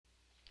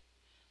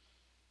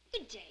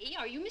Good day.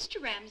 Are you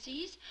Mr.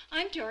 Ramses?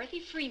 I'm Dorothy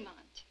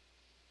Fremont.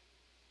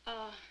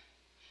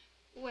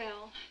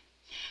 Well,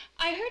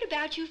 I heard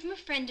about you from a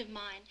friend of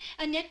mine,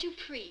 Annette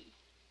Dupree.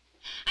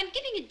 I'm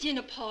giving a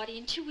dinner party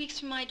in 2 weeks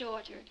for my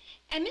daughter,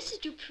 and Mrs.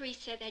 Dupree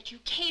said that you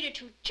cater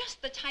to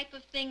just the type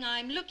of thing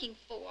I'm looking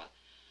for.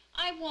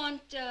 I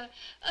want,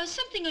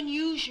 something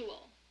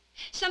unusual,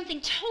 something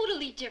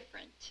totally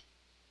different.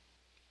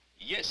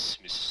 Yes,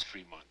 Mrs.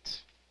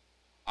 Fremont.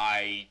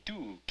 I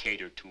do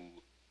cater to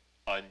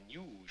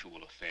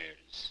unusual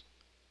affairs.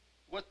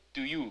 What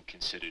do you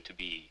consider to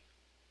be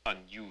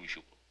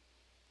unusual?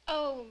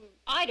 Oh,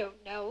 I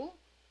don't know.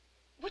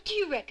 What do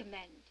you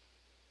recommend?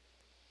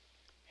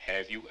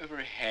 Have you ever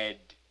had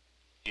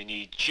an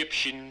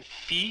Egyptian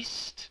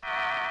feast?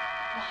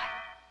 Why,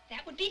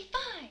 that would be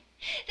fine.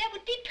 That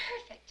would be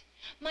perfect.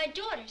 My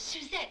daughter,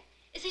 Suzette,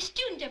 is a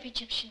student of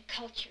Egyptian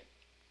culture.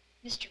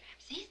 Mr.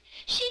 Ramses,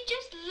 she'd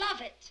just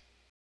love it.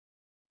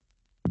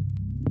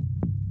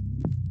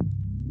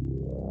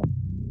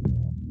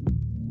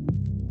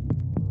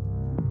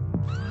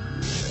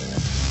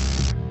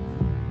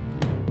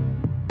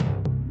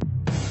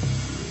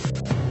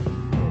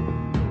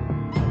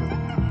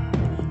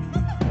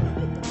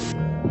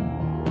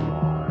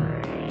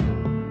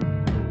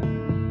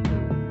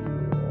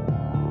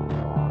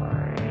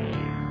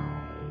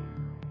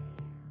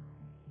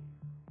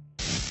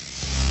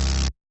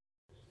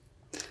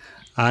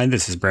 Hi,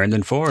 this is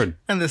Brandon Ford.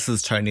 And this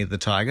is Tony the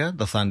Tiger,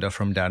 the Thunder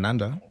from Down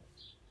Under.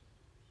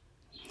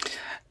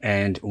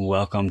 And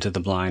welcome to the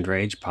Blind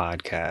Rage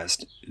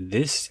podcast.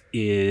 This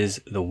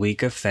is the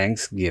week of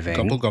Thanksgiving.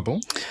 Gobble,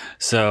 gobble.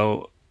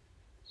 So,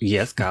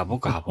 yes, gobble,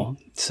 gobble.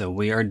 So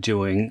we are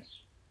doing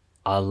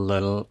a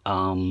little,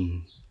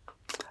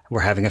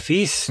 we're having a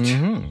feast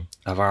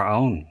of our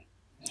own.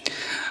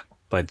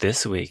 But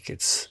this week,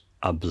 it's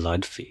a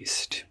blood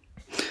feast.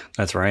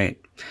 That's right.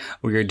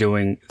 We are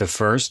doing the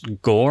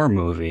first gore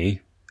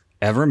movie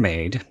ever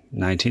made,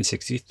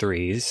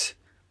 1963's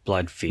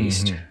Blood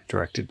Feast,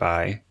 directed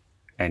by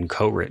and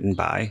co-written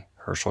by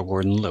Herschel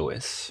Gordon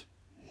Lewis.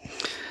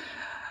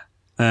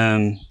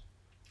 And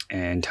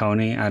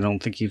Tony, I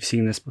don't think you've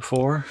seen this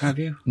before, have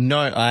you? No,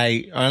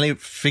 I only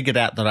figured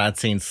out that I'd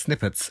seen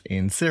snippets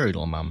in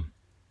Serial Mum.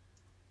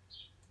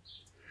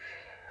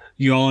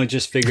 You only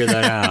just figured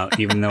that out,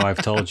 even though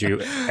I've told you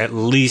at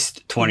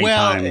least 20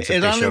 times that it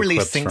they only show really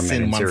clips sinks from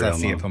it in once I Serial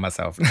see it Mom. for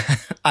myself.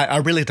 I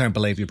really don't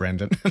believe you,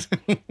 Brandon.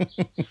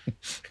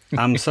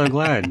 I'm so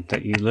glad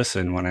that you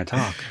listen when I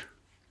talk.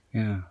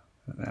 Yeah,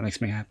 that makes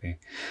me happy.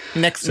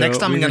 Next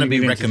time I'm going to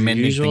be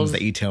recommending things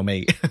that you tell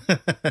me.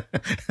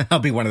 I'll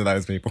be one of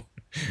those people.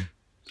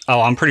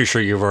 Oh, I'm pretty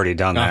sure you've already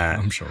done that.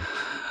 I'm sure.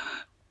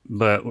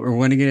 But we're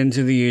going to get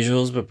into the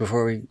usuals. But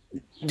before we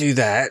do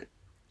that,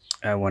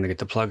 I want to get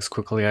the plugs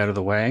quickly out of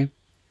the way.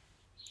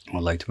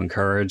 I'd like to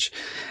encourage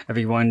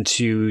everyone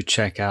to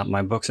check out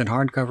my books in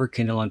hardcover,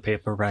 Kindle and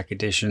paperback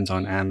editions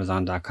on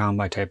Amazon.com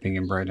by typing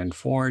in Brandon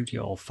Ford.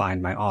 You'll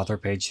find my author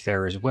page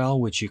there as well,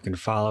 which you can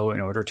follow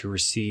in order to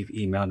receive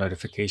email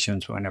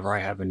notifications whenever I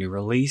have a new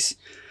release.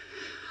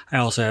 I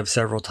also have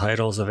several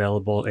titles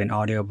available in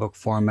audiobook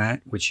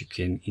format, which you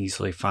can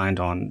easily find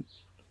on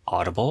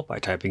Audible by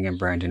typing in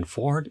Brandon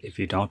Ford if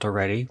you don't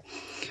already.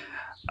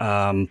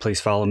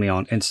 Please follow me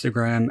on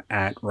Instagram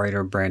at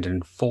writer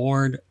Brandon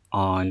Ford,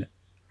 on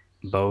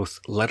both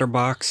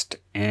Letterboxd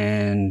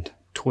and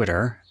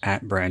Twitter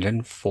at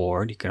Brandon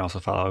Ford. You can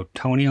also follow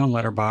Tony on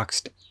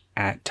Letterboxd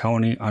at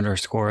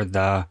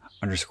Tony_the_bear.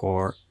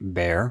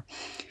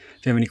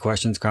 If you have any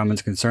questions,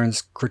 comments,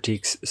 concerns,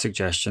 critiques,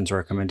 suggestions,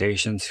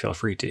 recommendations, feel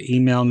free to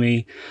email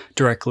me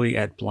directly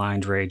at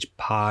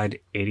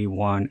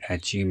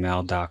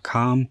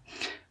blindragepod81@gmail.com.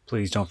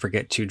 Please don't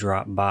forget to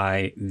drop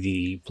by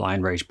the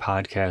Blind Rage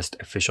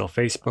Podcast official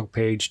Facebook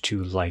page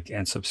to like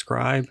and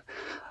subscribe.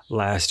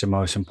 Last and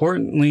most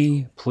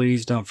importantly,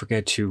 please don't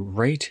forget to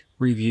rate,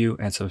 review,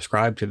 and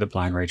subscribe to the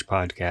Blind Rage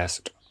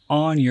Podcast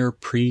on your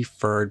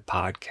preferred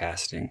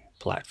podcasting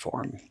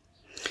platform.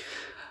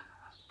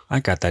 I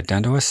got that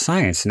down to a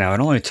science now. It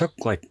only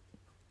took like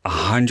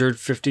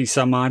 150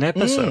 some odd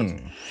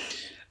episodes.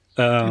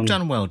 You've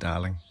done well,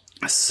 darling.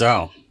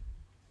 So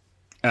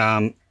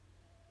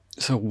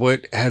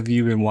what have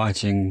you been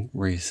watching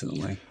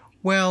recently?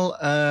 Well,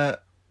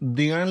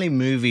 the only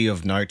movie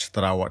of note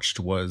that I watched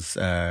was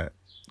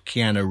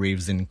Keanu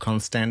Reeves in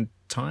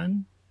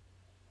Constantine,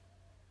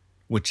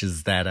 which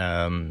is that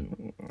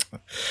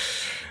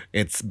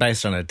it's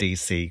based on a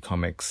DC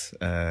comics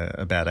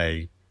about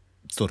a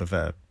sort of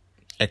a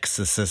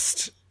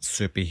exorcist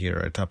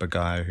superhero type of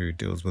guy who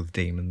deals with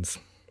demons.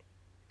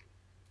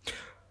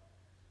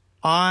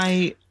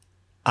 I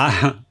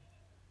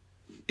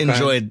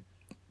enjoyed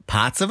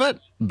parts of it,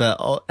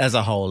 but as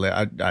a whole,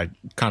 I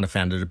kind of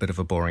found it a bit of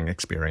a boring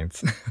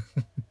experience.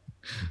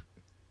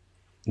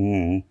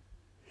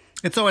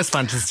 It's always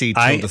fun to see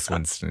Tilda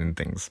Swinton and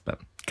things, but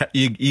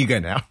you go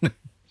now.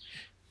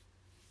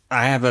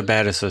 I have a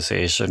bad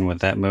association with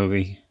that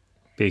movie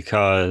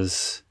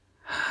because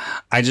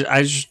I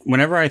just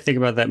whenever I think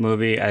about that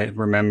movie, I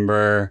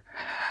remember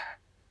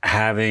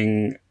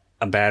having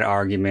a bad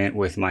argument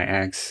with my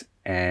ex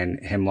and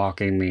him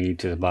walking me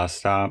to the bus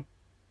stop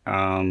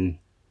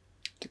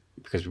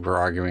because we were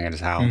arguing at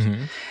his house.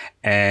 Mm-hmm.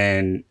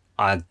 And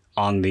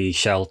on the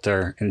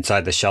shelter,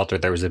 inside the shelter,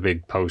 there was a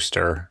big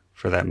poster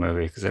for that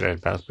movie because it was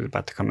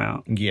about to come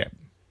out. Yeah.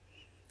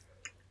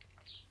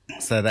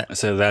 So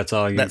that's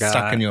all you got. That's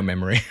stuck in your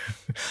memory.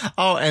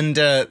 Oh, and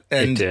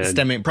did.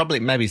 stemming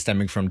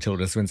from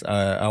Tilda Swinton,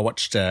 I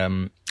watched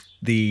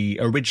the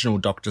original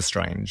Doctor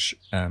Strange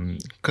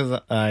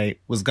because I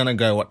was going to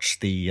go watch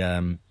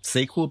the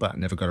sequel, but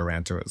never got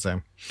around to it.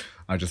 So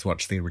I just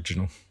watched the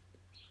original.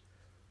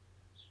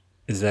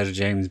 Is that a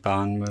James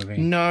Bond movie?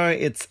 No,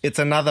 it's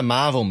another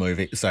Marvel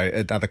movie. So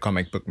another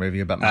comic book movie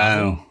about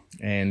Marvel. Oh.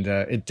 And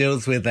it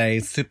deals with a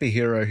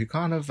superhero who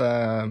kind of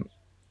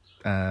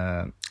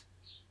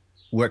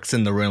works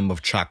in the realm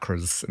of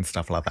chakras and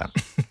stuff like that.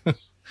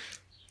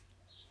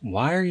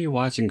 Why are you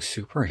watching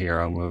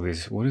superhero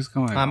movies? What is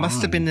going on? I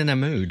must have been in a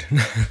mood.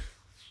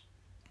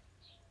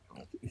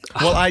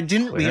 Well, I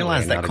didn't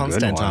realize that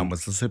Constantine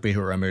was the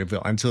superhero movie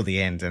until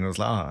the end, and it was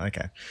like, oh,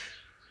 okay.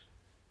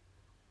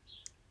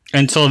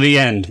 Until the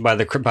end, by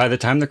the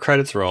time the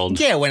credits rolled.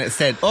 Yeah, when it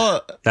said,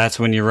 oh, that's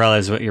when you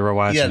realized what you were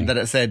watching. Yeah, that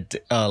it said,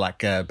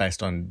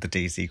 based on the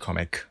DC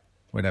comic,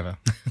 whatever.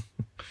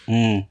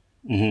 I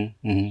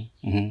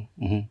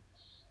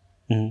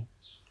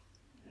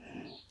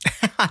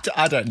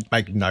don't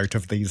make note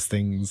of these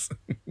things.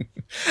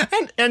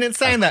 and in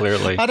saying that,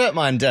 clearly. I don't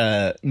mind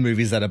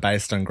movies that are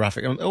based on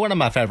graphic. One of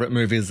my favorite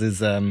movies is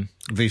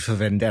V for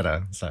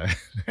Vendetta, so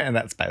and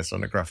that's based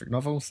on a graphic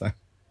novel. So,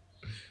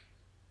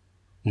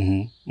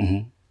 And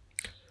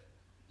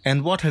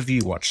what have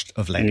you watched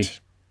of late?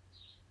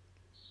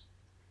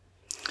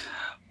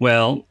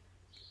 Well,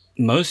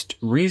 most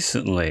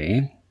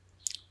recently,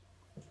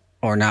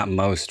 or not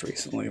most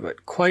recently,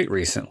 but quite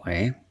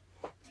recently,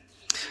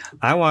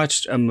 I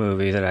watched a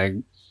movie that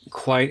I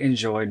quite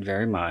enjoyed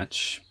very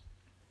much,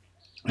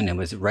 and it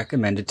was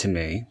recommended to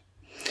me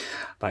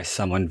by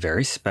someone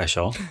very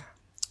special,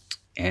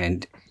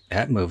 and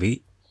that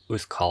movie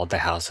was called The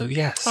House of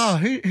Yes. Oh,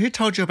 who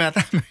told you about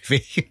that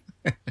movie?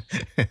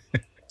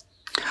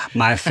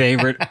 My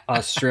favorite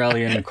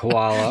Australian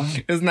koala.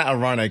 Isn't that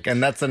ironic?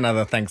 And that's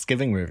another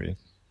Thanksgiving movie.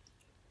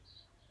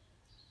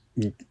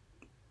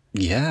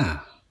 Yeah.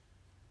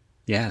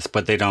 Yes,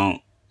 but they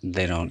don't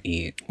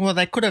eat. Well,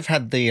 they could have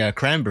had the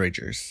cranberry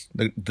juice,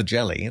 the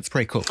jelly. It's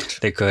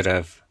pre-cooked. They could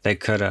have. I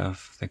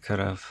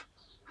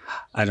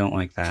don't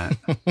like that.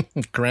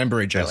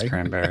 Cranberry jelly. Those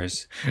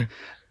cranberries.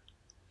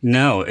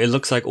 No, it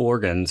looks like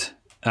organs.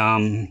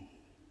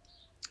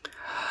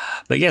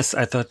 But yes,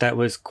 I thought that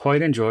was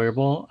quite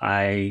enjoyable.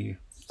 I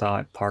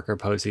thought Parker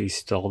Posey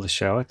stole the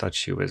show. I thought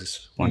she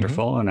was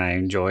wonderful, and I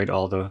enjoyed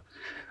all the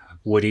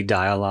witty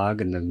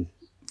dialogue and the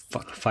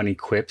funny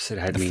quips. It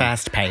had me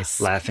fast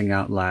pace, laughing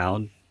out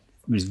loud.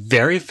 It was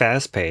very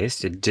fast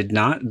paced. It did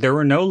not. There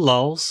were no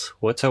lulls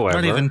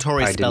whatsoever. Not even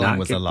Tori Spelling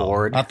was a lull.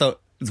 Bored. I thought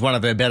it was one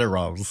of her better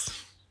roles.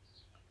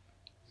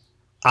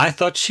 I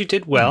thought she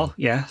did well.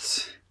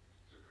 Yes.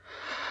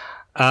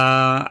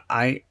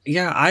 I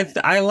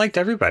liked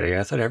everybody.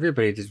 I thought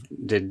everybody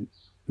did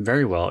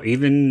very well.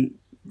 Even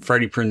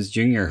Freddie Prinze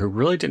Jr., who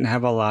really didn't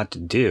have a lot to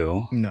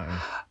do. No.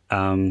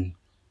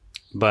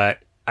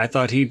 But I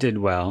thought he did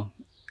well.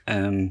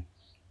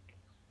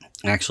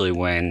 Actually,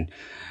 when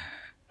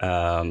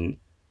I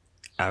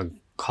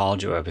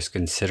called you, I was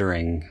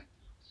considering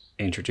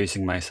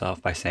introducing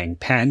myself by saying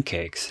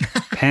pancakes.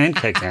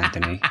 Pancakes,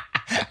 Anthony.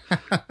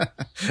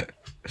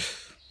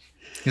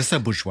 You're so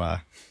bourgeois.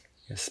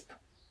 Yes.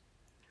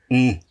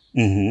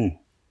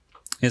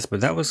 Yes, but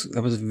that was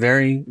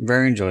very,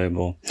 very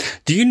enjoyable.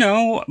 Do you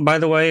know, by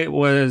the way,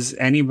 was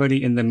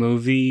anybody in the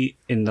movie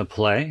in the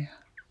play?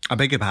 I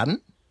beg your pardon?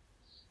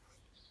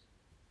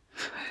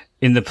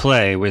 In the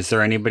play, was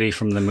there anybody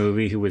from the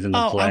movie who was in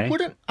the play?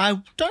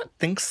 I don't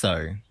think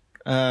so.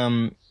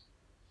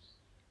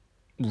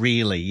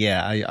 Really,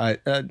 yeah. I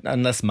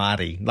unless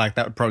Marty, like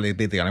that would probably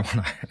be the only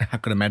one I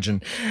could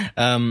imagine.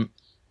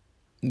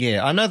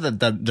 Yeah, I know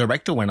that the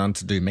director went on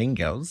to do Mean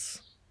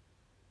Girls.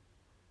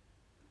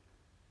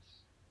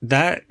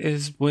 That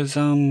was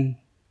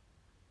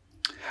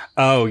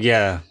oh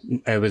yeah,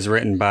 it was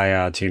written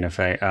by Tina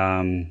Fey.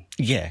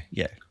 Yeah.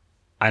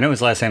 I know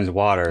his last name's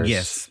Waters.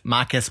 Yes,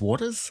 Marcus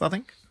Waters, I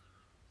think.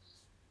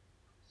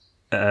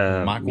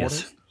 Mark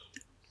Waters.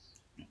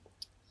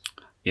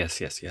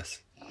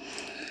 Yes.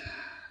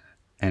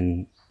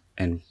 And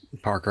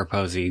Parker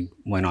Posey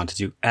went on to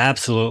do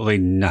absolutely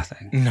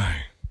nothing.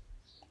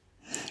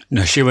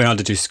 No, she went on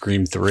to do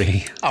Scream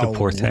 3. The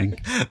poor thing.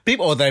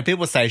 Although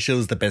people say she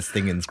was the best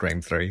thing in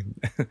Scream 3,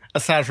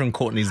 aside from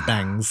Courtney's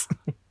bangs.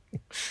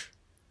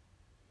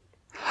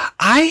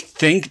 I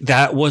think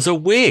that was a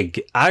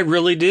wig. I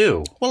really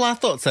do. Well, I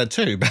thought so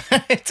too, but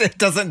it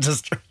doesn't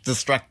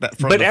distract that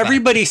from. But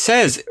everybody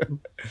says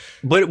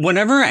But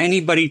whenever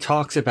anybody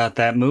talks about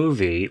that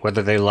movie,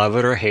 whether they love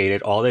it or hate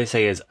it, all they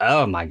say is,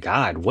 "Oh my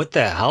God, what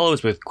the hell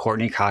is with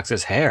Courtney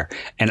Cox's hair?"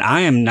 And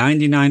I am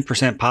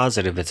 99%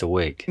 positive it's a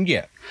wig.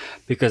 Yeah.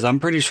 Because I'm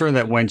pretty sure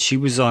that when she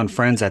was on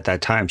Friends at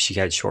that time, she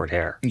had short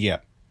hair. Yeah.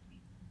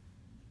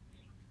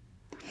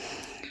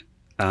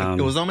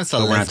 It was almost a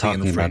but lesbian we're not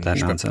talking about that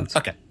fringe, but- nonsense.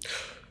 Okay.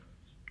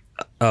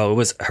 Oh, it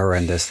was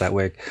horrendous, that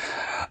wig.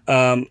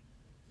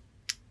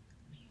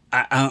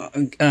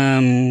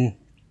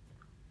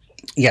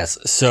 Yes.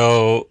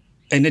 So,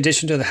 in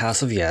addition to the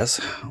House of Yes,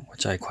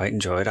 which I quite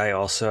enjoyed, I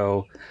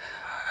also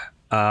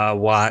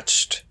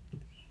watched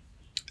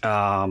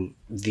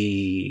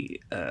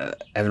the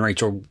Evan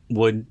Rachel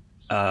Wood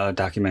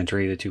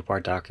documentary, the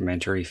 2-part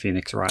documentary,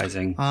 Phoenix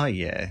Rising. Oh,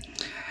 yeah.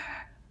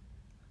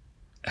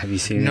 Have you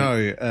seen it?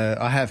 No,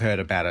 I have heard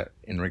about it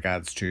in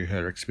regards to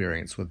her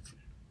experience with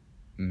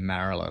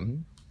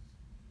Marilyn.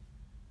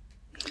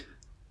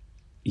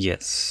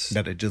 Yes.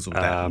 That it jizzled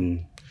that.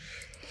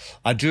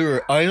 I do.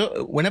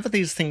 Whenever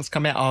these things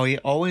come out, I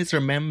always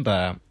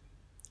remember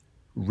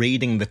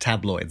reading the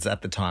tabloids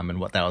at the time and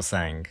what they were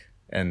saying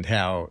and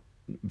how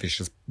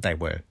vicious they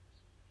were,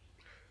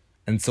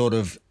 and sort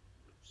of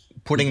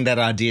putting that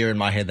idea in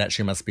my head that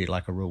she must be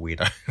like a real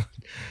weirdo.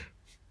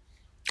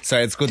 So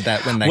it's good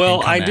that when they Well,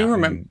 can come I do out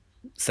remember- and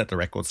set the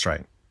record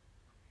straight.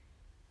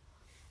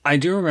 I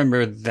do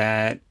remember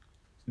that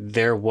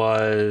there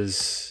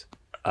was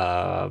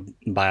a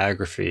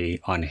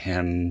biography on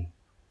him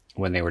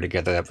when they were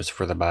together. That was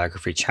for the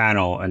Biography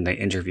Channel, and they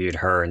interviewed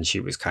her, and she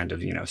was kind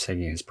of,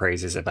 singing his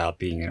praises about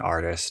being an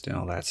artist and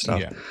all that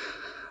stuff. Yeah.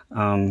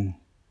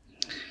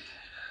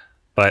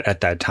 But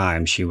at that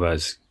time, she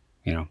was,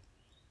 brainwashed.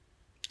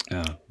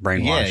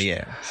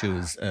 Yeah. She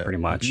was Pretty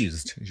much.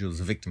 abused. She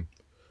was a victim.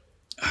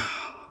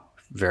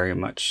 Very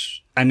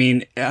much. I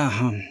mean,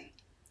 I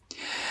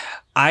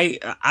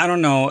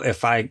don't know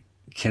if I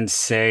can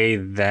say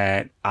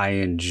that I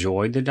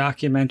enjoyed the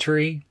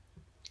documentary,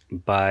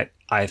 but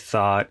I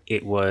thought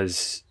it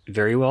was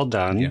very well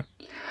done. Yeah.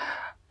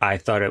 I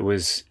thought it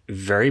was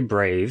very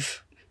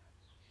brave.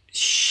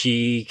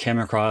 She came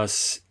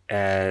across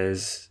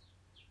as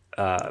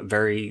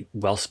very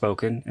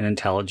well-spoken and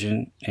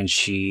intelligent, and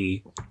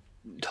she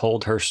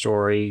told her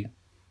story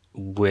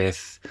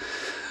with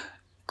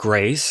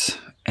grace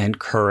and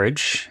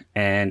courage,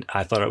 and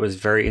I thought it was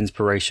very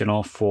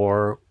inspirational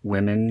for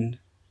women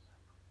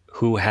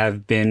who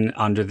have been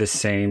under the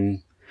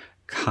same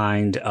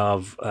kind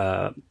of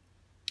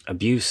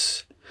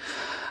abuse.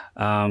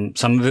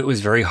 Some of it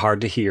was very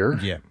hard to hear.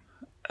 Yeah.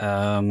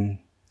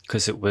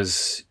 Because it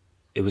was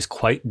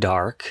quite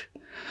dark,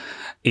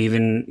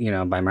 even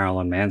by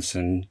Marilyn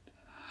Manson,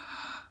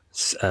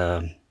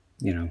 Standard.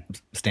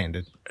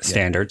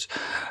 standards,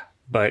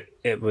 but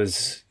it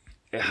was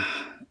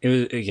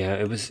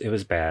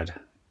bad,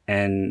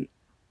 and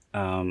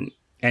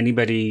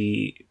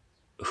anybody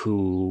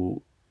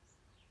who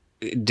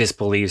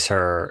disbelieves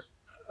her,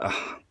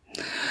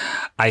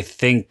 I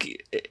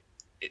think,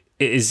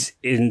 is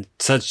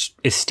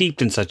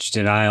steeped in such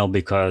denial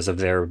because of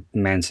their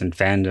Manson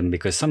fandom,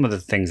 because some of the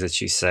things that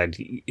she said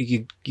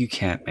you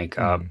can't make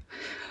up.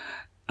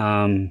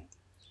 And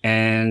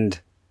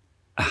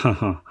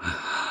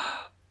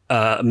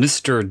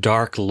Mr.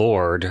 Dark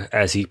Lord,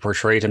 as he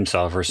portrayed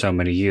himself for so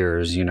many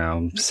years,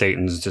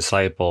 Satan's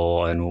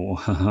disciple, and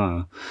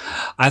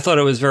I thought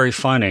it was very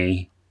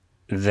funny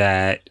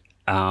that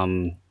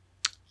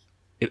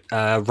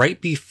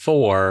right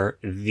before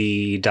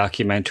the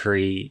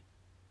documentary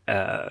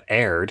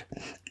aired,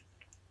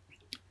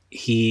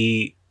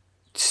 he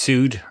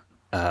sued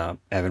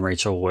Evan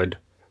Rachel Wood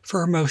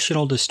for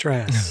emotional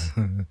distress.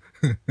 It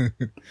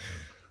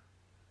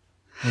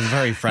was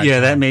very fragile. Yeah,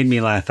 that made me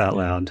laugh out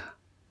loud.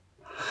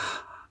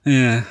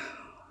 Yeah.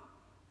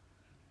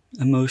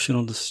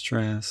 Emotional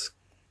distress.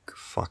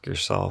 Fuck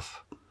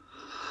yourself.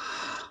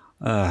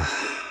 People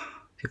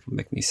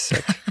make me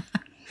sick.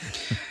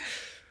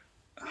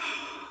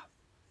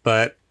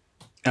 But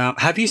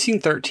have you seen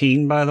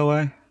 13, by the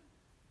way?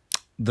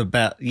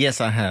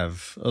 Yes, I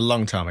have. A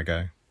long time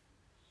ago.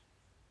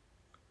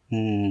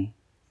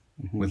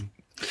 With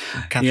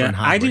Catherine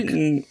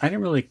Hardwicke. I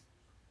didn't really.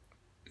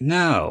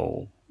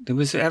 No, it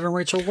was Evan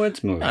Rachel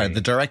Wood's movie. No,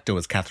 the director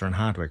was Catherine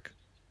Hardwicke.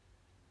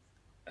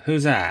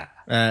 Who's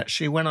that?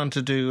 She went on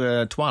to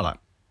do Twilight.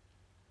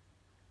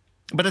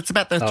 But it's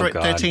about the God.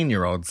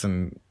 13-year-olds,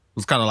 and it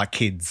was kind of like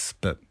kids,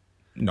 but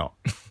not.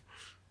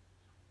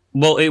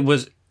 Well, it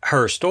was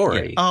her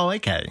story. Oh,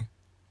 okay.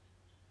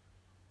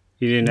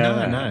 You didn't know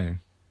that? No.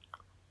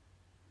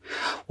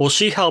 Well,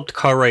 she helped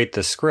co-write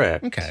the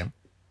script. Okay.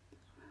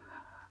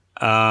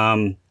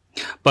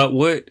 But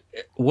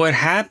what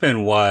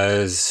happened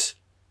was,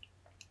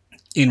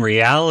 in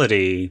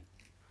reality,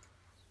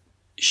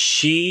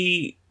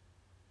 she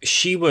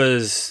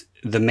was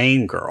the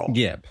main girl.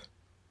 Yep.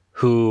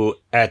 Who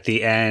at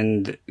the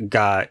end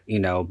got,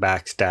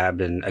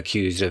 backstabbed and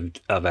accused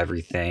of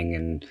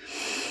everything.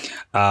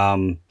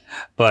 And,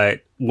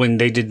 but when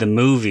they did the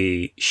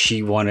movie,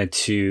 she wanted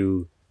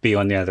to be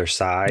on the other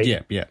side.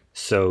 Yeah.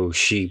 So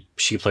she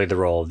played the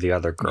role of the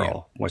other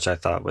girl, which I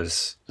thought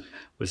was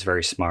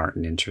very smart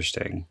and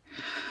interesting.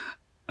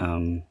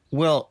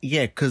 Well,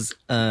 yeah, because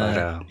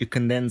you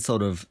can then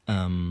sort of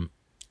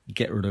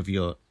get rid of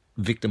your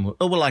victimhood.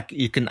 Oh, well, like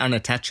you can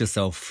unattach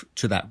yourself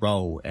to that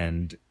role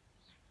and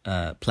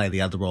play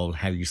the other role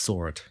how you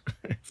saw it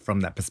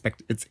from that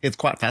perspective. It's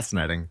quite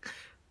fascinating.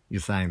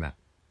 You're saying that.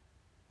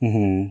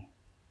 Mm-hmm.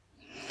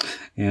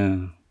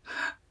 Yeah.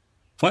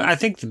 Well, I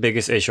think the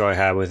biggest issue I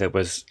had with it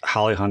was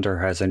Holly Hunter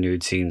has a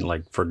nude scene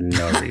like for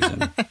no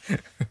reason.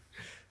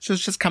 She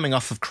was just coming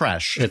off of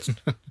Crash.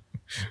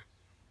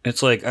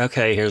 It's like,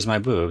 okay, here's my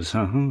boobs.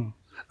 Uh-huh.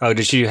 Oh,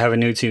 did she have a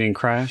nude scene in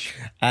Crash?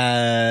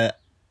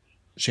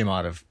 She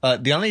might have.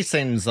 The only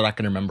scenes that I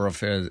can remember of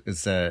her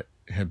is her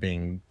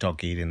being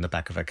dog-eared in the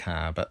back of a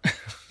car, but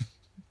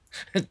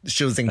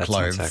she was in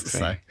clothes.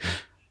 So.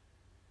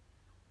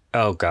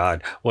 Oh,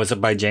 God. Was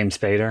it by James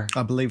Spader?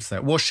 I believe so.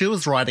 Well, she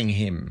was writing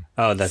him.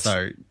 Oh, that's...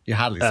 So you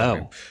hardly saw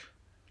him.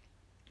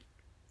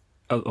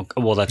 Oh,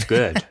 well, that's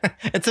good.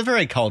 It's a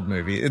very cold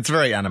movie. It's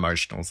very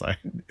unemotional, so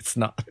it's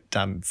not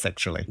done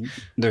sexually.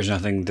 There's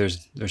nothing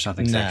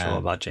sexual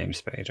about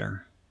James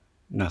Spader.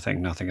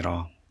 Nothing at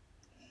all.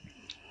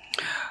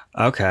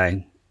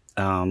 Okay.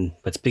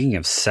 But speaking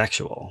of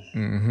sexual,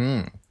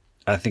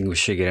 I think we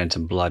should get into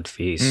Blood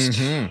Feast.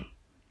 Mm-hmm.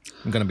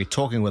 I'm going to be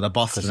talking with a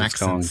Boston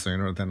accent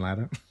sooner than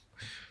later.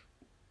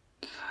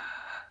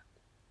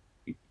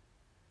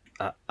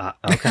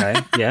 Okay,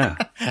 yeah,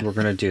 we're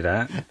going to do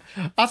that.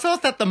 I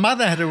thought that the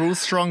mother had a real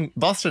strong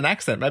Boston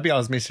accent. Maybe I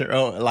was missing,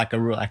 like a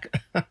real... Like,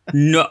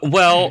 no,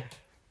 well...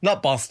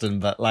 Not Boston,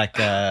 but like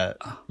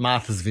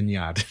Martha's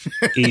Vineyard.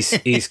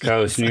 East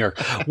Coast, New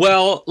York.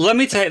 Well, let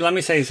me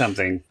say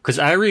something, because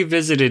I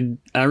revisited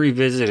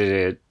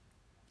it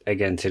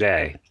again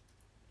today.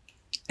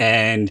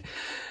 And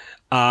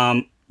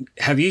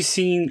have you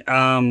seen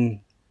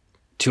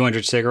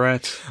 200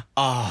 Cigarettes?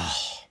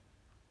 Oh,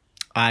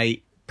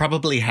 I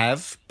probably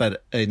have,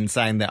 but in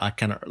saying that I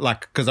cannot,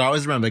 like, because I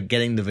always remember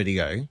getting the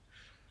video,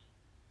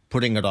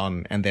 putting it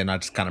on, and then I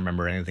just can't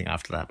remember anything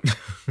after that.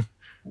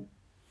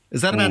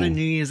 Is that about a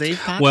New Year's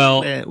Eve party?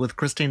 Well, with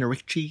Christina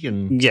Ricci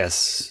and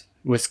yes,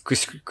 with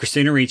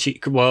Christina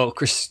Ricci. Well,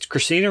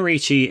 Christina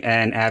Ricci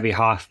and Abby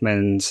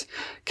Hoffman's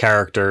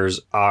characters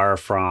are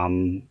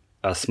from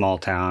a small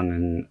town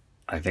in,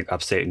 I think,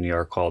 upstate New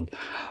York called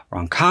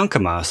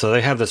Ronkonkoma. So they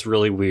have this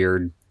really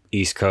weird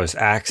East Coast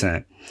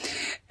accent,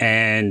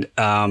 and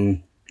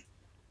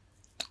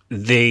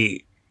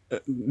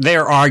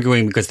they're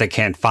arguing because they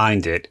can't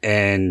find it.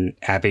 And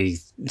Abby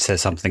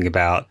says something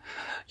about,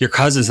 your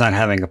cousin's not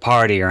having a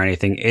party or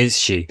anything, is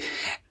she?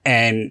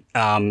 And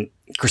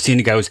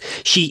Christina goes,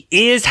 she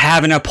is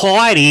having a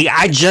party.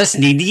 I just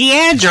need the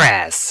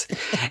address.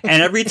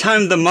 And every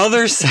time the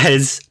mother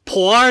says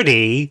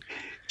party,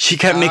 she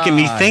kept making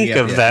me think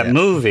of that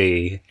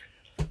movie.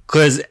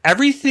 Because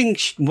everything,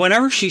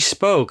 whenever she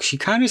spoke, she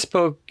kind of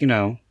spoke,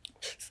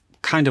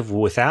 kind of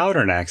without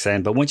an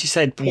accent. But when she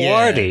said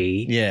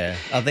party, yeah,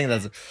 I think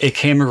that's... It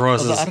came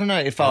across as I don't know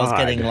if I was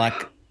getting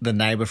like the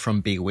neighbor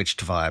from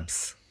Bewitched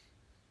vibes.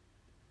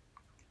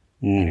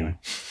 Anyway,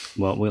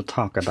 well, we'll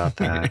talk about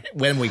that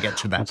when we get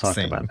to that. We'll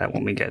talk about that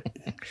when we get.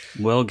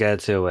 We'll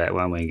get to it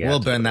when we get. We'll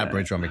burn that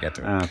bridge when we get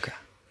to it. Okay,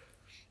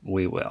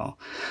 we will.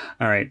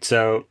 All right.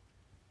 So,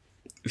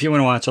 if you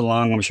want to watch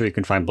along, I'm sure you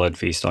can find Blood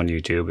Feast on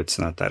YouTube. It's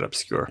not that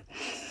obscure.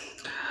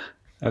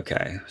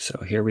 Okay,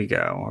 so here we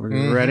go. Are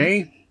we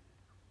ready?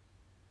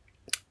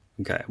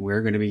 Okay,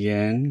 we're going to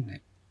begin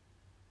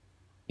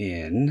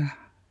in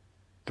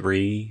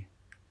 3,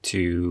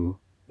 2,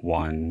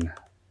 1,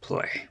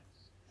 play.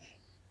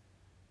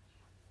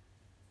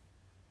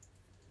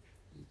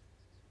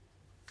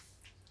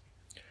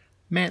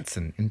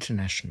 Manson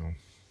International.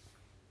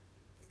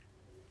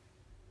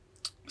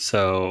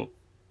 So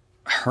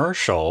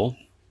Herschel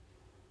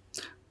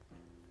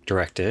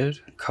directed,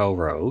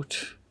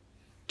 co-wrote,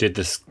 did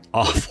this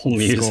awful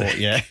music. Score,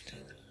 yeah.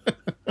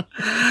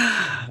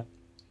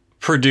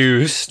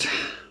 Produced,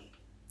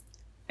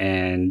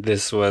 and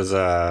this was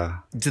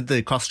did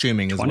the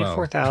costuming as well.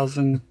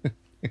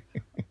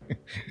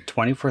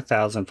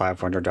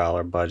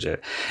 $24,500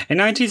 budget. In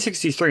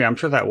 1963, I'm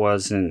sure that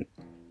wasn't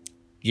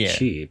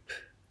cheap.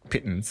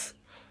 Pittance.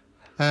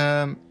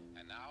 And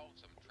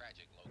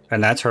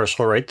that's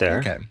Herschel right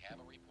there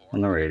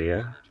on the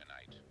radio.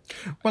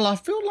 Well, I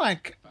feel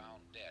like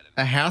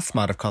a house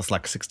might have cost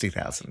like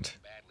 $60,000.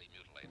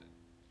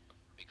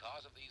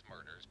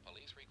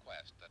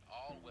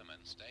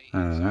 I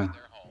don't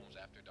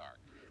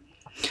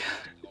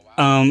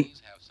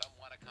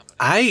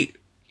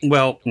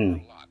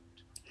know.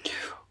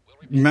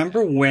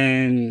 Remember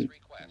when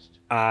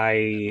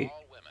I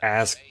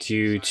asked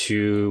you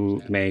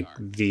to make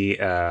the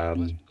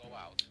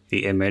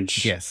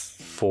image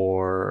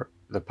for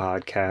the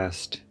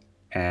podcast,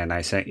 and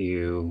I sent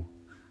you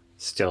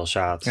still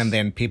shots, and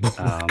then people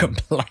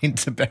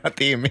complained about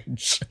the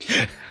image.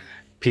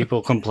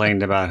 People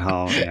complained about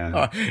how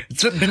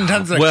it's been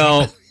done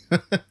so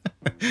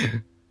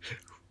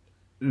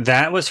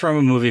That was from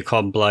a movie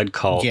called Blood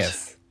Cult.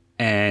 Yes.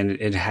 And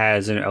it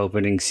has an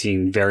opening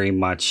scene very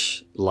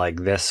much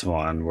like this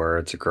one, where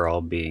it's a girl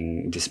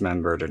being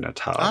dismembered in a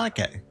tub. Oh,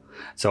 okay.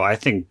 So I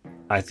think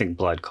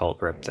Blood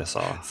Cult ripped this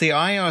off. See,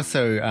 I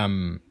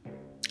also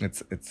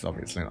it's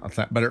obviously not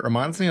that, but it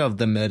reminds me of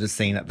the murder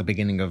scene at the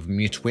beginning of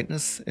Mute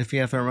Witness. If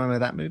you ever remember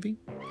that movie,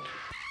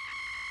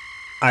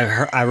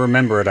 I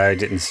remember it. I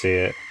didn't see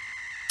it.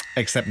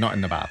 Except not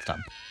in the bathtub.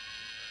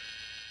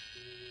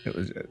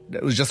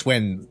 It was just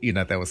when, you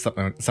know, there was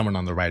someone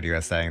on the radio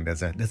saying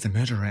there's a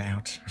murderer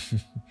out.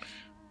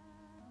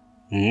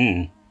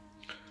 Mm.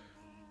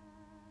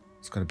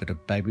 He's got a bit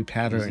of baby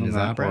powder in his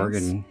That eyebrows.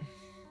 organ.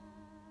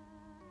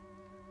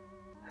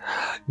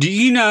 Do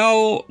you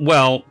know?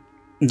 Well,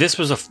 this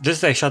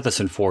they shot this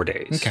in 4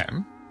 days. Okay.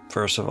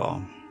 First of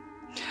all,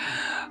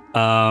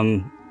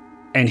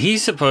 and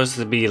he's supposed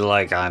to be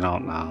like, I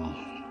don't know,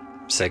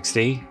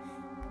 60.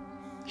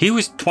 He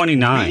was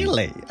 29.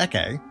 Really?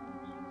 Okay.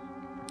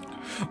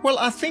 Well,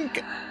 I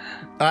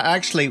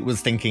actually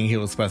was thinking he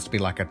was supposed to be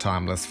like a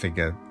timeless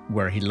figure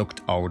where he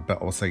looked old but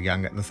also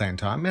young at the same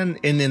time. And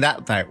in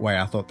that way,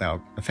 I thought they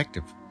were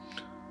effective.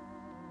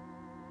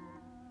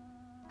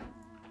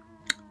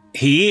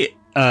 He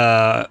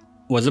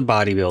was a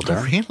bodybuilder.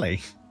 Oh,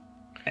 really?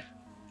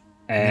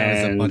 And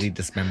he was a body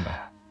dismember.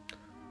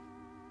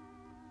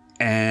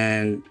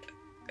 And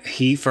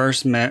he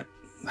first met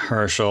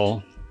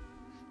Herschel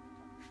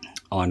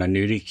on a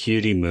nudie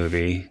cutie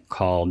movie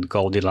called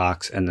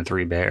Goldilocks and the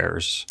Three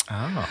Bears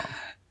Oh.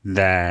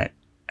 that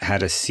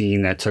had a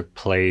scene that took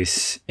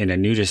place in a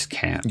nudist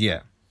camp.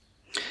 Yeah.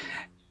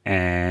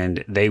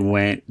 And they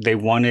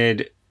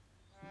wanted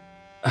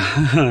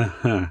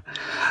I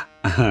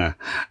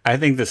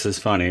think this is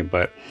funny,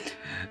 but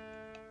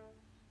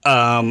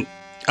I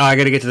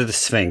got to get to the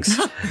Sphinx.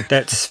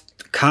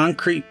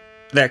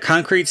 That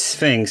concrete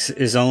Sphinx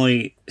is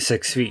only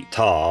 6 feet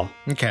tall.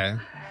 Okay.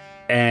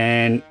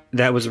 And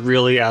that was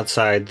really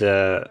outside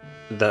the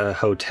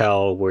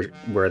hotel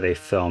where they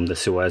filmed, the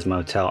Suez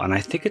Motel, and I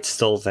think it's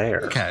still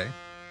there. Okay.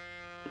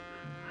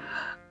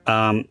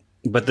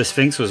 But the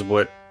Sphinx was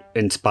what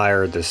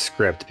inspired the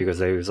script, because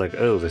they was like,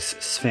 oh, the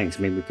Sphinx,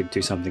 maybe we could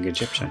do something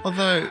Egyptian.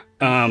 Although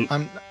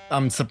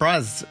I'm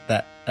surprised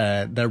that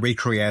they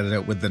recreated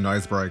it with the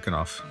nose broken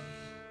off.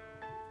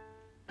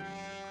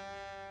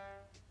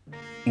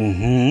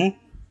 Mm-hmm.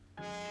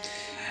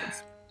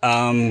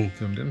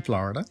 Filmed in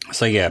Florida.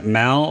 So yeah,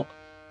 Mal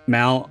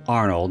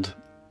Arnold,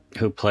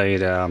 who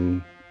played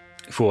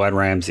Fuad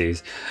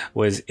Ramses,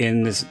 was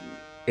in this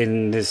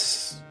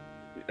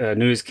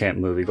news camp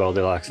movie,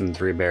 Goldilocks and the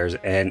Three Bears,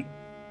 and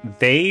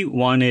they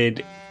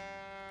wanted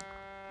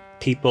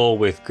people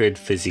with good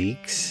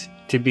physiques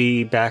to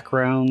be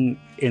background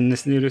in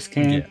this nudist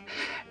camp. Yeah.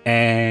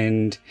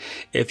 And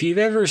if you've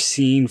ever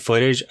seen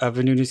footage of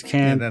a nudist Yeah,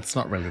 camp, that's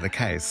not really the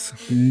case.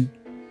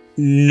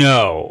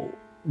 no,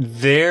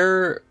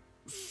 they're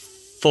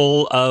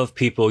full of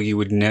people you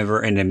would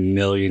never in a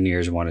million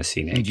years want to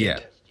see naked. Yeah.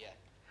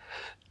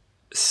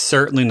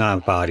 Certainly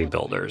not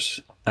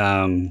bodybuilders.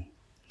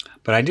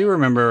 But I do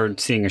remember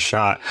seeing a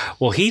shot.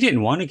 Well, he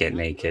didn't want to get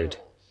naked.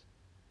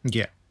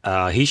 Yeah.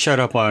 He showed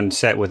up on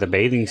set with a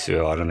bathing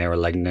suit on, and they were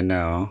like,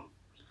 no,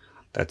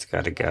 that's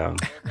got to go.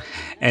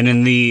 And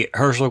in the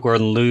Herschel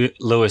Gordon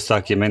Lewis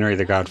documentary,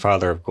 The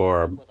Godfather of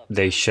Gore,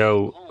 they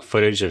show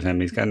footage of him.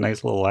 He's got a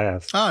nice little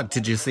ass. Oh,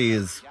 did you see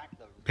his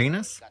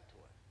penis?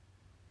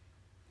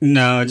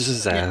 No, just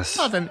his ass.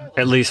 Oh, then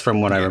At least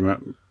from what I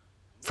remember.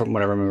 From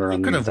what I remember, he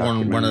on could the have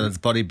worn one of documentary. those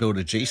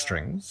bodybuilder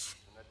G-strings.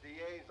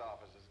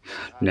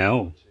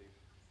 No.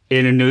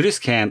 In a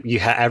nudist camp,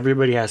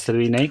 everybody has to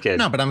be naked.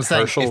 No, but I'm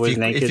saying Herschel was if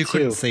naked you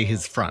couldn't too. see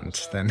his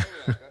front, then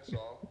But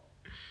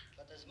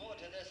there's more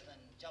to this than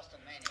just a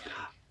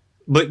maniac.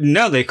 But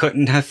no, they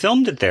couldn't have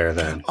filmed it there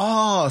then.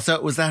 oh, so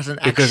it was that an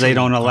Because they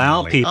actual don't allow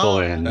colony. people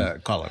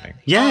in. Colony.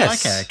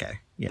 Yes. Oh, okay.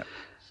 Yeah.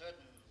 Certain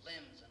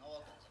limbs and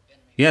organs have been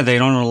Yeah, they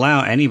don't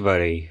allow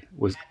anybody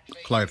with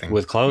Clothing.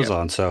 clothes Yep.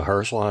 on. So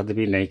Herschel had to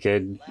be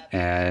naked,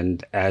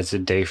 and as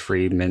did Dave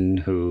Friedman,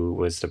 who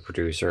was the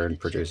producer and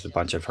produced a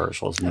bunch of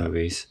Herschel's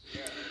movies.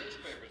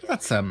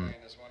 That's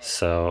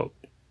So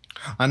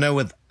I know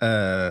with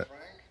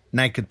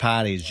naked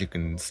parties you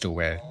can still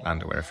wear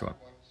underwear if you want.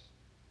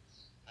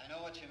 I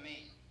know what you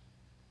mean.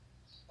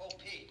 Oh,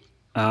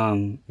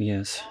 Pete,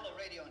 yes, all the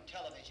radio and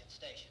television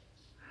stations.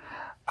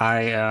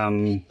 I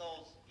Those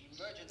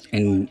emergency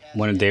in broadcasts-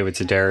 one of David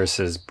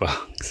Sedaris's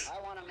books, I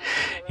wanna make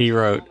sure he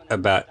wrote everyone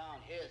about down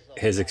here's those-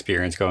 his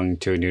experience going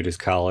to a nudist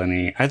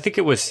colony. I think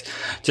it was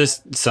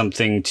just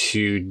something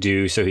to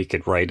do so he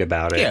could write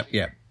about it.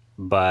 Yeah.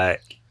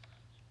 But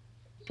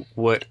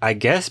what I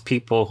guess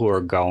people who are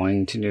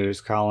going to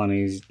nudist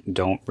colonies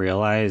don't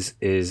realize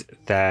is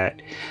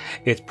that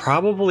it's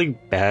probably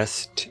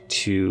best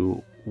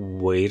to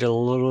wait a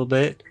little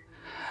bit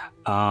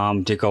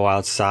to go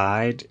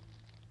outside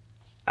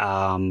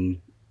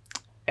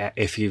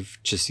if you've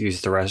just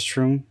used the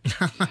restroom,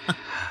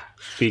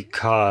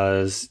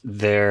 because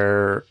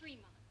there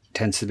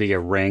tends to be a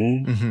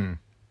ring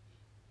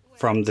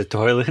from the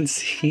toilet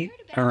seat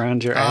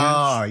around your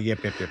ass. Oh, yep.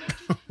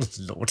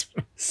 Lord.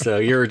 So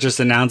you're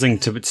just announcing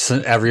to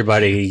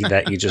everybody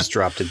that you just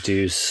dropped a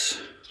deuce.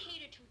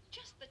 Cater to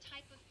just the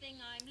type of thing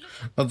I'm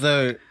looking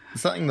Although,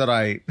 something that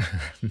I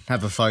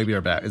have a phobia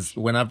about is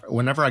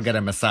whenever I get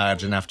a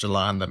massage and have to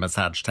lie on the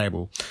massage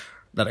table,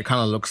 that it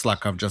kind of looks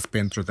like I've just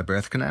been through the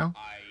birth canal,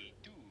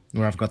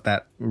 where I've got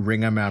that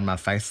ring around my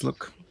face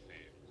look.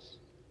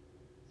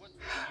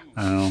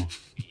 Oh,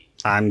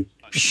 I'm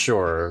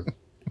sure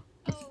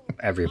Oh,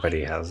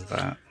 everybody has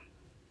that.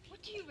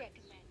 what do you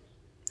recommend?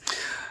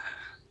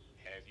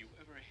 Have you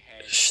ever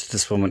had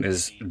This woman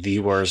is the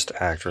worst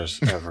actress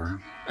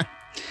ever.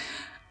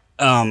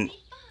 And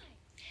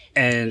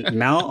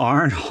Mal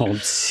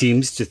Arnold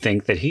seems to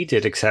think that he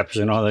did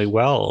exceptionally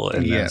well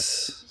in Yes.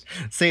 this.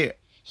 See,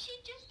 She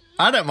just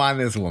I don't mind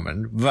this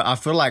woman, but I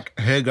feel like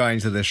her going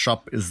to the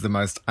shop is the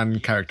most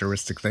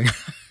uncharacteristic thing.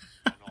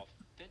 an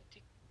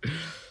authentic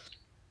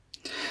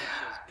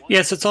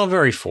Yes, it's all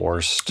very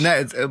forced. No,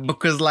 it's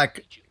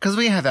because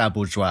we have our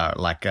bourgeois,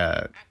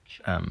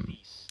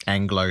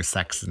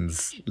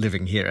 Anglo-Saxons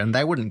living here, and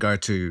they wouldn't go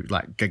to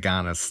like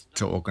Gaganis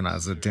to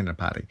organise a dinner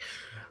party.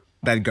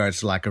 They'd go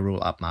to like a real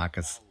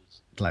upmarket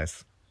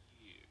place.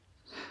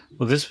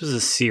 Well, this was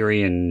a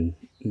Syrian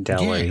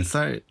deli Yeah,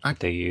 so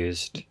they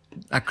used.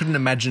 I couldn't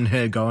imagine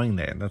her going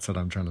there. That's what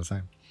I'm trying to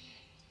say.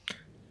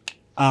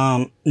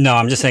 No,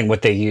 I'm just saying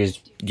what they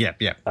used Yep.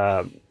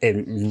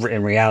 in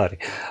reality.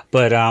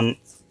 But I'm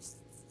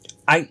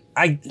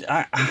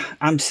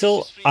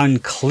still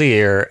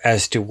unclear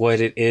as to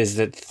what it is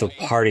that the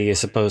party is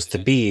supposed to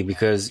be,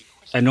 because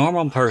a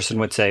normal person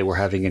would say we're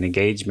having an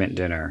engagement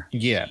dinner.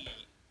 Yep.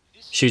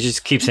 She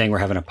just keeps saying we're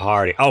having a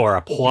party. Oh, or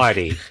a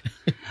party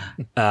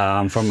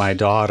for my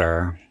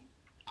daughter.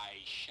 I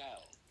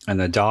shall. And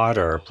the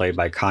daughter, played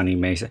by Connie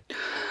Mason,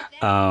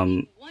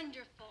 wonderful.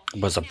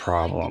 was a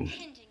problem.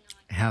 Depending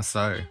on How so?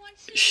 everyone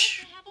seems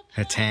to have a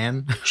Her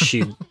plan tan?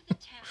 She, all the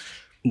time.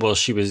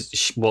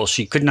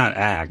 she could not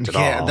act at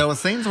Yeah, all. there were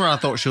scenes where I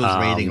thought she was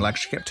reading. Like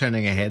she kept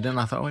turning her head, and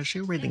I thought, oh, is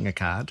she reading a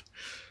card?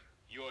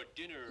 Your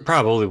dinner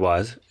Probably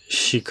was.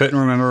 She couldn't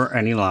remember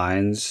any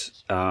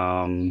lines.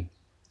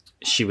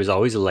 She was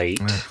always late.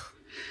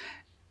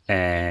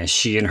 And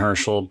she and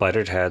Herschel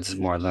butted heads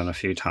more than a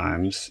few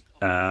times.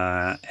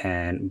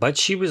 But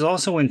she was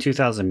also in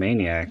 2000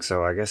 Maniac,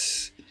 so I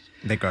guess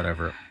They got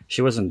over it.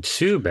 she wasn't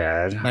too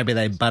bad. Maybe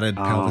they butted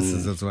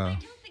pelvises as well. I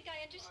don't think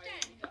I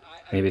understand.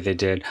 Maybe they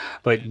did.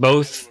 But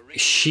both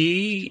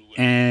she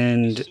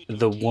and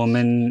the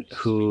woman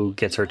who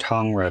gets her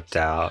tongue ripped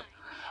out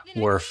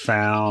were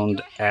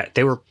found at,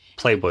 they were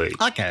Playboy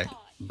Okay.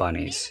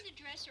 bunnies. The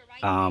dresser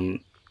right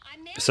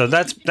So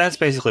that's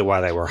basically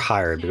why they were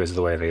hired, because of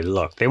the way they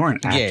looked. They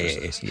weren't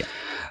actresses. Yeah.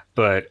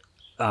 But,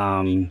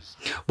 the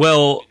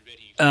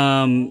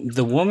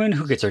woman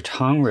who gets her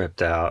tongue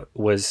ripped out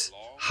was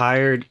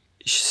hired,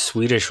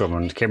 Swedish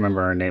woman, can't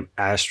remember her name,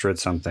 Astrid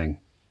something.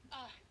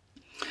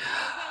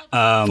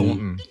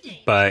 Thornton.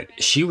 But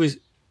she was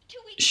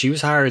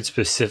hired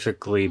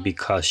specifically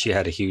because she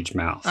had a huge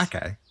mouth.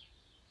 Okay.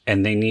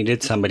 And they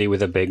needed somebody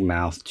with a big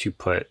mouth to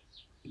put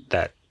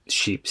that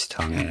sheep's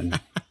tongue in.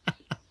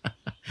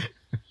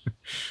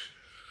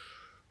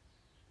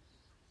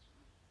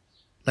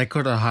 They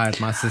could have hired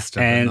my sister,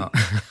 And- but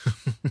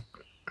not.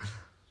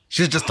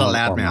 She's just a Or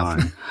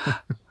loudmouth.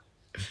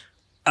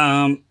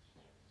 mine.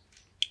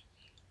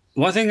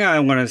 One thing I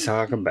want to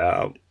talk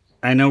about,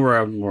 I know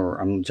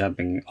I'm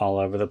jumping all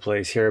over the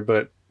place here,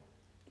 but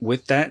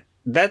with that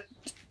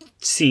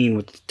scene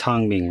with the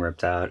tongue being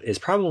ripped out is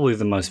probably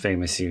the most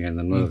famous scene in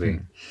the movie,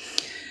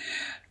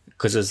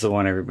 because it's the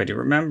one everybody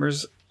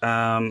remembers.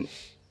 And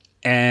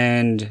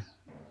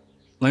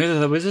like I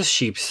said, there was a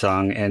sheep's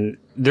tongue, and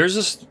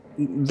there's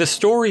the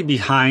story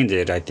behind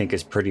it, I think,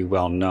 is pretty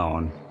well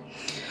known.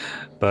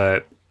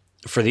 But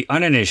for the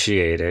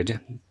uninitiated,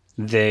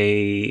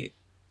 they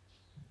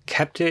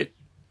kept it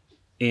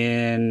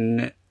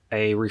in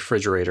a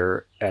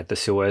refrigerator at the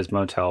Suez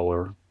Motel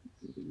where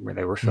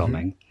they were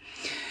filming.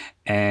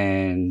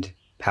 And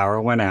power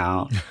went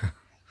out,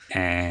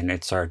 and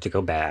it started to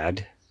go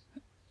bad,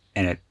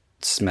 and it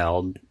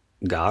smelled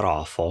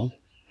god-awful.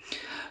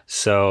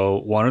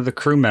 So one of the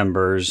crew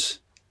members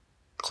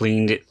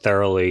cleaned it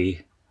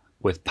thoroughly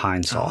with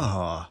Pine Sol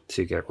Oh.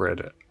 to get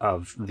rid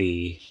of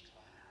the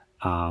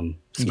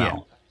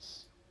smell.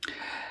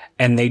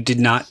 And they did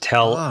not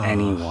tell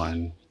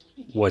anyone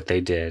what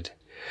they did,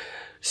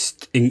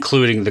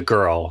 including the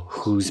girl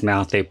whose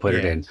mouth they put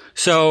it in.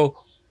 So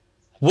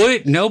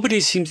what nobody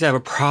seems to have a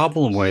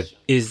problem with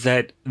is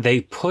that they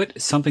put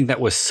something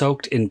that was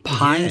soaked in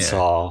Pine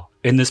Sol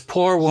in this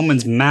poor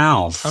woman's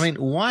mouth. I mean,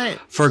 why?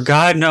 For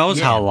God knows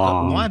how but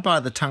long. Why buy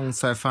the tongue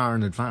so far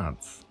in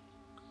advance?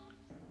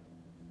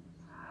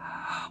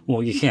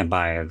 Well, you can't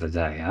buy it the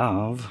day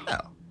of. No.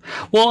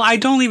 Well, I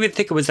don't even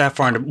think it was that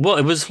far. Well,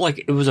 it was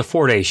a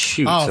 4-day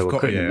shoot, Oh, so of it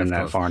course, couldn't have yeah, been of that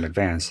course. far in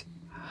advance.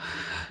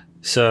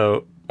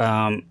 So,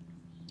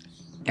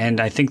 and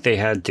I think they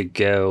had to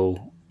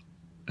go.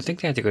 I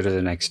think they had to go to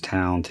the next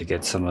town to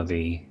get some of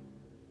the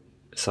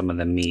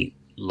meat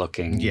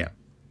looking Yeah.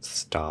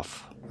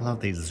 stuff. I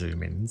love these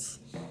zoom ins.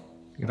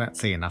 You don't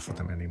see enough of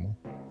them anymore.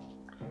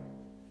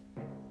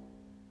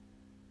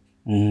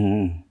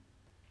 Mm.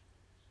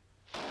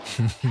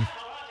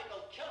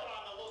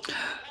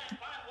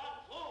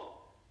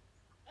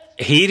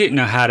 He didn't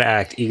know how to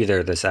act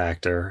either, this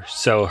actor.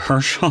 So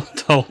Herschel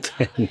told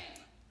him,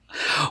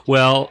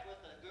 well,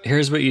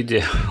 here's what you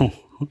do.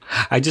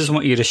 I just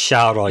want you to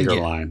shout all your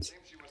Yeah. lines.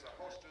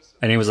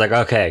 And he was like,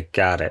 okay,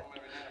 got it.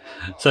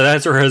 So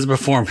that's where his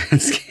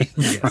performance came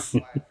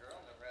from.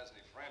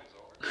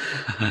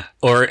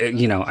 Or,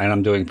 you know, and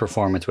I'm doing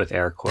performance with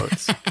air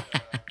quotes.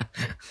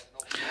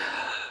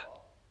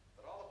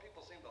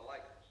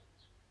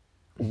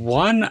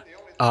 One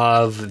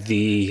of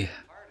the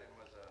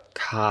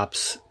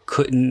cops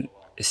couldn't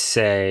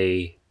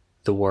say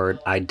the word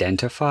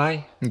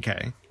identify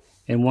Okay.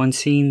 in one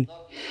scene.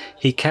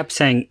 He kept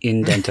saying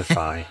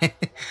identify.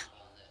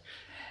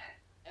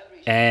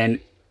 And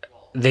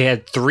they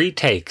had 3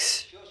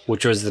 takes,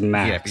 which was the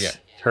max. Yep.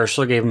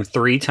 Herschel gave him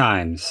 3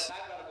 times.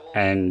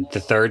 And the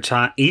third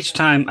time, each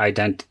time,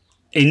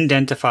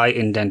 identify.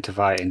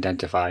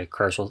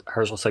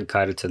 Herschel said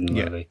cut it to the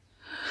Yeah. movie.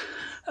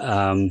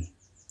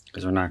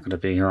 Because we're not going to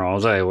be here all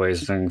day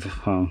wasting,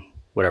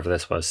 whatever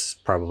this was,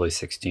 probably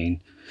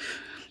 16.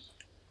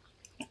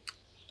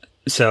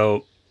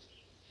 So,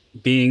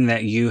 being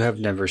that you have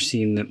never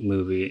seen the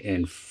movie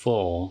in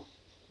full,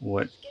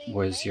 what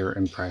was your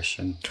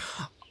impression?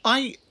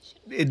 I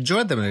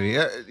enjoyed the movie.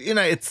 You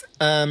know, it's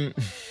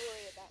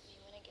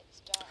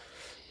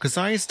because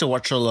I used to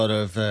watch a lot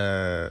of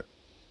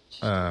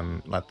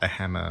like the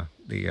Hammer,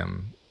 the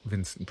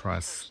Vincent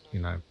Price, you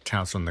know,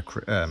 Tales from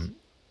the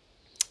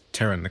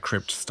Terror in the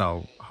Crypt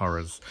style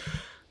horrors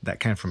that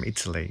came from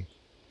Italy.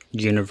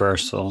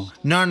 Universal.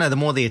 No, the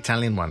more the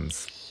Italian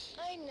ones.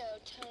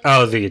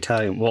 Oh, the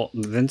Italian. Well,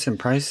 Vincent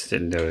Price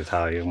didn't do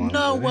Italian ones.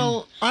 No, did he?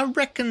 well, I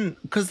reckon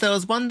because there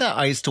was one that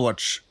I used to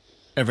watch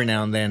every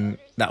now and then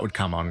that would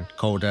come on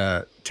called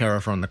Terror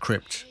from the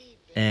Crypt,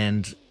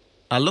 and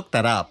I looked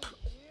that up,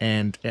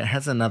 and it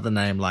has another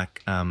name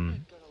like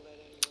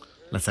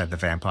let's say The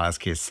Vampire's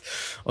Kiss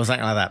or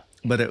something like that.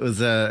 But it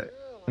was and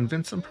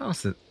Vincent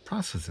Price was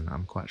in it,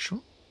 I'm quite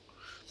sure.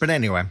 But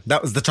anyway,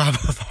 that was the type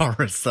of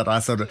horrors that I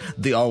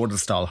the older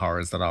style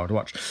horrors that I would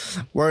watch.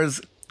 Whereas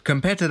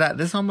compared to that,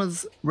 this one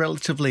was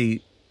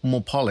relatively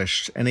more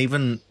polished, and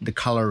even the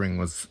coloring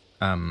was.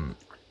 Oh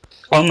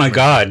my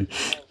God!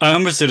 I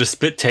almost did a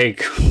spit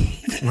take.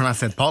 When I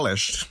said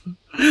polished,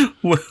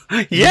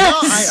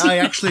 Yes. no, I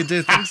actually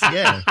do think so,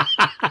 yeah.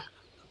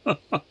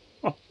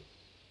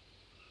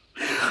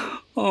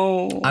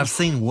 Oh. I've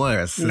seen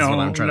worse. Is what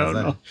I'm trying to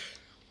say.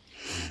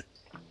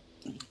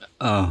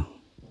 no. Oh.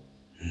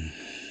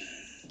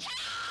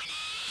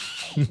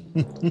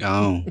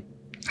 Oh.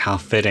 How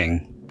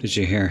fitting. Did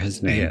you hear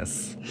his name?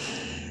 Yes.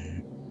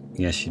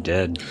 Yes, you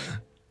did.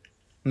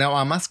 Now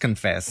I must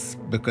confess,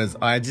 because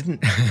I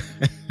didn't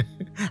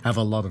have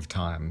a lot of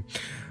time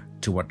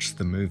to watch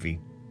the movie,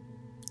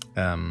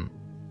 so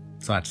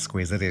I had to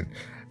squeeze it in,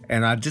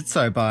 and I did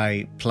so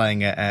by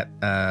playing it at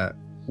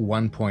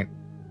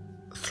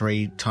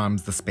 1.3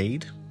 times the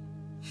speed.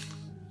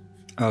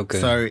 Oh,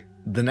 good. So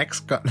the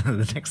next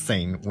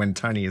scene when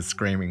Tony is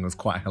screaming was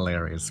quite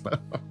hilarious.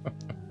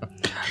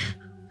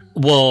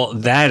 Well,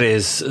 that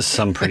is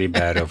some pretty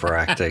bad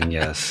overacting,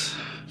 yes.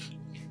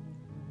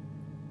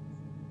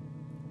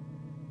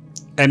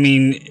 I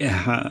mean,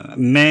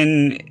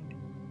 men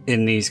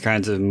in these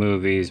kinds of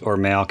movies, or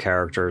male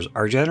characters,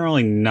 are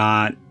generally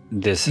not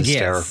this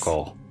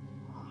hysterical.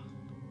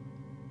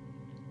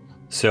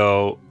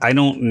 So I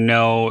don't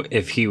know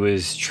if he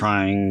was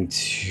trying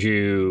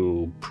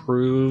to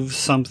prove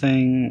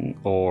something,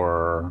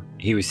 or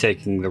he was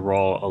taking the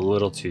role a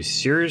little too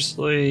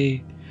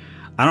seriously.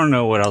 I don't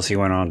know what else he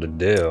went on to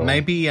do.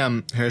 Maybe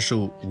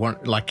Herschel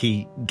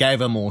he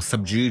gave a more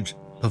subdued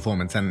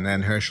performance, and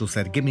then Herschel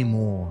said, "Give me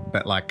more,"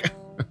 but like.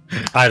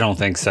 I don't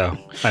think so.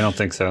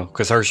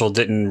 Because Herschel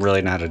didn't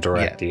really know how to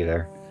direct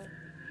either.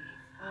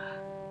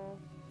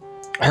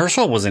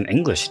 Herschel was an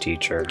English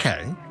teacher.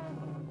 Okay.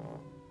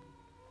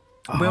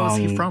 Where was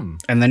he from?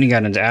 And then he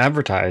got into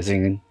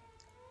advertising.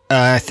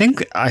 I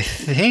think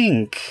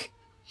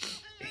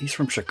he's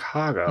from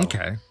Chicago.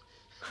 Okay.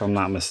 If I'm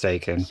not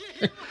mistaken.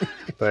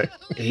 But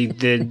he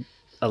did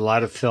a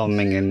lot of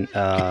filming in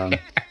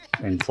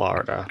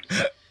Florida.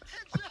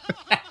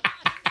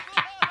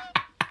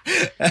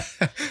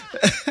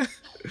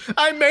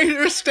 I made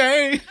her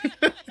stay.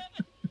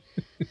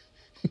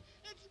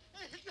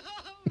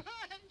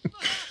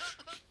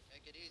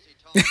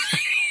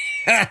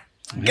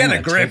 Get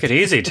a grip. Take it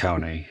easy,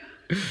 Tony.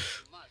 Get a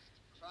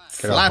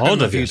Slap hold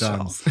him a of few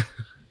yourself. times.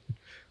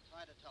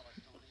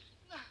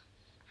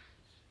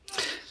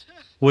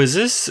 Was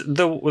this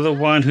the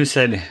one who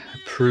said,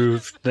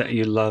 "Prove that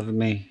you love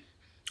me"?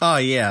 Oh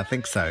yeah, I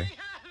think so.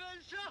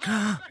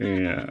 Yeah.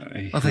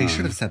 I thought you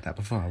should have said that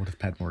before. I would have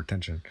paid more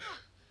attention.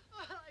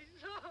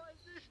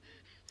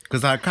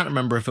 Because I can't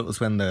remember if it was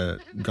when the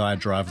guy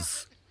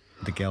drives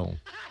the girl.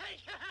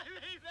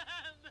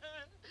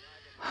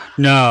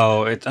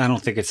 No, I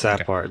don't think it's that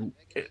Okay. part.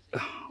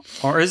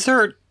 Or is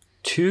there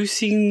two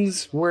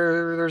scenes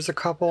where there's a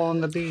couple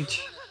on the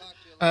beach?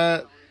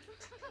 I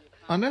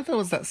know there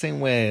was that scene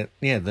where,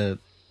 yeah, the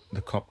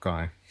cop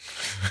guy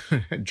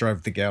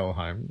drove the girl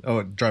home,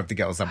 or drove the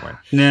girl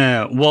somewhere.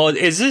 No. Well,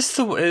 was this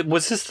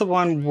the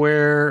one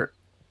where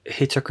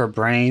he took her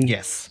brain?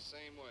 Yes.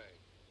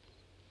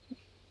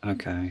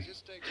 Okay.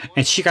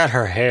 And she got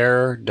her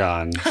hair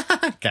done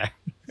Okay.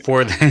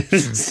 for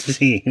this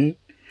scene.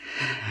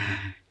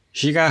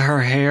 She got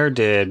her hair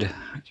did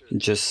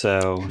just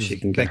so she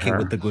can get Becky her.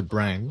 with the good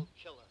brain.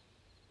 Killer.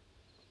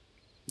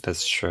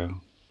 That's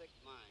true. Sick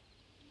mind.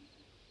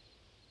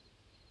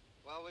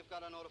 Well, we've got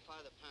to notify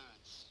the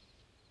parents.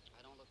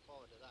 I don't look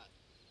forward to that.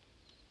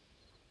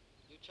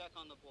 You check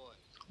on the boy.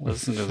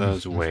 Listen to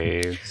those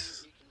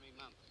waves. He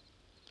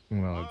can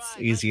remember. Well, it's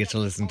easier to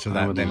listen to I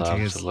that would than to love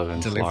his to live in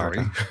delivery.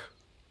 Florida.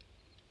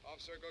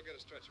 Officer, go get a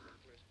stretcher,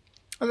 please.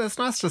 Oh, that's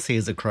nice to see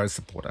as a Crow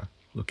supporter,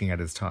 looking at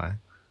his tie.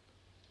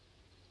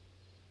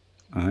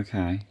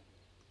 Okay.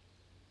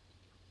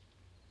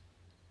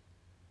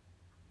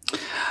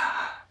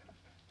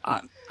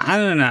 I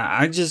don't know.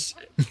 It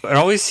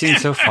always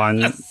seems so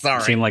fun.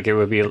 Sorry. Seemed like it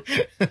would be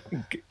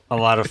a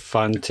lot of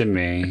fun to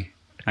me.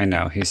 I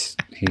know he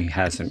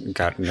hasn't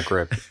gotten the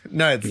grip,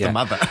 No, it's Yeah. the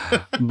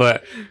mother.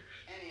 but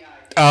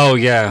oh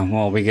yeah.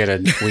 Well, we get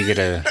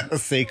a A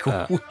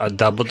sequel. a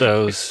double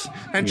dose,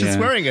 and she's yeah.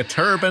 wearing a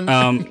turban.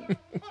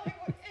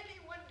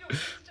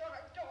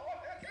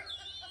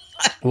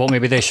 Well,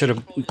 maybe they should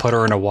have put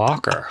her in a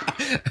walker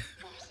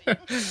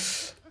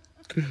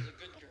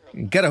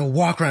Get a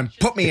walker and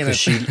put me in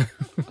it.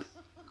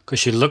 because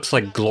she looks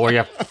like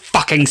Gloria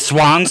fucking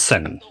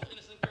Swanson.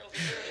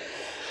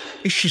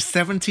 Is she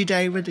 70,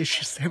 David? Is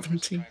she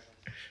 70?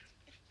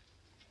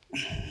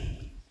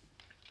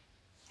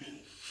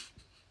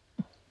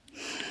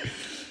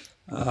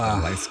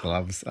 Lace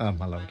gloves. Oh,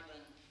 my lord.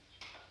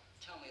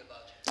 Tell me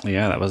about it.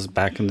 Yeah, that was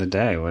back in the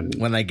day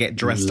When they get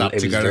dressed up It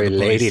to was go to very the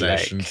police ladylike.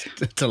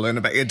 station to learn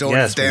about your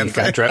daughter's Yes, when damn you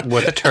got face.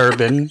 with a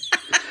turban.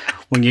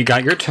 When you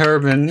got your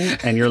turban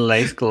and your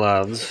lace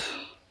gloves,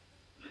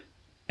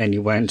 and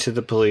you went to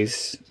the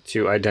police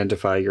to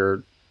identify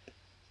your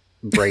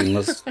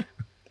brainless,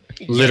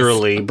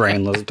 literally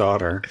brainless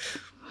daughter.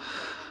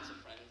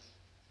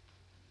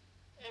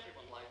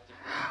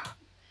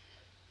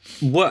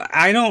 What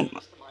I don't,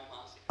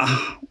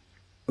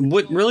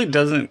 what really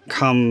doesn't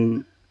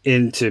come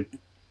into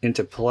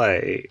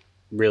play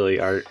really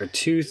are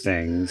two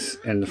things,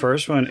 and the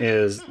first one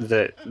is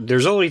that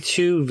there's only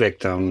two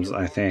victims,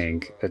 I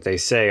think, that they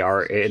say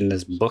are in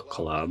this book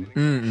club.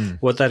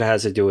 What that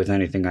has to do with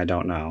anything, I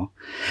don't know.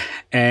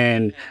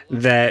 And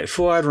that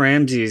Fuad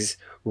Ramses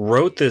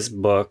wrote this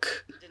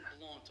book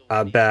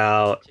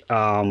about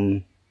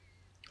the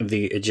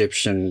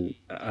Egyptian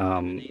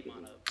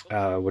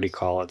what do you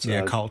call it?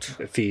 Yeah, cult.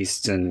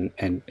 Feasts and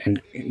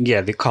yeah,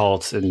 the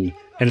cults, and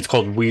it's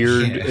called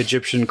Weird Yeah.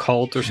 Egyptian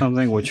Cult or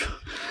something, which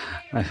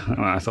I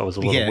thought was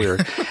a little Yeah.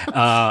 weird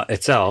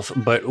itself.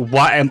 But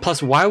why? And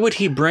plus, why would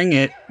he bring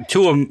it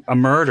to a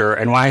murder,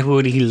 and why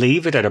would he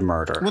leave it at a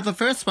murder? Well, the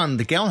first one,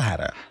 the girl had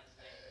it.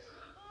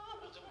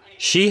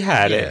 She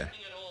had Yeah. it.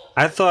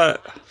 I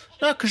thought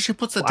No, because she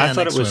puts it I down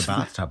thought next it was- to her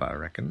bathtub, I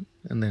reckon.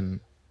 And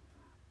then,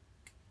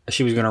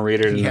 she was going to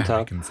read it in yeah, the I tub.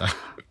 reckon so.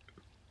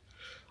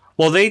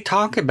 Well, they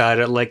talk about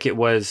it like it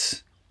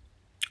was,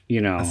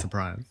 A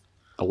surprise.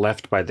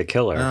 left by the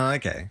killer. Oh,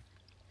 okay.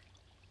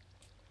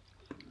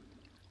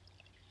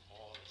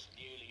 All is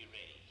nearly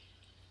ready.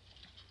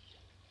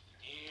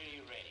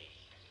 Nearly ready.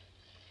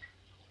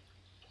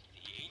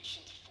 The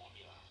ancient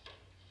formula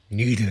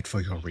Needed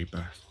for your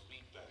rebirth. for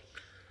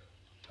rebirth.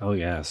 Oh,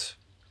 yes.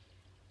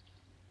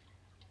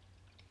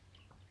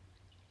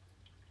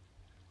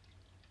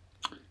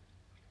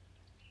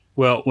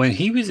 Well, when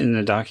he was in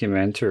the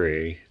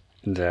documentary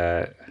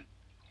that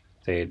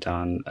they had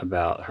done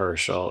about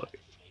Herschel,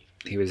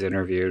 he was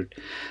interviewed,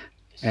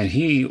 and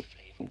he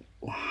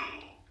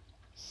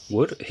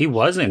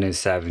was in his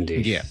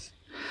 70s. Yeah.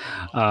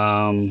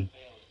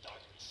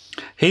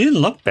 He didn't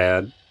look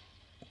bad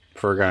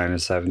for a guy in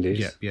his 70s.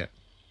 Yeah, yeah.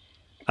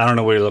 I don't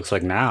know what he looks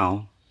like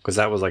now, because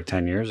that was like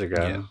 10 years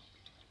ago. Yeah.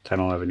 10,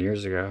 11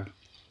 years ago.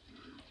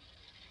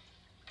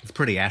 It's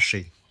pretty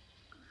ashy.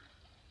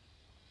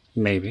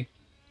 Maybe.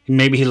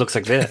 Maybe he looks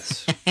like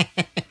this.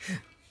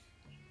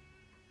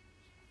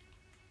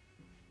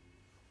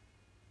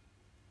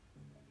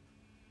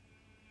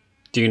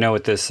 Do you know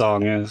what this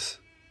song is?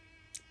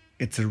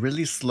 It's a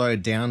really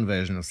slowed down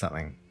version of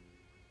something.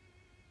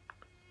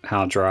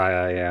 How Dry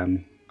I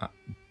Am.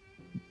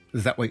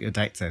 Is that what your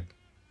date said?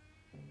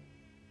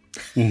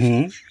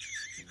 Mm-hmm.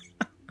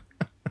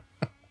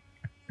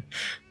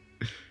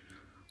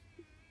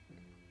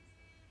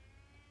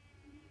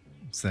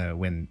 So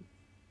when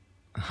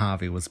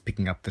Harvey was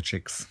picking up the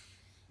chicks.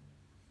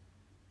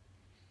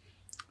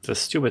 It's a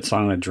stupid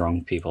song that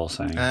drunk people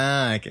sing.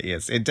 Ah, okay,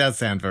 yes. It does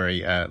sound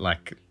very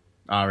like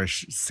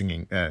Irish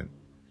singing,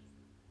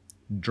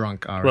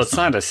 drunk Irish. Well,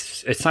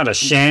 it's not a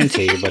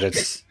shanty, but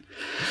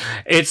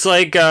it's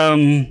like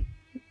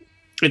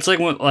It's like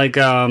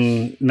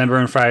remember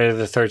in Friday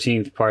the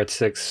 13th, Part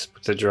 6,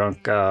 the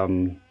drunk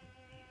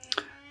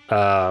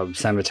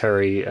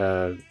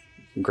cemetery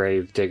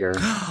grave digger.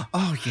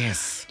 Oh,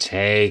 yes.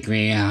 Take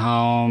me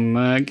home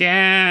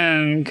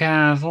again,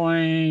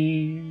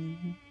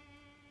 Kathleen.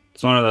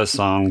 It's one of those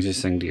songs you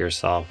sing to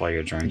yourself while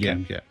you're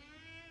drinking. Yeah.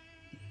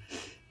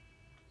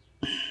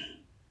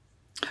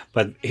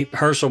 But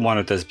Herschel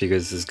wanted this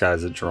because this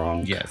guy's a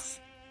drunk. Yes.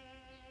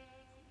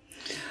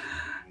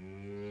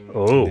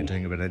 Oh. They're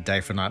doing a bit of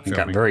day for night It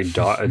filming.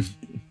 got very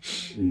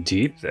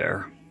deep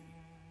there.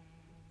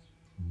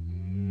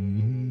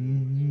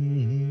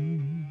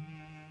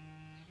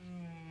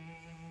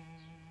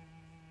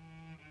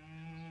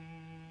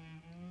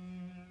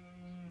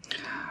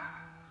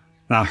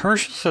 Now,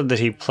 Herschel said that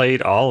he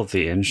played all of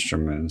the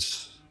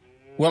instruments.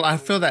 Well, I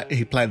feel that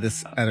he played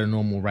this at a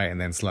normal rate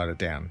and then slowed it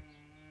down.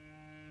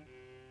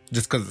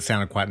 Just because it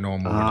sounded quite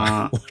normal when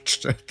I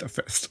watched it the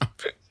first time.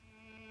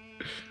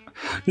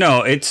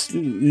 No,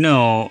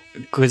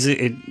 because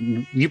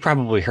you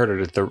probably heard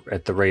it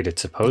at the rate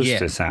it's supposed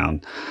to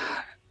sound.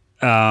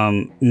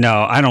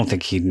 No, I don't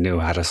think he knew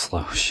how to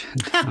slow shit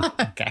down.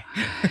 Okay.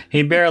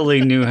 He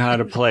barely knew how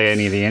to play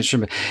any of the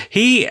instruments.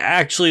 He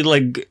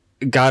actually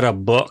got a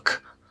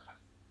book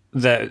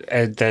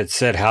that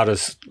said how to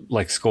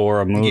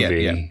score a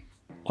movie. Yeah.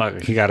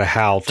 Like he got a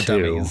how-to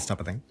Dummies type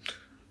of thing.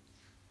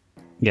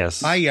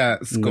 Yes, I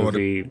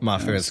scored my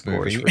first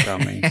scores movie. for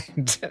dummies.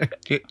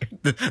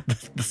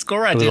 the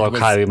score I It was did all was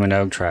Kylie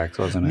Minogue tracks,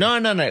 wasn't it? no.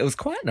 It was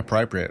quite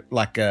inappropriate.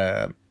 Like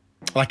it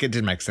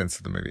did make sense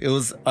to the movie. It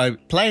was I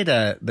played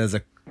it's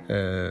a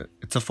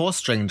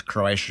 4-stringed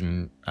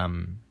Croatian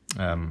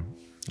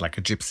like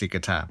a gypsy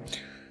guitar,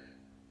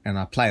 and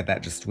I played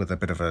that just with a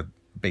bit of a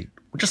beat,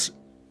 just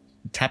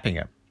tapping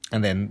it,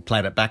 and then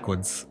played it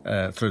backwards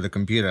through the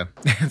computer.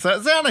 So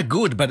it sounded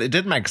good, but it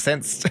did make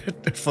sense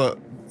for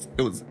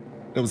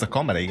it was a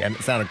comedy, and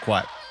it sounded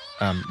quite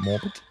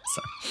morbid.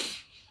 So.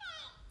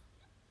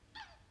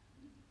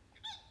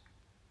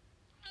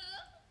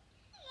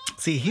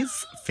 See,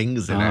 his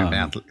fingers in her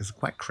mouth is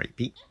quite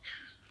creepy.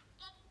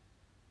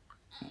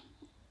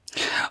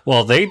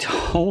 Well, they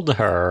told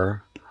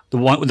her the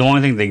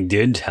one thing they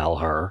did tell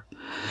her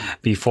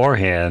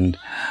beforehand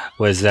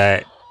was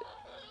that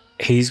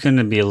he's going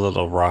to be a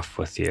little rough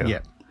with you. Yeah.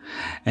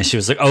 And she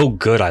was like, "Oh,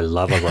 good, I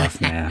love a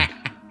rough man."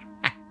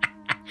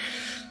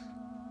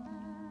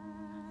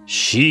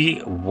 She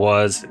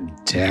was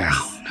down.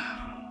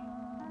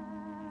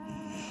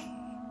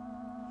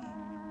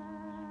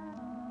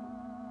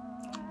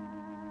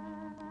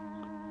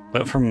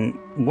 But from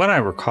what I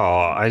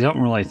recall, I don't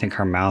really think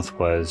her mouth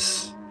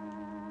was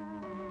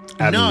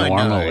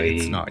abnormally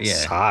it's not, yeah.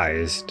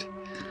 sized.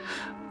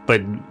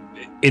 But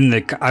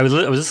I was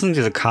listening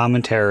to the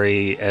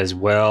commentary as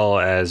well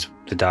as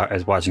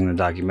as watching the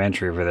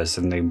documentary for this,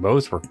 and they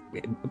both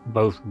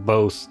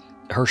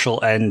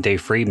Herschel and Dave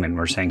Friedman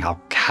were saying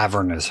how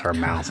cavernous her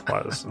mouth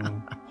was.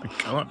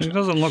 God. It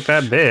doesn't look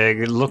that big.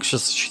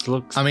 She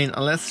looks. I mean,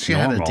 unless she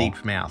had normal. a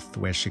deep mouth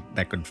where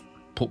they could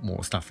put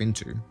more stuff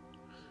into.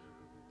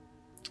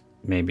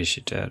 Maybe she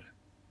did.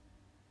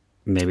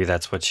 Maybe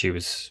that's what she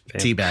was.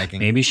 Teabagging.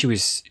 Maybe she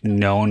was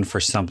known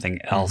for something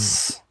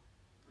else,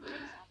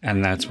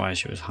 and that's why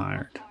she was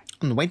hired.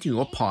 On the way to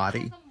your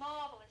party. That's a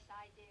marvelous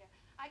idea.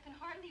 I can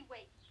hardly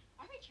wait.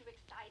 Aren't you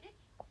excited?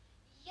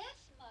 Yes,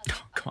 Mother.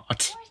 Oh, God.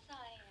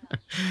 Of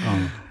course I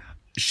am.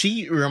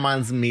 She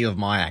reminds me of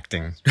my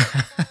acting. Those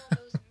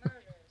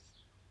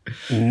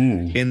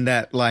murders. In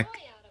that, like, Way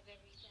out of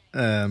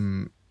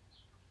everything.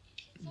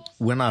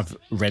 when I've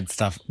read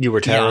stuff, You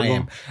were terrible?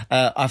 Yeah,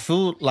 I am. I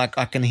feel like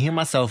I can hear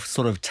myself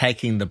sort of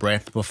taking the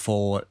breath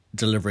before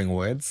delivering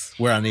words,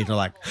 where I need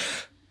to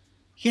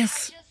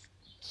yes,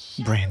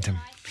 Brandon.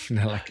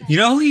 You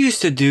know who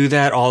used to do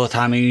that all the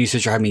time and he used to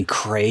drive me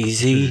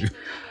crazy?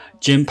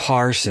 Jim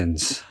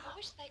Parsons. I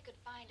wish they could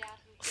find out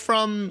who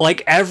From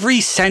Like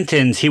every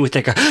sentence he would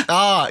take a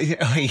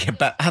yeah,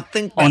 but I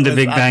think On The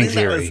Big I Bang think that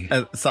Theory.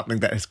 was, something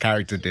that his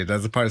character did,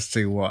 as opposed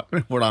to what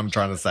I'm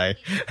trying to say.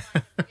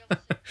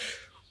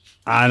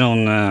 I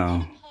don't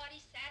know.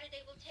 party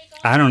Saturday will take off.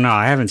 I don't know.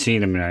 I haven't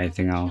seen him in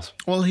anything else.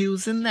 Well, he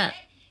was in that.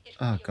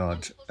 Oh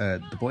God,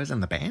 The Boys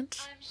and the Band,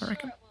 I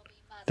reckon.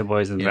 The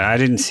Boys in the Band. I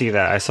didn't see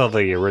that. I saw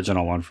the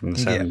original one from the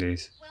Yeah.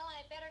 70s. Well,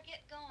 I better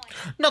get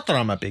going. Not that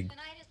I'm a big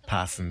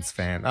Parsons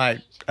fan.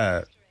 I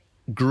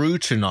grew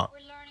to not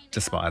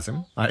despise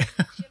him.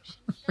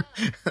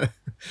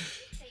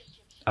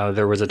 Oh,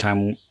 there was a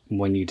time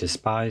when you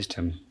despised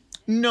him.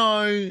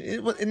 No,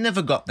 it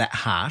never got that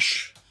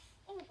harsh.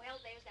 Oh, well,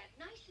 there's that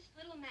nicest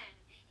little man.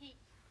 He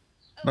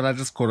But I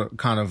just caught it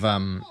kind of call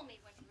me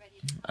when you're ready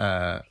to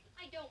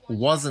I don't want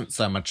wasn't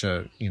so much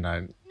a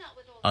not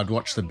with all I'd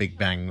watch The Big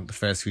Bang the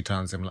first few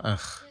times. I'm like, ugh.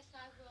 this I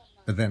will,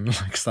 Mother. But then,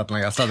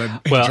 suddenly I started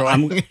Well, enjoying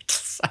I'm- it.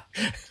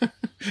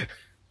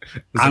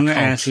 I'm going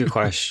to ask you a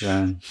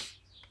question.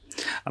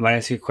 I'm going to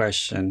ask you a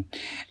question.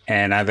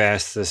 And I've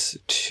asked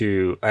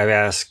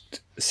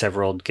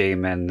several gay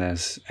men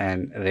this,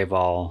 and they've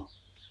all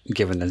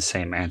given the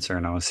same answer,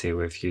 and I'll see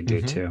if you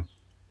do too.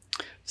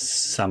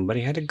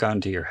 somebody had a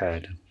gun to your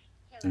head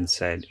and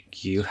said,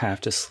 you have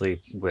to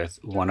sleep with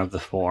one of the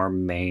 4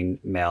 main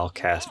male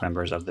cast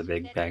members of The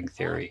Big Bang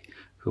Theory,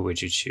 who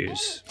would you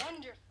choose?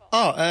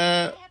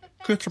 Oh,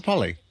 Christopher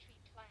Polly.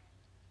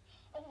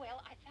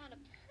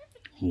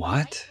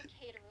 What?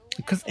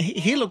 Because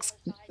he looks...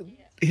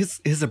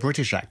 He's a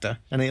British actor,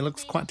 and he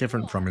looks quite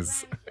different from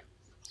his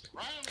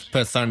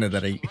persona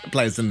that he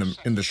plays in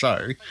the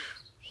show.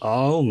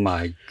 Oh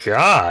my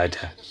God.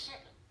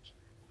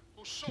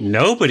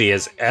 Nobody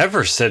has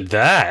ever said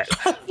that.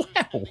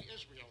 Wow.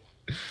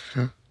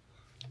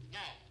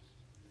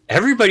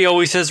 Everybody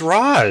always says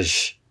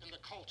Raj.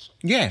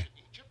 Yeah.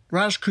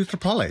 Raj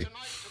Kuthrapalli.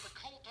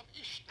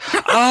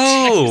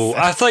 Oh,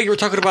 I thought you were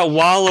talking about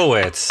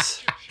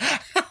Wallowitz.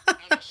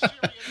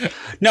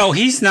 No,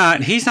 he's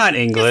not. He's not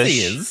English. Yes,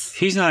 he is.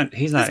 He's not.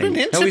 He's not. been No,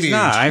 he's interviewed.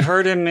 not. I've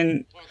heard him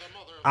in.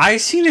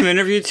 I've seen him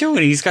interviewed too, and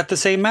he's got the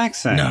same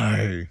accent.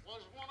 No.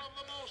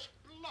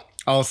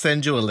 I'll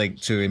send you a link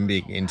to him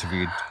being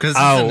interviewed. Okay.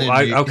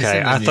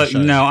 I thought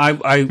no.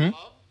 I.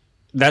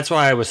 That's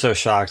why I was so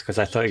shocked because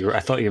I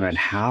thought you meant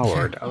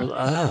Howard. I was,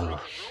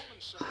 oh.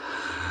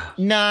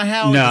 Nah,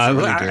 Howard doesn't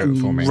really do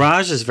it for me.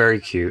 Raj is very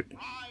cute.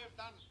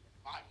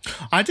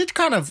 I did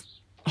kind of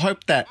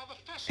hope that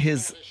he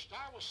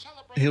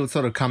would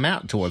sort of come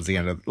out towards the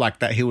end of, like,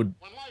 that he would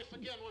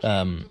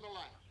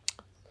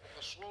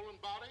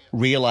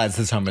realize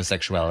his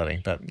homosexuality,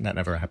 but that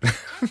never happened.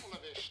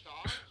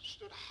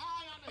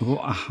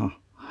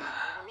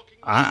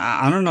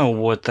 I don't know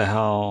what the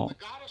hell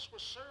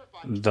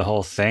the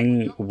whole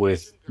thing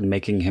with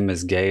making him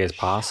as gay as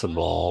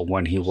possible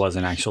when he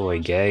wasn't actually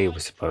gay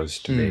was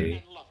supposed to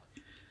be.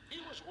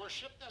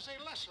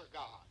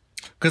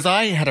 Because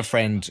I had a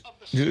friend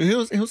who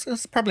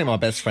was probably my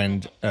best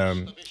friend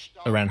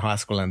around high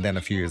school and then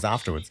a few years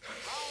afterwards.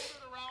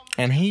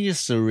 And he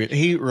used to,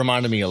 he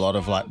reminded me a lot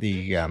of like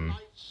the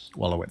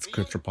Wallowitz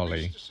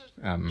Kuthrapalli,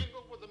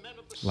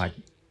 like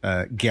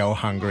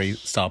girl-hungry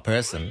style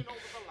person.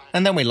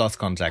 And then we lost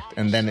contact.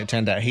 And then it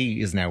turned out he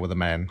is now with a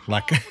man.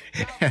 Like,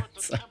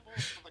 so.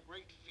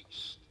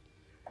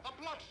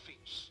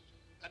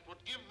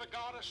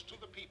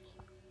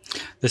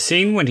 The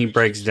scene when he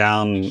breaks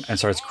down and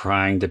starts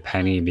crying to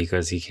Penny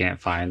because he can't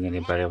find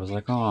anybody, I was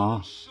like,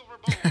 aw.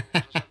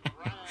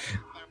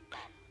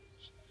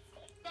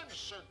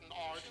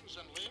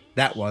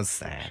 That was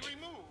sad.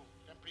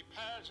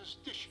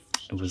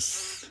 It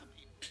was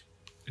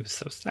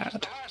so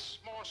sad.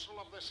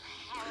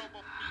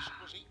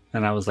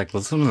 And I was like,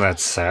 listen to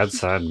that sad,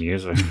 sad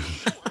music.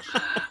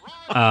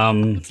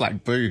 It's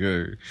like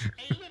boo-hoo.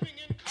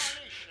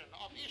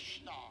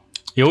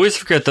 You always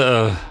forget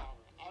the...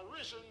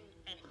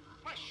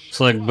 it's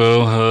like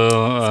boo-hoo.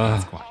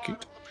 That's quite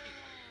cute.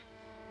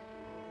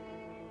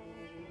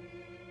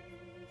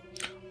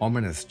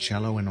 Ominous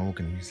cello and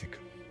organ music.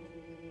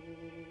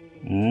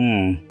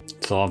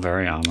 It's all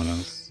very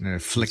ominous. No,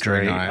 It's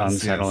flickering very eyes.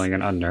 unsettling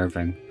and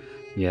unnerving.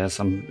 Yes,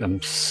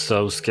 I'm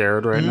so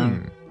scared right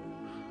now.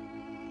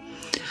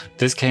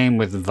 This came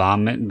with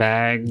vomit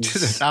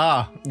bags.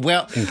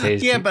 Well, In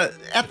case yeah, pe- but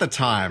at the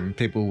time,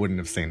 people wouldn't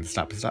have seen this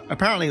type of stuff.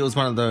 Apparently, it was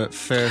one of the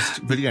first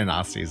video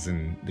nasties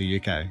in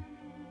the UK.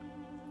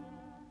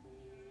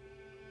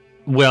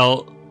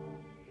 Well,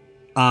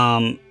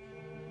 And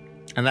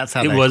that's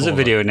how it they was a call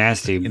video it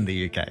nasty. in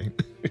the UK.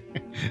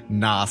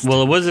 Nasty.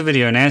 Well, it was a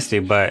video nasty,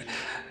 but...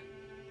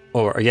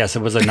 or, yes,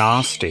 it was a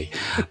nasty.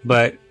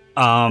 But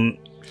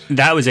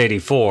that was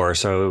 84,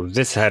 so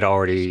this had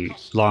already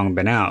long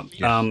been out.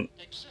 Yeah.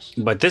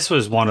 But this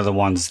was one of the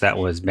ones that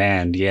was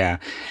banned, yeah.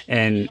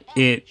 And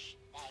it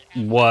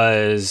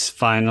was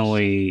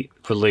finally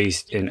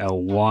released in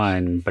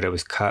 01, but it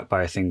was cut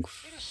by, I think,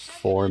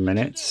 4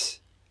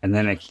 minutes. And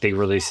then they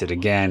released it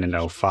again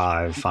in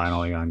 05,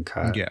 finally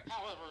uncut. Yeah.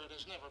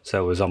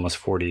 So it was almost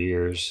 40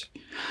 years.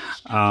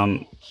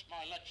 And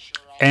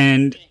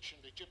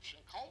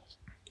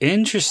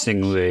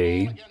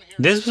interestingly,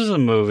 this was a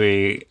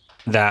movie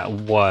that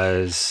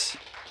was...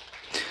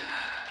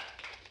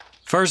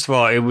 first of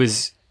all, it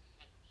was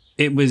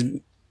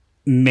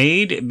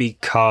made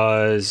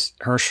because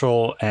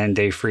Herschel and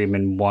Dave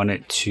Friedman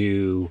wanted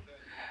to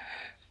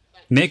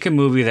make a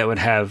movie that would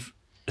have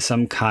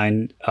some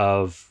kind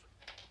of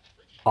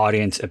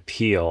audience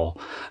appeal,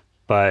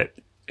 but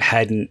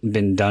hadn't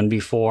been done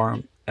before.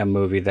 A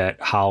movie that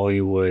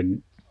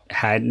Hollywood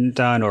hadn't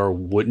done or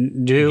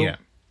wouldn't do.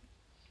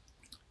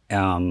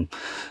 Yeah.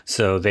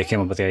 So they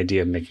came up with the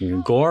idea of making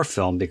a gore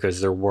film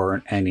because there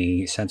weren't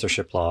any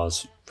censorship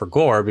laws for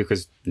gore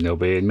because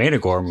nobody had made a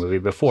gore movie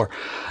before.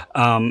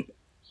 So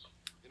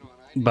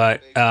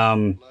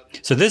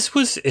this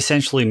was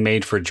essentially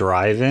made for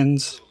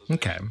drive-ins,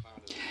 Okay.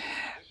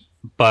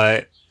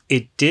 but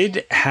it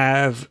did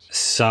have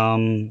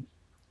some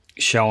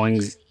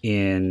showings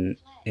in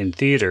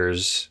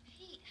theaters.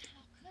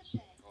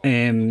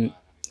 In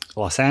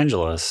Los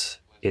Angeles,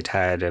 it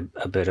had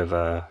a bit of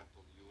a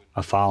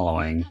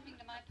following,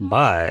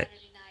 but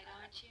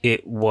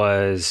it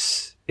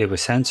was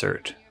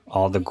censored.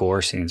 All the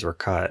gore scenes were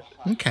cut.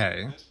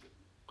 Okay.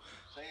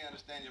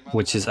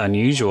 which is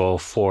unusual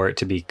for it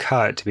to be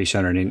cut to be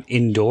shown in an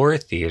indoor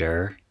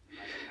theater,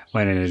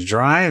 when in a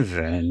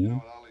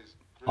drive-in,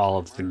 all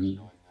of the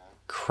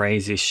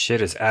crazy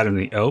shit is out in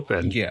the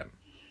open. Yeah.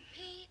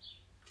 Pete,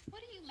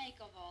 what do you make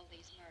of all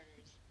these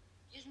murders?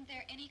 Isn't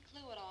there any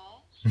clue at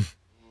all?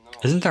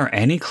 Isn't there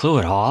any clue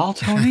at all,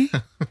 Tony?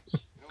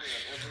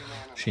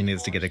 She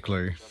needs to get a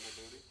clue.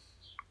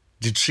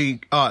 Did she...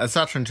 Oh,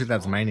 aside from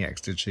 2000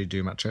 Maniacs, did she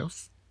do much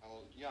else?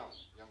 Young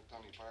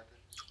Tony Parker.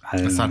 I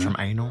don't Aside know. from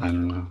Anal? I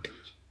don't know.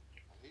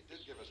 He did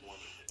give us one.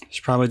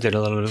 She probably did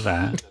a little bit of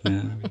that. Yeah.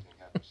 Everything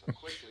happened so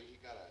quickly, he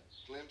got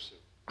a glimpse of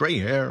Grey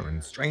hair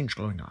and strange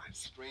glowing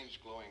eyes. strange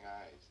glowing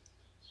eyes.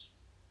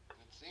 And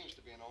it seems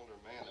to be an older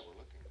man that we're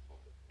looking for.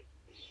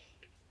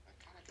 I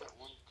kind of got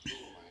one clue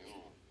of my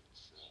own.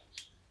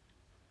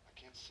 I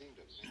can't seem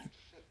to make it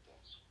fit,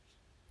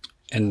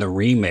 though. In the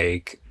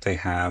remake, they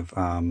have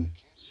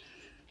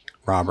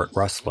Robert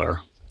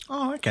Russler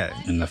Oh, okay.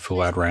 in the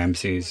Fuad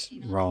Ramsey's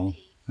role.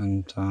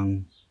 And,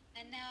 And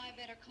now I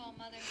better call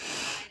Mother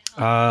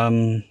and ride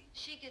home.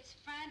 She gets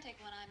frantic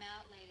when I'm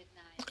out late at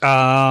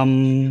night.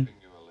 Giving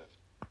you a lift.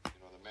 You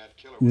know, the mad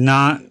killer was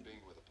Not-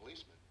 being with a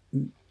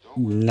policeman. Don't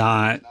worry,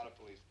 not, he's not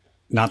a police guy.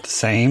 not the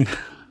same.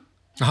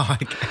 Oh,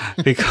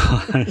 okay.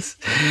 Because,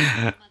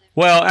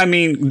 well, I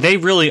mean, they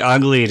really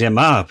uglied him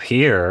up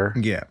here.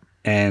 Yeah.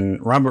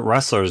 And Robert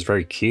Russler is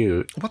very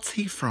cute. What's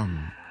he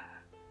from?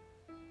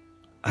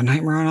 A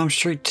Nightmare on Elm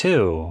Street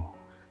 2.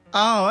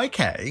 Oh,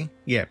 okay.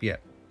 Yep.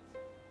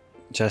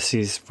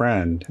 Jesse's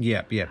friend.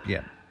 Yep.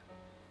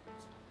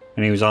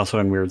 And he was also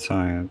in Weird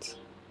Science.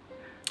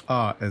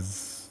 Oh,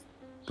 as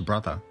the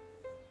brother.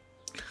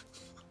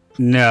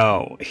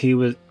 No, he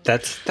was.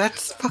 That's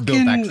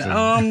fucking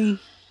Paxton.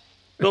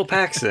 Bill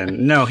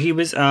Paxton. No, he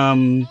was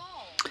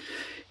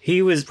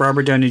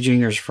Robert Downey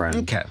Jr.'s friend.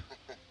 Okay.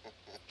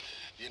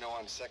 You know,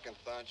 on second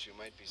thought, you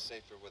might be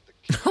safer with the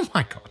kid. Oh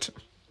my god.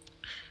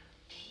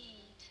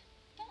 Pete,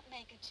 don't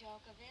make a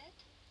joke of it.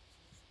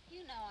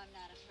 You know I'm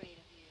not afraid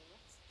of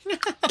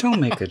you. Don't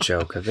make a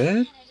joke of it. And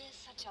it is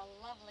such a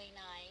lovely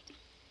night.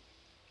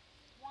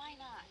 Why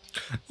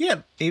not?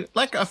 Yeah,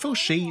 like I feel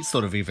she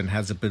sort of even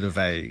has a bit of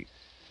a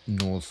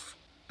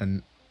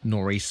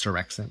nor'easter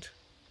accent.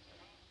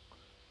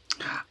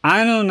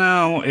 I don't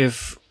know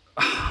if.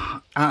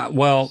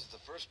 Well, The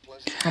first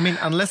place I mean,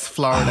 unless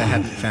Florida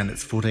hadn't found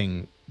its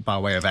footing by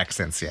way of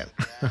accents yet.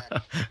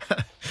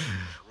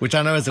 Which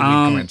I know is a weird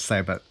comment to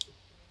say, but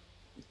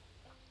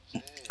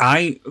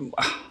I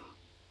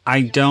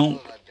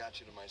don't. I've got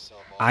you to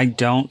myself. I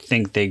don't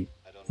think they.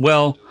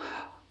 Well,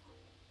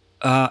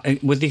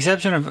 with the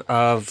exception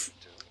of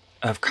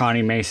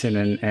Connie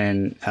Mason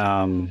and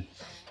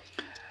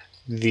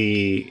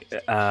the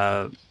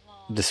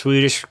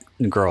Swedish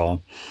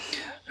girl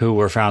who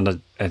were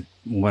found at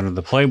one of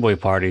the Playboy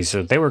parties,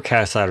 so they were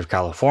cast out of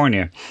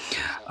California.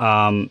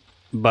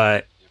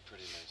 But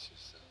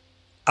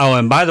oh,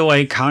 and by the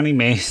way, Connie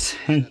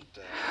Mason,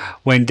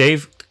 when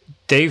Dave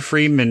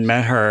Friedman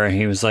met her,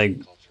 he was like,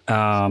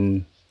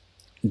 do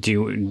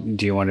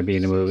you want to be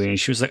in a movie? And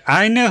she was like,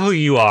 I know who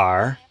you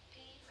are.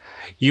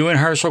 You and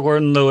Herschel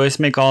Gordon Lewis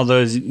make all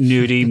those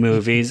nudie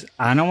movies.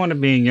 I don't want to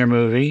be in your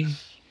movie.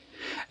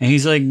 And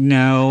he's like,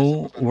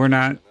 no, we're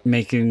not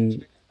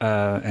making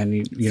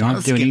any. You don't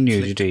have to do any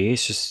nudity.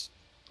 It's just.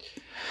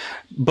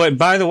 But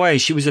by the way,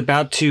 she was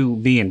about to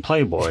be in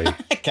Playboy.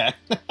 okay.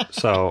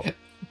 So,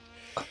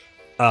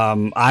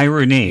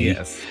 irony.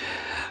 Yes.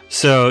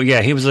 So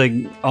yeah, he was like,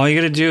 all you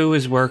got to do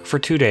is work for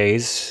 2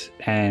 days,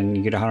 and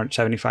you get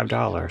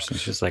 $175. And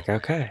she's like,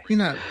 okay. You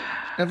know,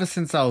 ever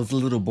since I was a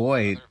little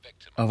boy,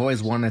 I've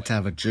always wanted to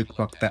have a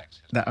jukebox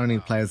that only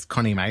plays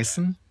Connie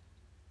Mason.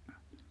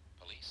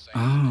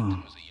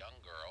 Oh,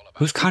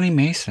 who's Connie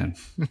Mason?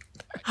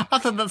 I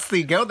thought that's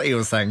the girl that you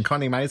were saying,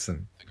 Connie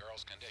Mason.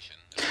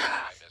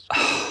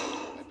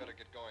 I better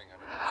get going.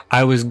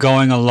 I was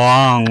going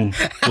along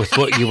with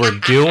what you were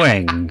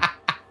doing.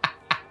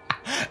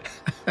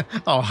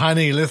 Oh,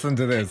 honey, listen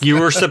to this. You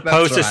were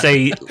supposed to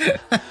say,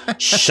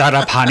 shut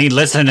up, honey,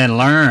 listen and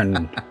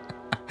learn.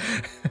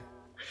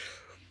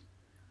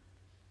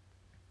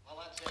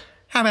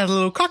 How about a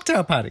little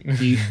cocktail party?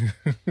 You,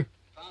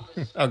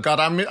 Oh God,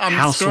 I'm screwing up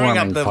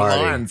Housewarming the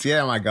party. lines.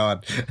 Yeah, my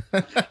God.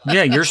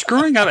 yeah, you're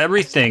screwing up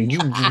everything. You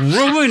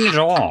ruined it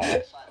all.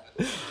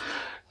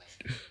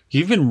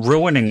 You've been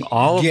ruining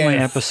all of my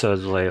Yes.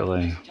 episodes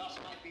lately. Just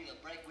might be the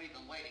break we've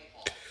been waiting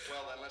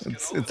for.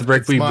 It's The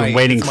break we've my- been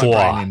waiting it's my for.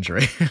 brain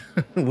injury.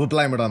 We'll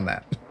blame it on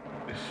that.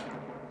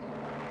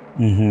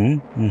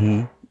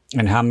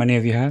 And how many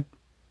have you had?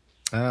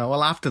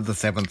 Well, after the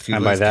seventh, you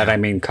And by lose that, count. I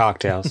mean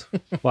cocktails.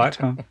 What?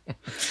 Huh?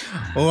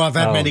 Oh, I've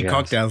had Oh, many yes.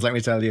 cocktails, let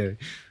me tell you.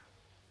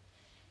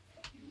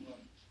 May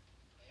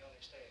only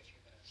stay a few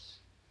minutes.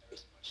 There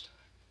isn't much time.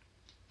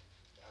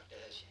 Doctor,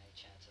 has any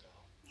chance at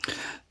all?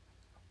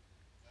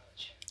 Not a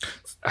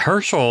chance.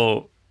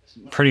 Herschel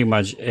pretty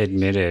much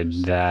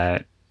admitted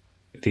that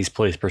these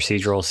police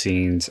procedural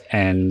scenes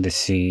and the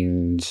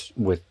scenes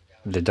with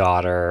the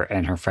daughter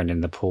and her friend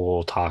in the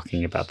pool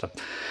talking about the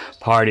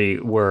party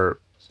were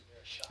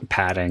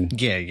padding.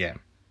 Yeah.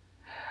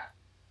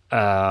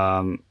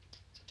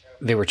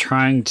 they were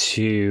trying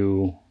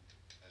to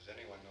Has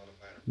anyone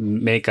notified her?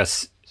 make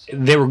us.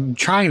 They were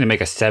trying to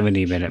make a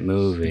 70-minute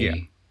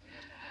movie.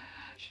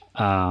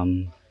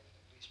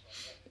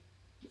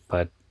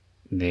 But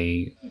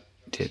they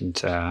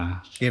didn't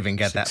You even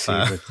get that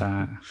succeed far. with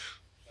that.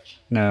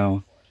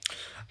 No.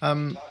 I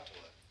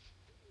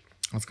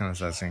was going to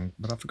say something,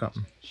 but I've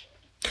forgotten.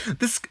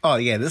 This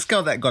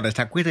girl that got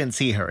attacked, we didn't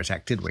see her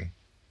attack, did we?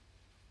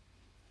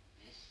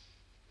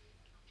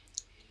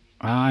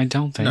 I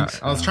don't think No,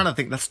 so. I was trying to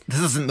think. This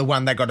isn't the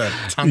one that got her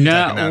tongue taken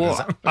out. No. Is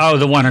it? Oh,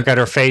 the one who got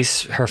her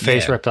face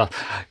Yeah. ripped off.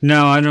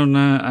 No, I don't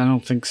know. I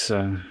don't think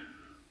so.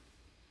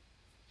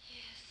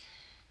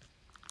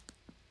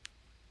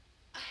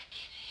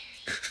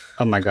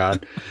 Oh my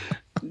god.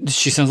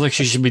 She sounds like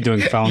she should be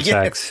doing phone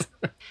sex.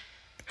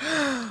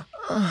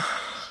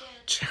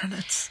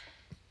 Janet.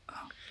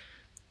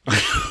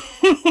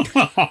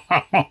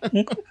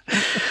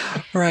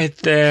 Right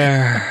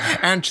there.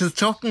 And she's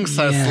talking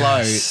so Yes.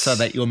 slow so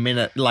that your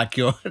minute, like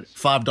your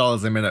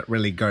 $5 a minute,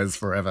 really goes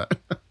forever.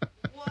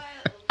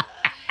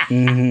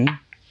 Hmm.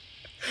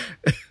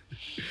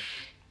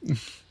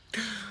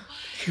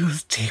 He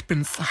was deep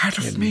inside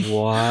of me.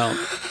 Wow.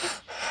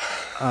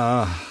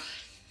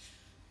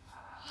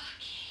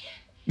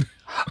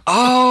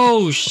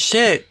 Oh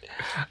shit.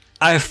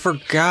 I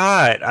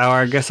forgot. Or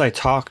I guess I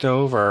talked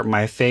over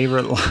my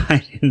favorite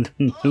line in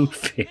the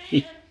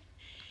movie.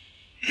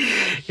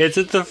 It's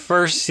at the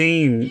first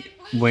scene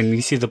when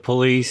you see the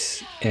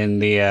police in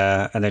the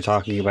and they're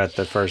talking about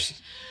the first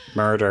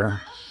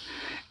murder.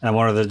 And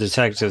one of the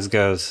detectives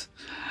goes,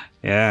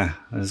 "Yeah,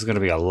 this is going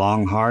to be a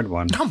long, hard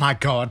one." Oh my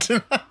god.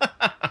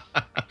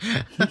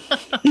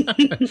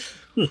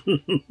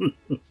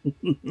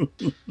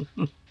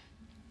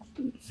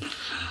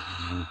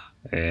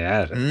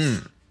 Yeah, it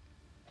is.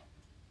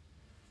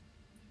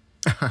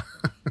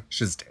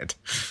 She's dead.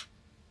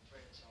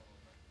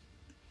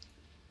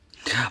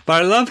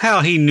 But I love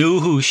how he knew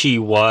who she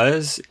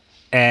was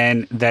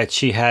and that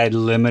she had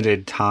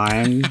limited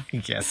time.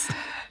 Yes.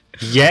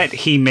 Yet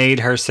he made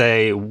her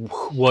say,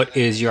 "What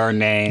is your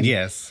name?"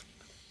 Yes.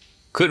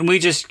 Couldn't we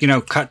just,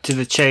 cut to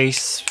the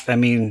chase? I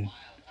mean,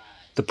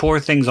 the poor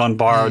thing's on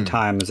borrowed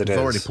time as it I've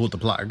is. already pulled the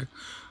plug.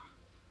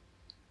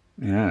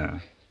 Yeah.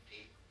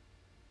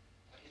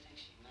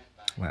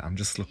 Well, I'm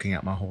just looking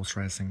at my horse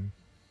racing.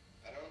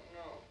 I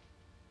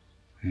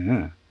don't know.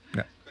 Yeah.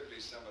 Yeah. Could be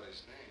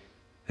somebody's name.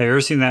 Have you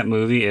ever seen that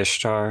movie,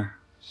 Ishtar?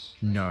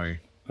 No.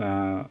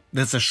 Uh,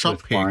 There's a shop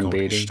With here Warren called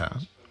Beatty. Ishtar.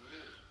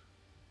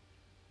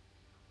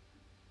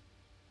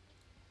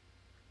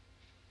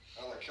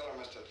 Well, the killer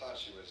must have thought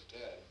she was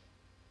dead.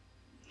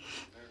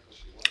 Miracle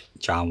she wasn't.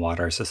 John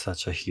Waters is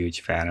such a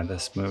huge fan of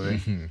this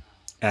movie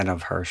and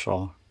of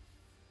Herschel.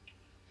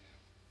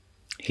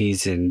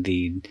 He's in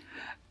the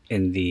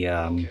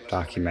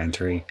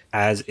documentary,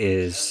 as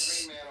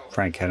is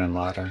Frank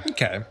Henenlotter.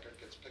 Okay. Record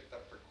gets picked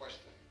up for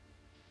questioning.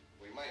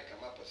 We might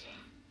come up with something.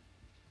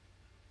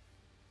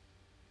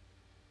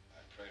 I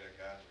pray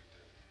to God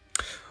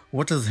we do.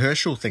 What does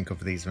Herschel think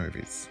of these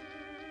movies?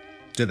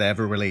 Do they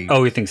ever really...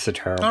 Oh, he thinks they're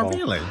terrible. Oh,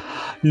 really?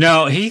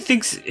 No, he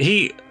thinks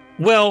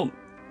well,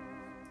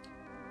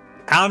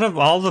 out of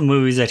all the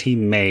movies that he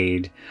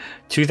made,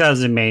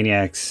 2000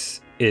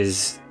 Maniacs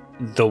is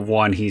the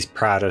one he's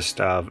proudest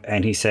of,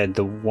 and he said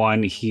the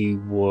one he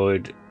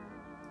would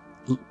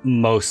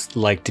most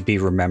like to be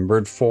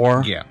remembered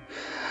for. Yeah.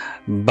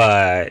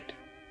 But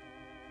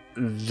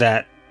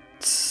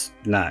that's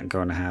not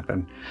going to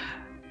happen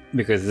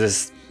because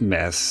this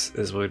mess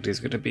is what he's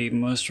going to be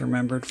most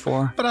remembered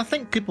for. But I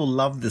think people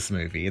love this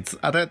movie.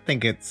 I don't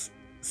think it's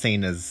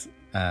seen as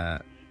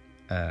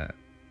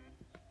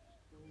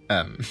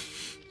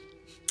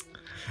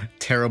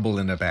terrible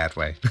in a bad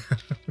way.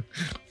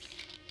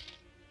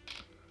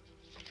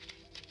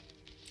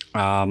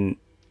 I'm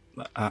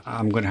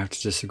going to have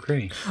to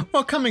disagree.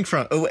 Well, coming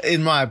from,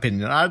 in my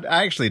opinion, I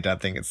actually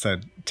don't think it's so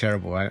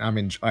terrible. I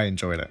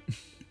enjoyed it,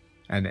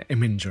 and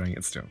I'm enjoying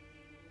it still.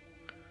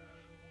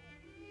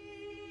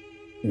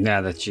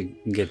 Now that you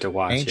get to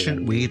watch it. Ancient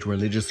and- Weird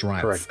Religious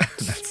Rites. Correct.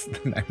 That's the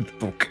name of the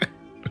book.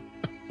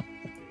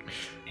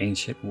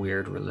 Ancient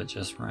Weird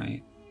Religious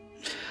Rite.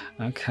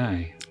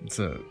 Okay. It's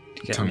a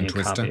Get tongue me a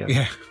twister. copy of it.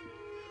 Yeah.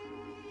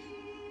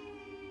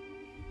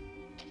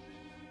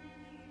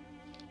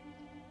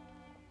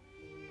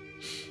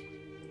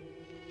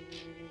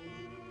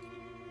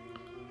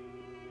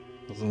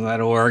 Wasn't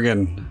that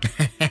organ?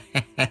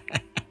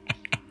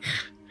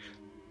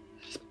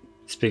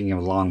 Speaking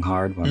of long,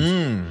 hard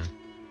ones.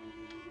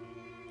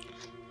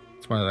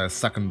 It's one of those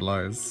suck and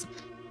blows.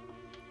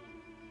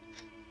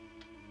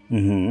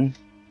 Mm-hmm.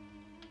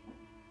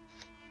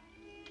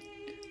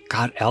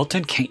 God,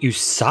 Elton, can't you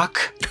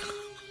suck?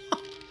 I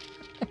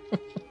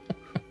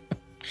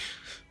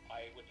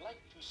would like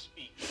to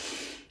speak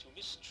to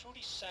Miss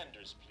Trudy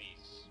Sanders,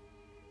 please.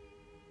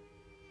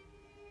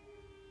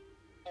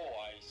 Oh,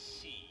 I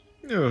see.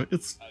 Yeah,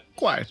 it's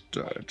quite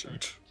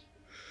urgent.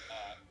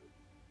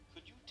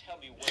 Could you tell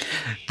me what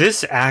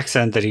This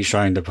accent that he's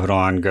trying to put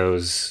on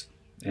goes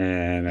in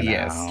and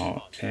Yes.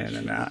 out, in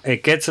and out.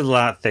 It gets a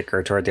lot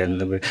thicker toward the end of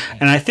the movie.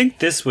 And I think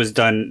this was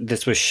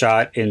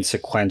shot in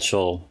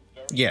sequential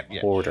Yeah,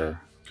 yeah. order.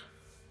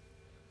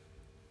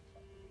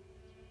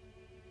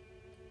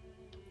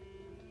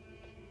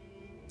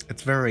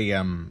 It's very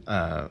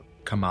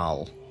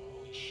Kamal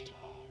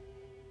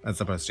as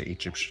opposed to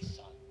Egyptian.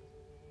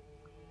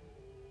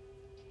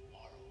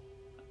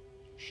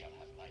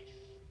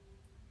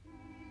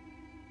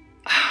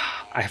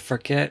 I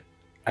forget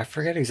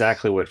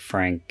exactly what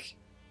Frank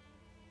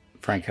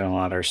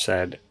Henenlotter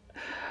said.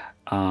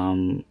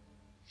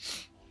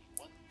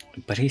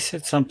 But he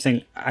said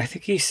something. I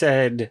think he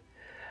said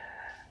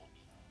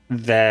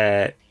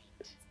that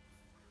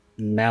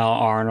Mel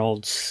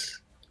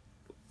Arnold's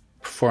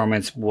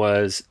performance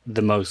was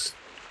the most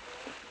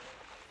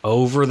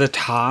over the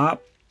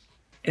top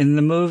in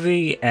the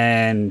movie,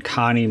 and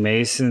Connie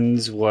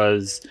Mason's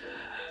was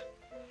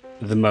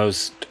the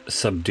most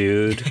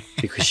subdued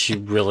because she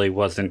really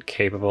wasn't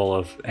capable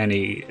of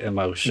any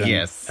emotion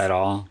Yes. at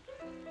all.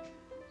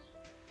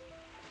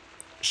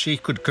 She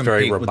could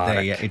Very compete with the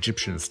robotic.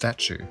 Egyptian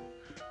statue.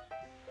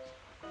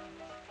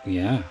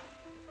 Yeah.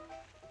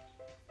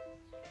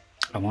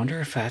 I wonder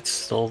if that's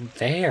still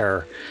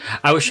there.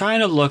 I was trying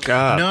to look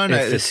up. No,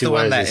 if it's the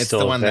one Suez is that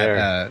still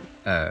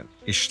there.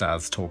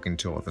 Ishtar's talking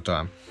to all the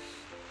time.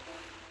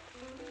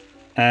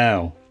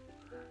 Oh,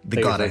 The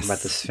They were goddess. talking about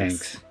the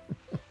Sphinx.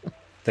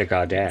 The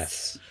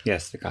goddess.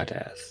 Yes, the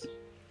goddess.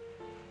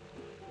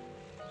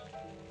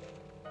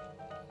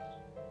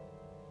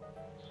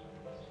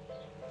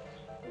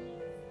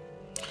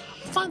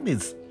 I find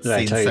these Did I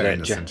scenes tell you so that,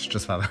 innocent,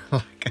 just like,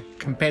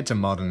 compared to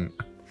modern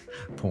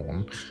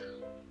porn.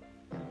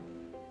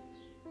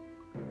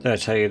 Did I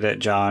tell you that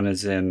John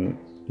is in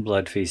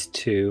Blood Feast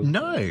 2?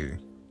 No.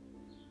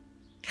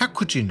 How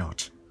could you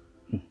not?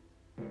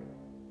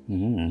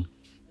 Mm.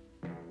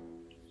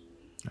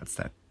 That's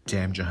that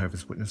damn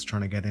Jehovah's Witness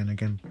trying to get in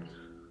again.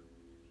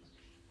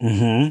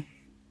 Mm-hmm.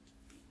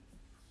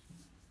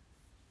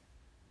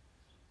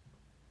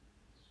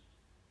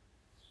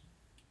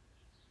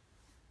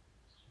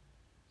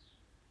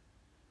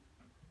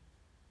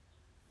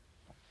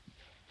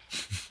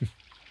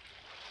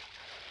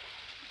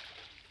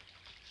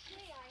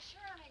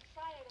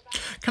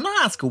 Can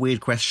I ask a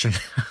weird question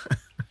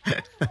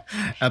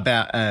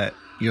about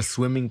your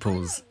swimming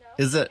pools?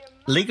 Is it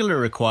legally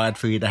required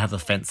for you to have a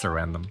fence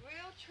around them?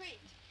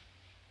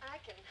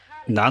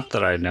 Not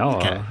that I know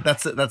Okay,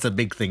 of. that's a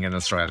big thing in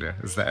Australia.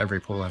 Is that every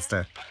pool has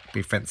to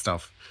be fenced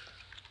off?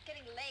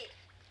 Getting late.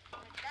 I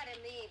gotta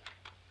leave.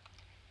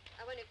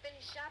 I want to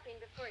finish shopping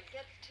before it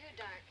gets too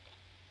dark.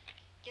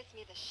 Gives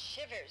me the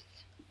shivers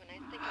when I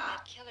think of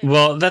that killer.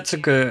 Well, that's a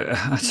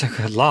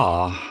good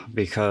law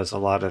because a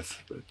lot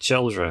of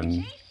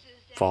children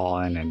fall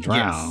in and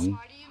drown.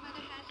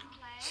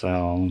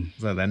 So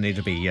So they need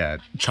to be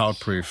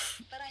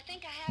childproof.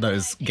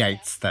 Those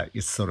gates that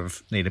you sort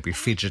of need to be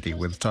fidgety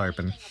with to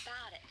open.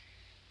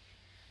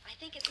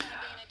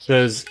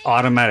 those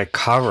automatic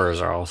covers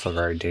are also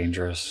very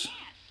dangerous.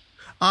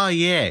 Oh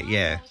yeah,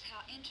 yeah. Knows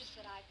how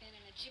interested I've been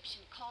in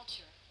Egyptian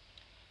culture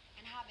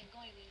and how I've been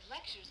going to these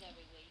lectures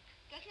every week.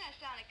 Doesn't that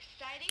sound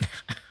exciting?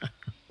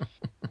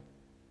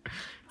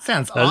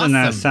 Sounds Doesn't awesome.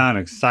 that sound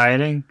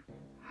exciting?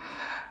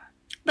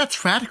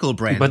 That's radical,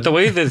 Brandon. But the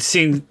way the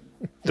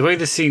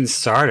scene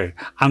started,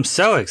 I'm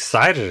so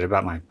excited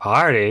about my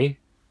party.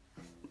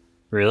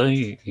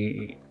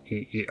 Really?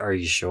 Are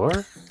you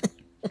sure?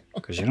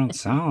 Because you don't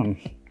sound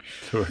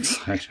too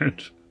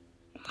excited.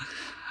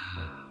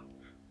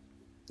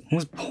 It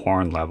was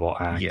porn level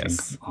acting.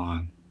 Yes.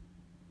 Come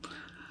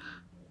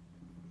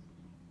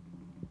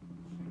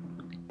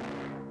on.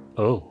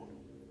 Oh.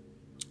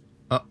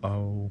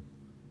 Uh-oh.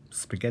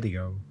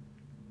 Spaghetti-o.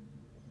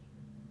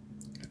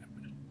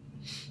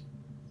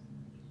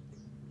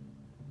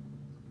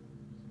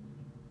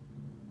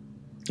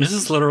 This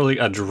is literally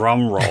a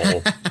drum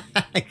roll.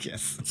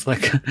 Yes. It's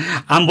like,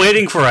 I'm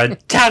waiting for a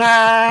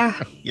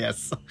ta-da!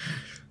 Yes.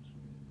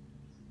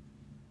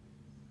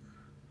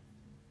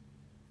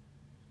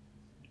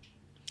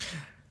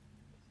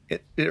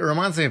 It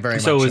reminds me very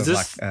So much is of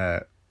this-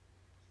 like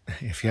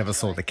if you ever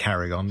saw the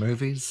Carry On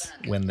movies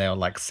when they were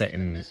like set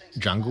in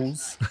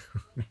jungles.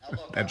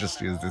 They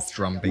just use this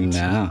drum beat. No.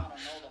 I don't know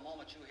the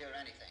moment you hear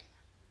anything.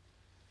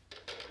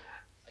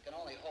 I can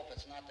only hope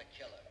it's not the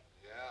killer.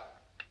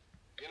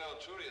 Yeah. You know,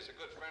 Trudy is a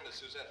good friend of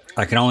Suzette Freeman.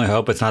 I can only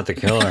hope it's not the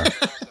killer.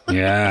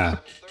 Yeah.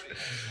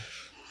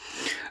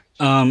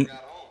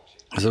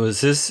 So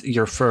is this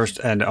your first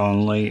and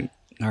only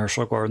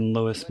Herschel Gordon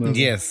Lewis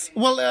movie? Yes.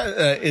 Well,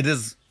 it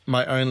is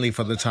my only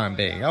for the time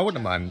being. I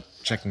wouldn't mind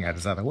checking out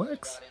his other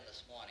works.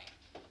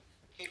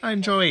 I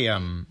enjoy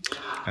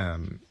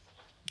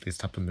these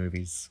type of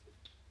movies.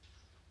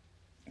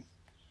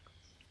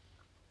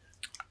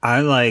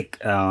 I like,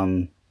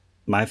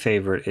 my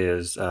favorite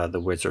is The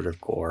Wizard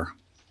of Gore.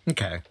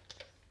 Okay.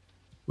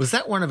 Was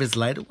that one of his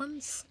later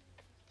ones?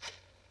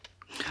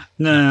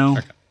 No.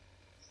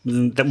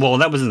 Well,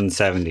 that was in the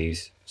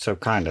 70s, so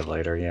kind of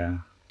later, yeah.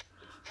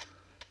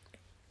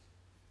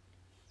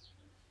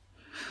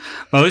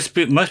 Most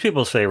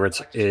people's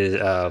favorites is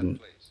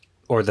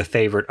or the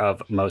favorite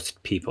of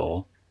most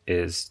people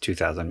is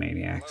 2000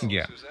 Maniacs.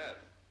 Yeah. Who's that?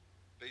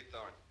 Pete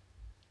Thorne.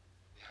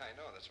 Yeah, I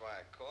know. That's why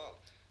I called.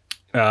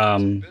 You know,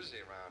 it's busy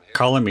around here.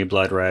 Calling Me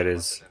Blood Red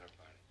is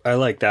I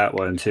like that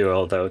one too,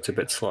 although it's a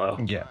bit slow.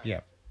 Yeah.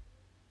 Yeah.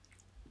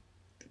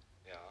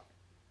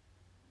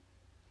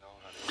 No,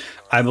 honey.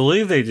 I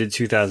believe they did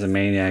 2000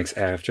 Maniacs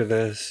after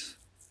this,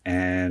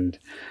 and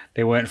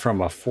they went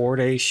from a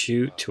 4-day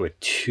shoot to a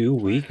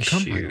 2-week Oh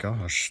my shoot.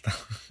 gosh.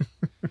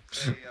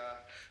 Say,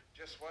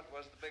 just what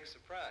was the big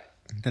surprise?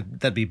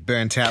 That'd be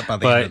burnt out by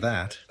the end of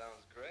that.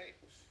 Sounds great.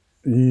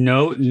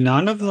 No,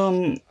 none of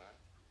them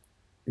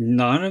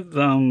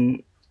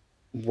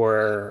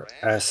were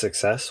as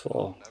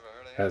successful Never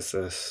heard of as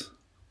this.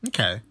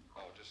 Okay.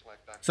 Oh, just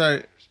like Dr. So,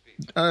 Sanders'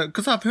 speech.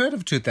 because I've heard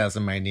of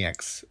 2000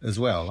 Maniacs as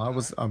well.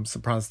 I'm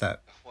surprised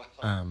that Well,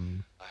 I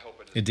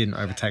hope it didn't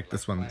exactly overtake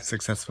this one what I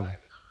successfully.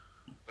 described.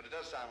 But it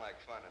does sound like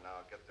fun, and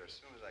I'll get there as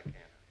soon as I can.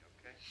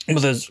 Okay?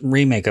 Well, there's a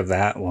remake of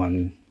that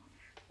one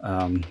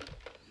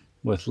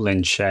with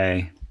Lin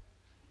Shaye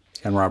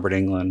and Robert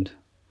England.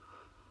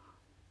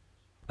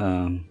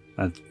 I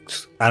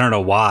don't know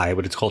why,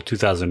 but it's called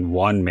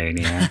 2001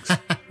 Maniacs. Well,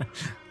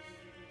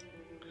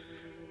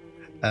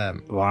 I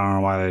don't know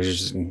why they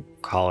just didn't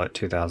call it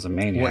 2000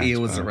 Maniacs. What year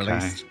was but it okay.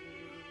 released?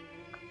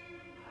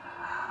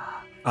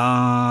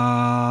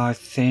 I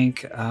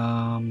think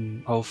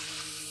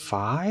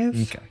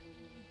 05. Okay.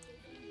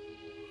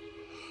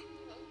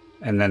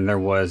 And then there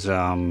was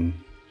the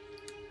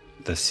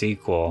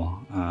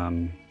sequel,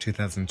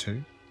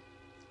 2002.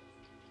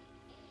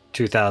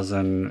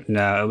 2000.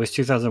 No, it was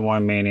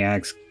 2001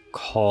 Maniacs: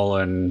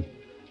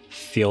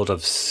 Field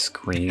of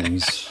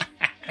Screams.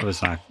 It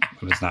was not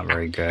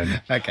very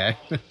good. Okay.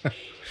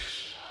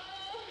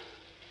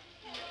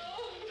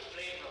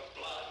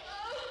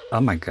 Oh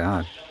my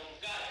god.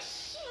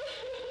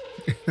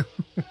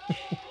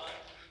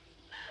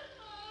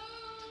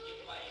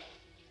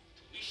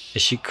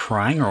 Is she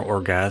crying or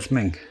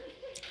orgasming?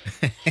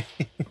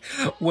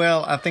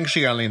 Well, I think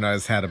she only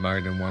knows how to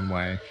moan in one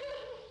way.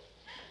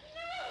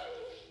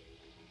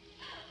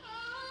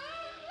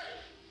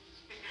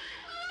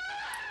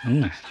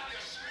 Mm.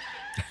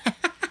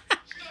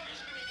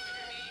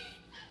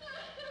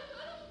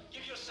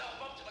 Give yourself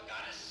up to the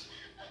goddess.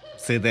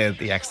 See, there,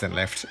 the accent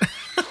left.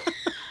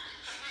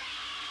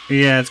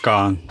 Yeah, it's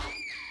gone.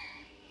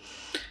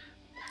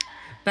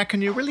 Now,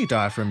 can you really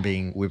die from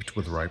being whipped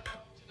with rope?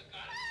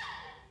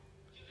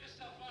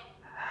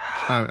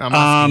 I'm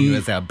asking you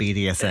as our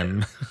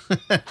BDSM.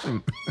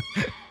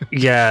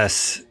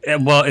 Yes.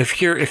 Well,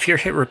 if you're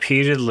hit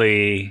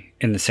repeatedly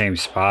in the same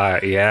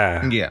spot,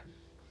 yeah, Yeah.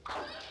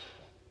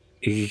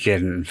 you could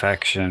get an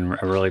infection,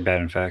 a really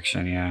bad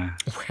infection. Yeah.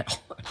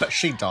 Well, but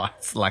she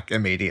dies like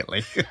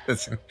immediately.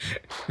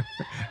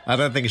 I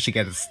don't think she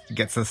gets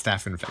a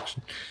staph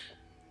infection.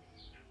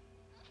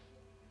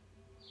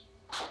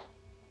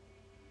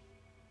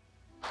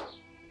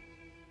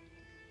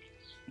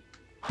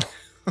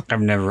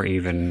 I've never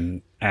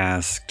even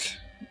asked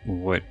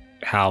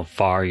how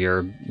far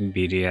your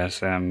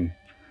BDSM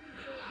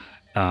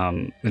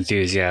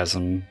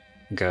enthusiasm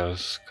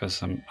goes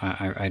because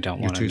I don't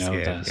You're want to too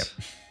know scared, this.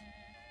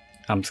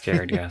 I'm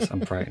scared. Yes,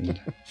 I'm frightened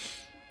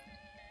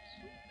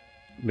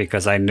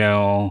because I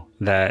know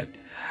that.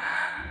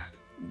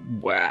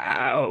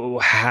 Wow,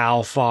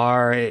 how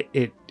far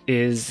it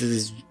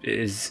is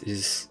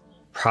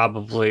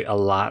probably a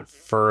lot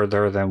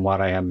further than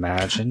what I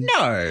imagined.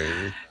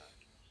 No.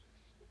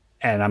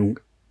 And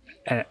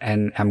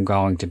I'm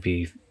going to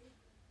be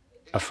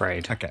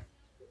afraid Okay.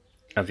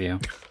 of you,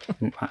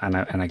 and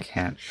I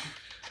can't.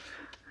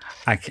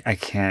 I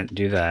can't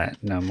do that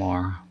no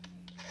more.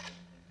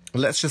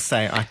 Let's just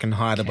say I can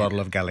hide a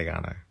bottle of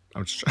Galliano.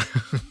 I'm just.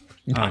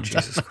 No, Oh,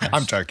 Jesus Christ.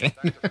 I'm joking.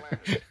 Dr.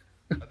 Flanders,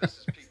 this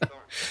is Pete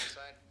Thorne.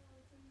 Inside?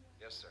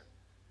 Yes, sir.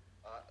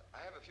 I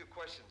have a few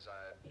questions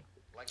I'd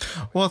like to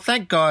know. Well,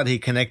 thank God he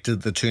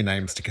connected the two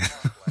names together.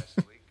 Last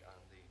week on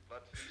the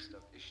blood feast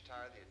of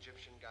Ishtar, the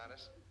Egyptian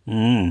goddess.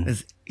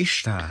 There's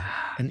Ishtar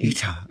and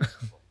Ita.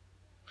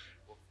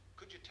 Well,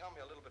 could you tell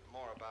me a little bit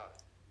more about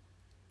it?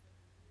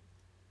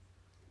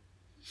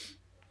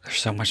 There's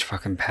so much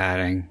fucking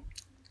padding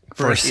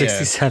for a Yeah.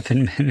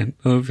 67-minute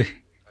movie.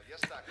 Yes,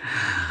 Doctor. You've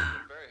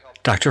been very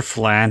helpful. Dr.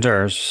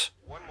 Flanders.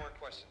 One more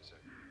question, sir.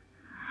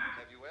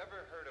 Have you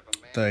ever heard of a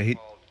man So he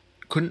called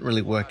couldn't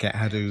really work out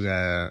how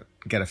to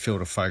get a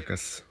field of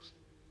focus.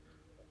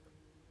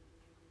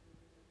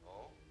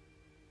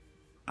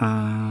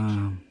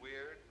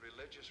 weird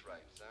religious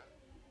rites, huh?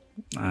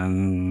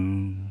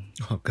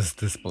 Oh, because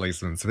this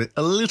policeman's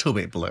a little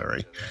bit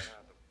blurry.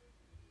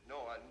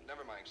 No,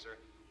 never mind, sir.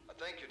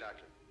 Thank you,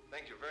 Doctor.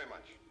 Thank you very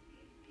much.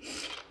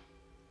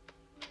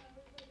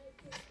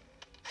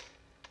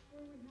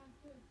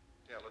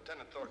 Yeah,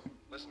 Lieutenant Thornton,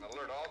 listen,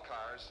 alert all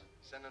cars.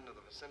 Send into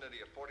the vicinity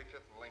of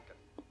 45th and Lincoln.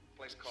 A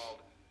place called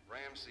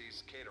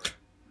Ramsey's Catering.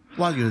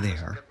 While you're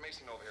there, Get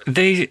Mason over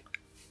here.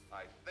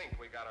 I think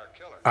we got our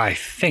killer. I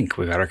think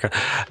we got our car.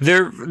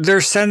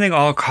 They're sending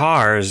all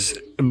cars,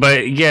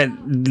 but yet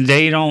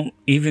they don't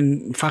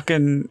even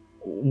fucking.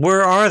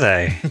 Where are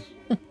they?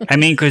 I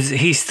mean, because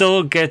he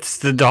still gets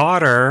the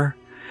daughter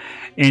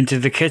into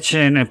the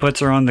kitchen and puts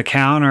her on the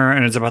counter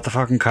and is about to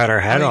fucking cut her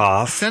head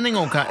off. Sending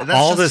all cars. That's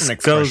All just this an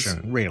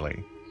expression,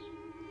 really.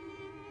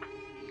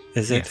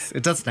 Is it? Yes,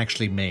 it doesn't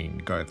actually mean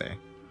go there.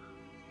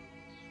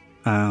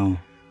 Oh.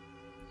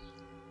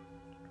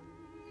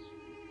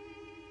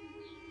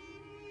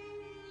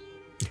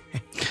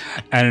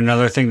 And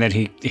another thing that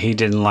he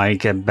didn't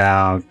like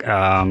about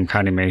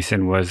Connie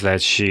Mason was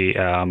that she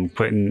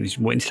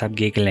wouldn't stop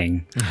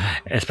giggling,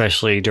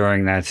 especially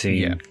during that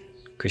scene,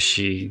 because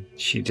she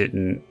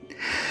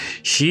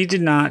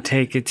did not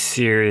take it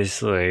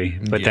seriously.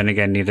 But then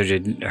again, neither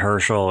did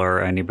Herschel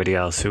or anybody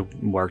else who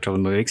worked on the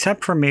movie,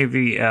 except for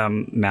maybe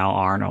Mal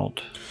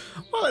Arnold.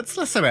 Well, it's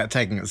less about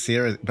taking it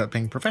serious, but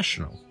being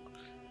professional.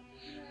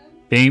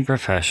 Being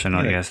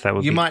professional, yes, that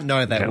would. You be, might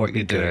know that what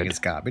you're doing good. is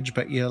garbage,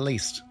 but you at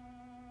least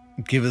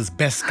give us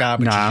best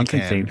garbage No, I as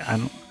don't you think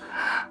can.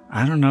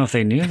 I don't know if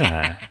they knew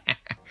that.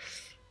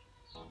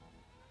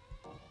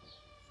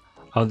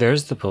 Oh,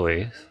 there's the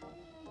police.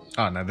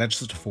 Oh no, that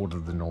just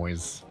afforded the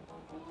noise.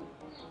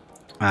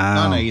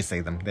 Oh, Oh no, you see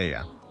them. There you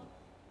are.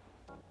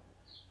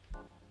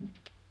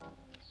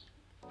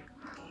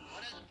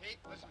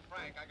 Listen,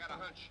 Frank, I got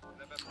a hunch.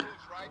 If it's loose,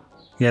 right?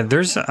 yeah.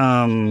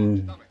 Tell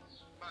me.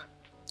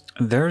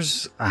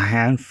 There's a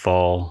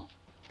handful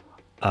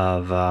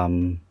of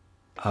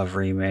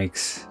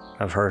remakes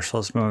of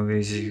Herschel's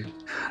movies.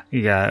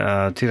 You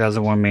got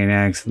 2001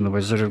 Maniacs and The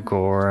Wizard of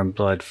Gore and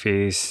Blood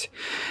Feast,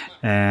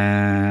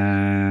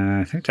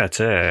 and I think that's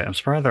it. I'm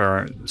surprised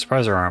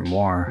there aren't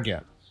more.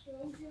 Yeah.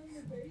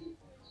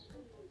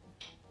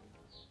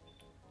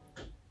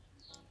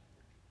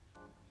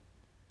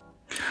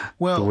 The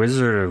Well,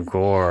 Wizard of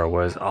Gore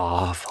was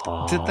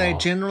awful. did they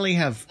generally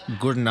have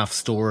good enough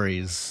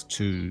stories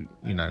to,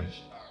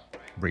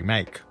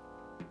 remake?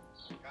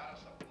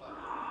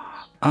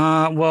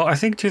 Well, I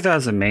think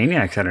 2000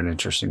 Maniacs had an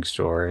interesting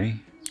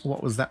story.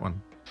 What was that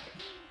one?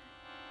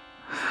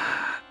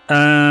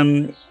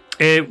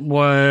 It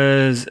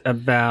was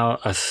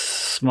about a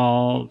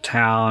small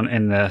town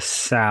in the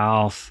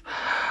South.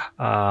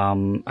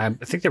 I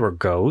think they were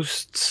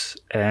ghosts,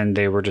 and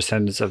they were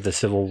descendants of the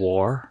Civil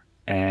War,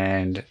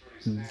 and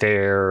they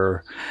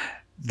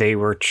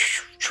were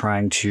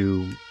trying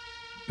to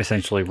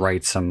essentially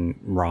right some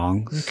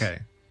wrongs. Okay.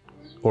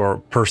 Or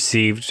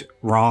perceived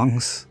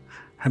wrongs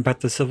about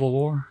the Civil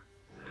War.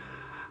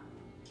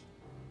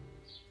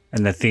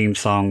 And the theme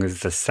song is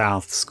 "The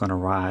South's Gonna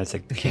Rise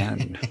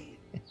Again."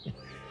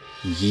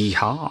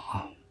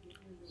 Yeehaw.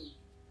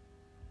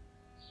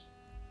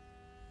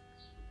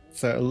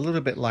 So a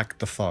little bit like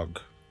The Fog.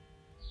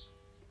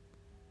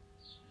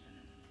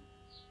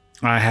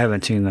 I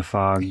haven't seen The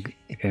Fog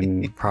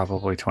in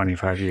probably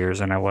 25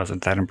 years, and I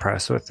wasn't that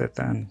impressed with it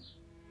then.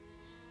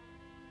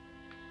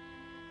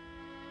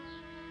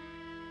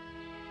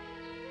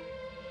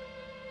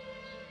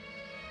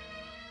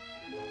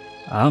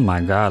 Oh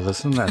my god,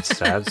 listen to that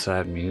sad,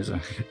 sad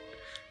music.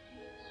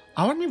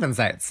 I wouldn't even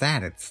say it's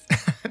sad, it's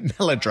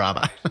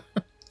melodrama.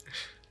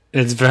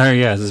 It's very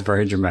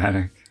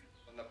dramatic.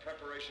 From the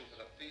preparation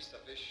for the Feast of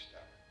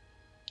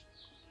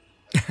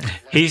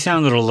Ishtar. He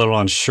sounded a little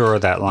unsure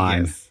of that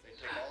line. Yes. They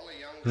take all the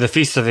young The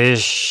Feast of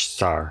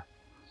Ishtar.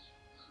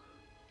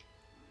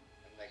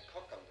 and they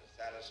cook them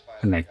to satisfy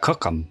And they the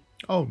cook them.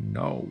 Oh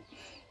no.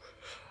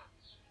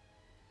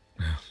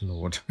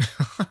 Lord.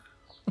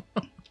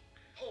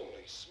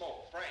 Holy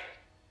smoke, Frank.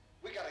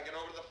 We gotta get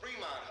over to the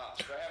Fremont house.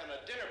 They're having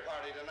a dinner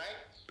party tonight.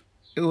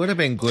 It would have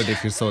been good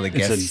if you saw the It's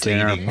guests a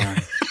dinner eating.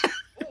 party. Ramsey.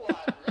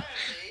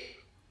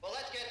 Well,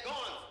 let's get going.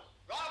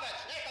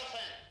 Roberts,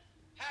 Nicholson,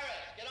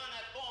 Harris, get on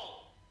that phone.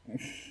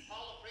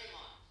 Call the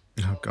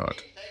Fremont. Oh god.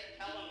 Say,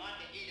 tell them not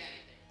to eat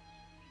anything.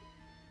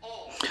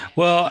 Oh,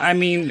 Well, I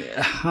mean,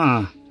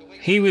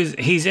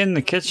 he's in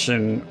the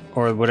kitchen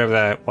or whatever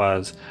that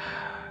was.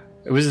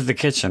 It was the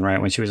kitchen, right?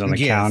 When she was on the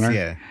Yes, counter.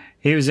 yeah.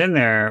 He was in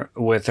there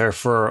with her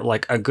for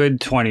like a good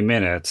 20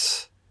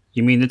 minutes.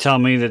 You mean to tell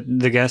me that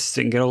the guests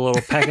didn't get a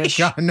little peckish?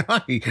 Yeah, no.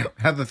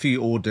 Have a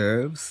few hors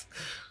d'oeuvres.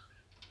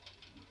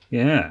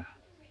 Yeah.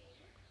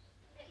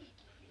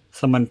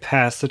 Someone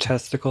pass the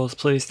testicles,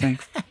 please.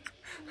 Thanks.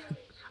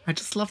 I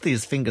just love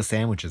these finger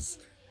sandwiches.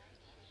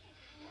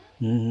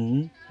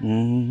 Oh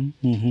Oh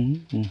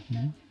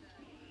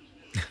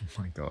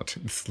my god,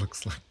 this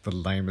looks like the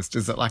lamest.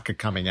 Is it like a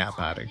coming out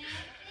party?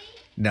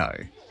 No.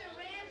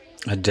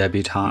 A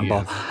debutante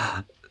ball.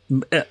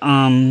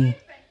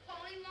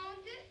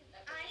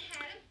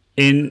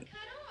 In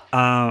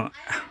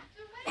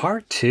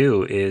part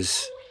 2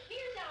 is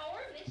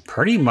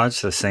pretty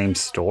much the same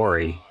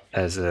story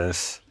as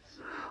this,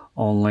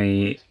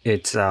 only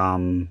it's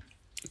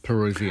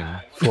Peruvian.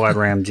 Fuad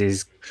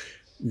Ramsey's.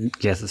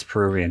 Yes, it's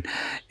Peruvian.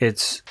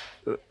 It's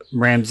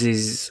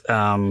Ramsey's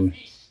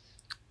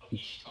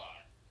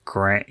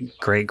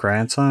great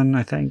grandson,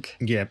 I think,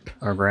 Yep.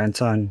 or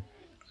grandson,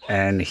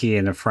 and he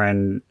and a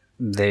friend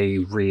they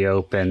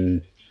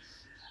reopen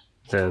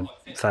the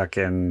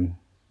fucking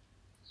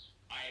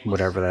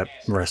whatever that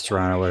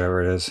restaurant or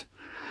whatever it is.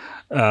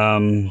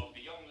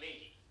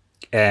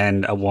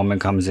 And a woman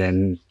comes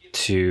in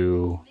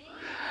to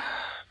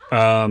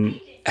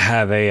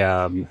have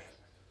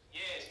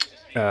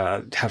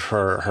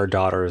her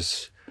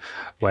daughter's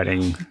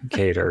wedding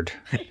catered.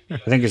 I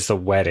think it's the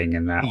wedding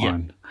in that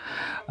one.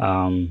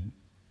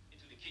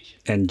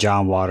 And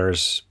John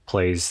Waters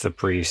plays the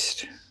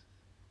priest.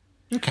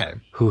 Okay.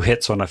 Who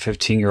hits on a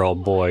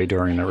 15-year-old boy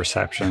during the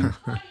reception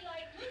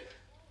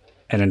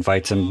and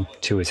invites him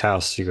to his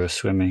house to go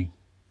swimming.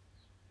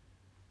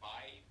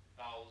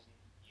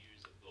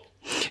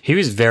 He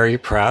was very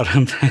proud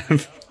of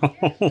that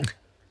role.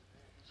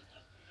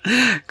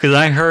 Because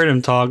I heard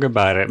him talk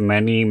about it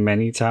many,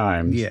 many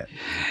times. Yeah.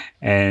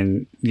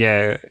 And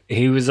yeah,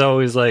 he was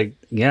always like,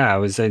 yeah, I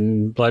was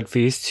in Blood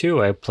Feast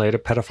too. I played a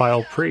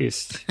pedophile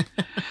priest.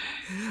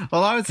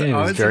 Well, I always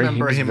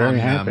remember him very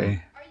on,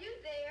 happy.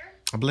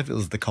 I believe it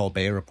was the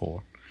Colbert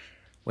Report,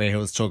 where he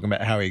was talking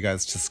about how he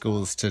goes to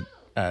schools to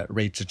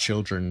read to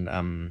children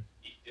and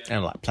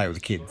like play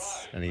with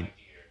kids. And he,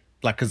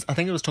 like, because I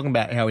think he was talking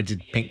about how he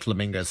did Pink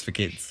Flamingos for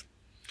kids.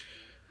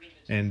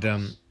 And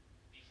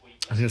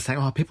he was saying,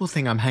 oh, people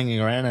think I'm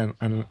hanging around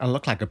and I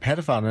look like a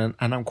pedophile,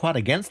 and I'm quite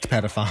against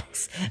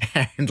pedophiles.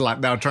 And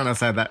like they were trying to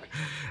say that,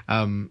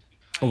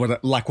 or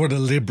what a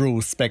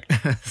liberal step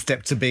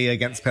to be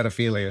against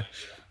pedophilia.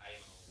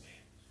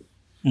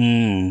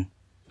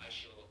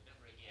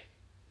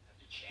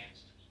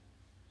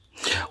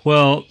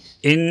 Well,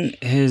 in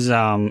his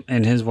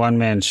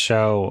one-man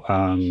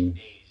show,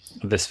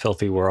 This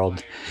Filthy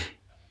World,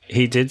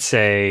 he did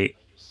say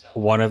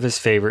one of his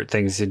favorite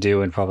things to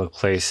do in public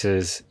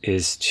places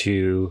is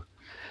to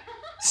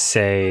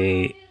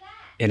say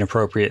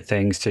inappropriate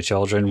things to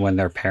children when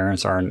their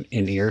parents aren't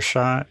in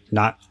earshot.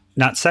 Not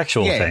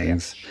sexual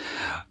things,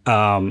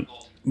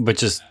 but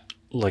just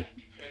like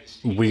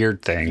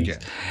weird things. Yeah.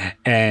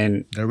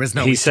 And there is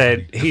no. He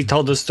said he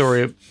told the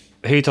story.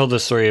 He told the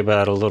story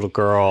about a little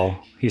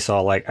girl he saw,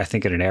 like, I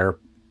think at an air.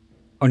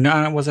 Oh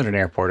no, it wasn't an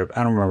airport.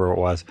 I don't remember what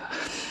it was.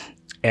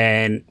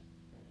 And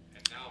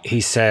he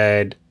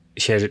said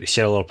she had a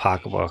little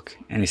pocketbook,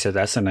 and he said,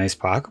 "That's a nice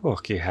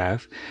pocketbook you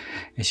have."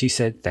 And she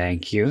said,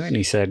 "Thank you." And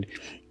he said,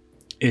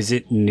 "Is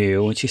it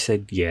new?" And she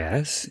said,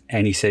 "Yes."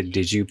 And he said,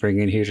 "Did you bring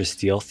it here to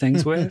steal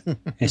things with?"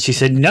 And she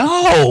said,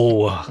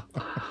 "No."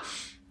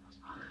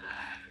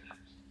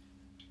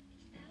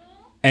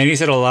 And he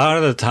said a lot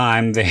of the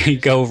time they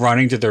go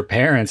running to their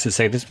parents and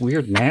say, "This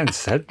weird man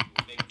said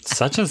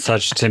such and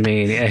such to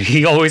me." And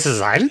he always says,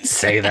 "I didn't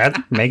say that,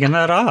 I'm making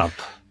that up."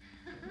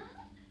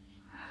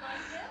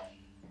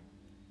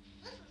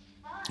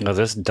 Oh,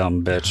 this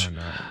dumb bitch. Oh,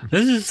 no.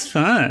 This is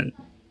fun.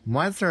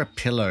 Why is there a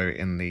pillow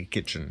in the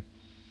kitchen?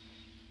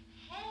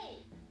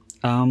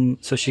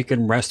 So she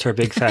can rest her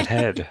big fat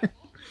head. Of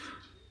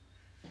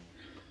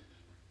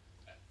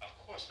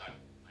course not,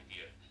 my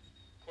dear.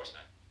 Of course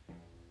not.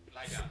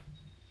 Lie down.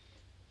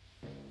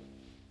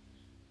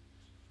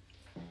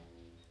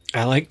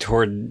 I like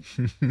toward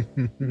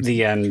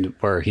the end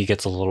where he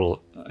gets a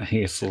little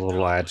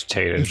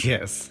agitated.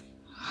 Yes.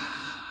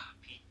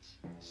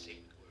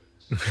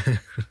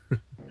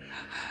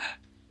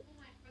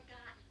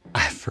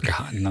 I've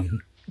forgotten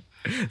them.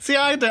 See,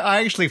 I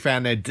actually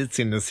found their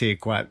ditziness here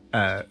quite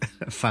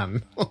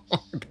fun.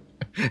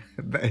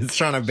 It's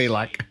trying to be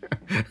like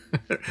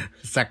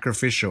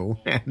sacrificial,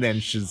 and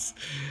then she's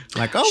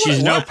like, "Oh,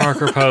 she's no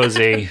Parker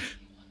Posey."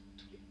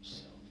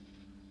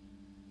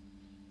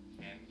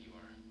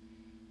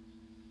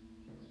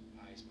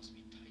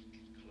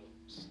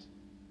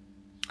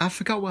 I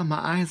forgot where my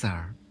eyes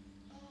are.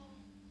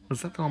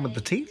 Was that the one with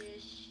the teeth?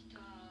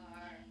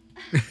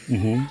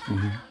 Mm-hmm,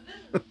 mm-hmm.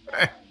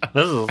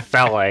 This is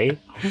ballet.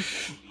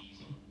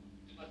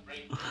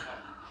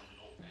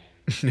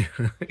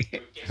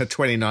 A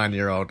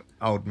 29-year-old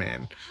old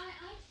man.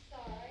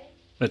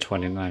 A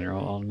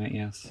 29-year-old old man,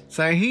 yes.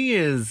 So he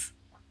is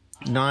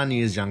 9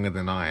 years younger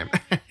than I am.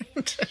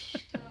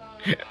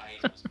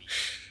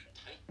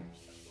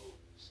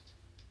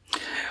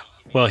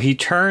 Well, he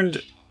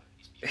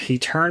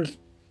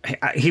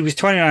was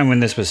 29 when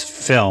this was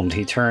filmed.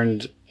 He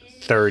turned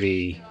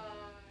 30.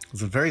 It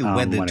was a very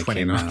weathered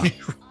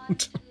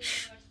 29-year-old.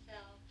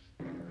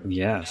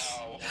 Yes.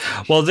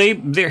 Well,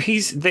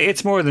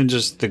 it's more than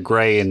just the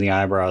gray in the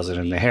eyebrows and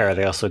in the hair.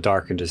 They also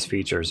darkened his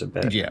features a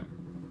bit. Yeah.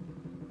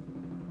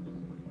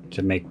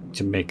 To make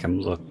him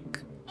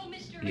look,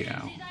 you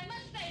know.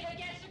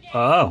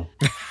 Oh.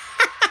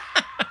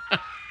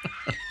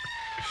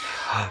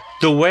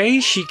 The way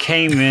she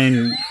came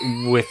in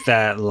with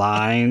that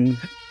line,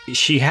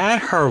 she had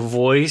her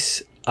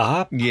voice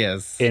up.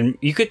 Yes. And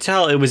you could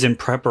tell it was in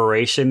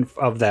preparation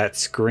of that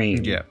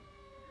scream. Yeah.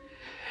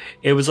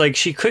 It was like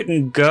she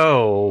couldn't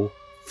go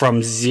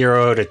from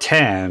 0 to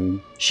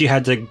 10. She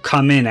had to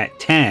come in at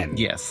 10.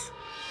 Yes.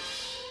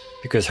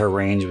 Because her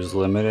range was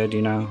limited,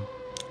 you know?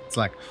 It's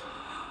like,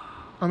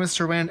 "Oh,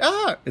 Mr. Rand."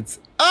 Oh, it's,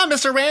 "Oh,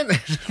 Mr. Rand."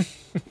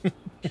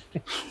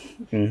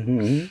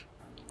 Mm-hmm.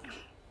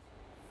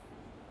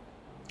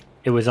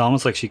 it was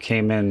almost like she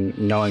came in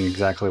knowing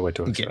exactly what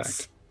to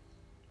expect.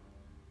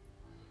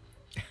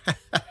 Yes.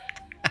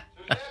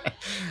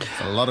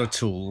 A lot of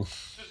tool.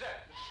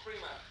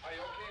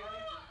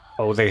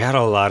 Oh, they had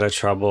a lot of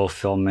trouble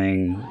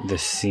filming the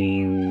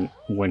scene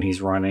when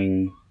he's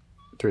running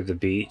through the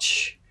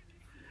beach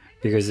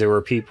because there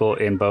were people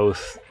in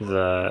both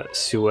the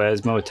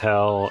Suez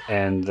Motel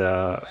and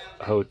it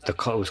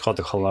was called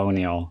the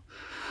Colonial.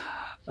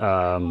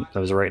 That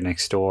was right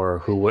next door.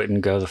 Who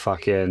wouldn't go the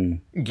fuck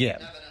in? Yeah.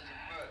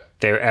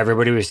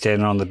 Everybody was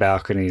standing on the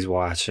balconies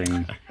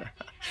watching.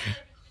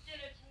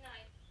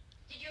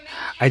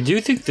 I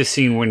do think the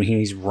scene when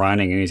he's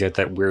running and he's got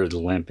that weird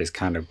limp is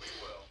kind of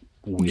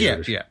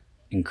weird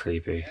and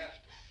creepy.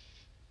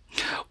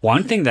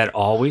 One thing that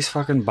always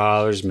fucking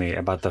bothers me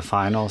about the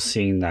final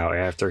scene, though,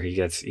 after he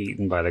gets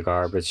eaten by the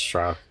garbage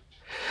truck,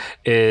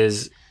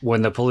 is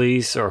when the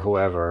police or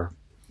whoever,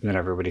 and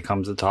everybody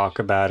comes to talk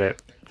about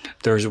it,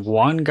 there's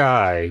one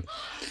guy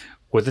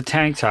with a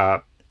tank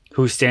top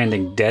who's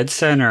standing dead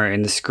center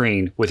in the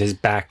screen with his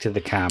back to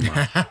the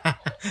camera.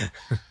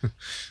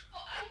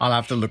 I'll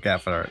have to look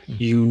out for it.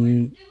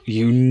 You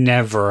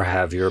never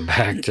have your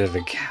back to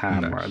the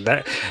camera.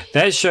 No.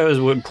 That shows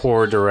what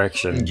poor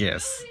direction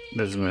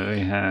this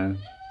movie had.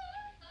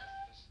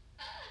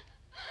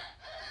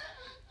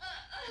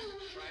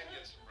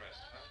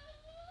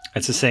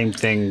 It's the same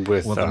thing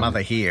with the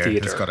mother here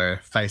theater. Has got her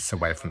face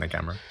away from the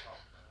camera.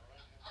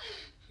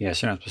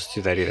 Yes, you're not supposed to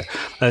do that either.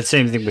 That's the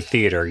same thing with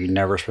theater. You're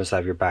never supposed to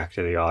have your back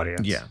to the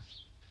audience. Yeah.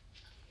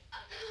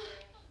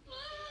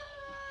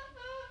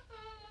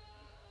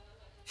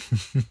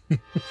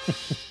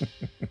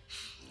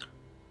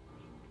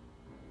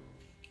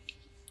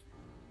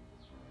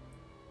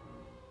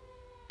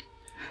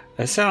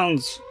 That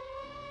sounds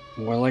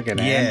more like an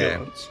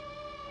ambulance.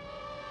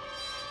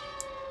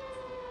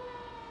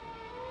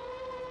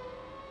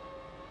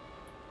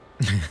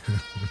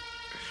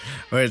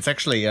 Well, it's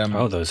actually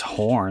oh, those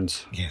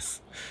horns.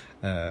 Yes.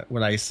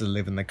 When I used to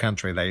live in the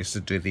country, they used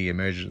to do the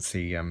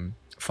emergency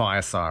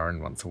fire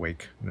siren once a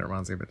week, and it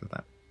reminds me a bit of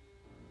that.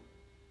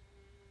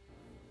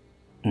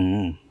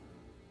 Mm.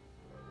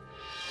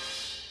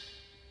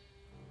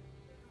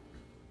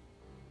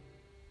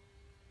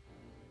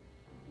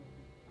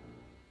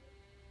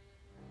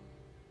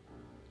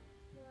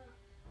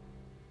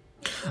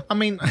 I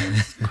mean,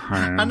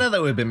 I know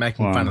that we've been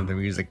making fun of the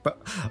music,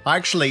 but I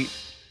actually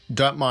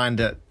don't mind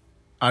it.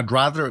 I'd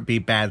rather it be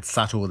bad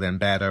subtle than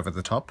bad over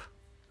the top.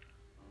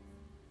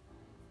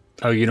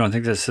 Oh, you don't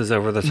think this is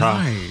over the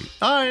top?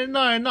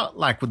 No, not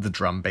like with the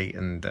drum beat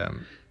and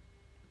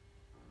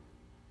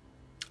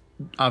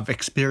I've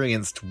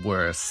experienced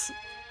worse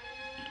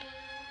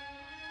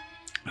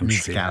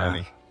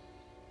musicality.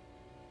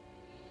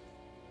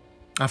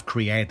 I've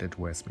created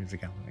worse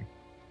musicality.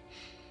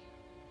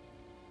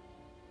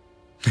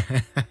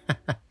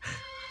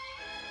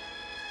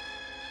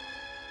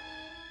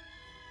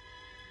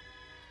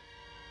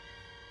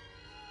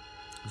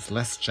 There's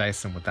less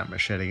Jason with that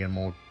machete and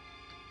more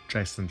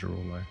Jason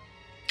Derulo.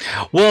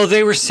 Well,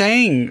 they were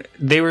saying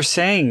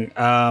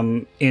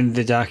in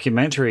the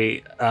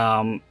documentary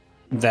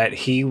that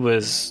he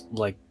was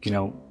like, you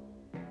know,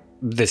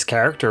 this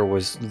character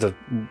was the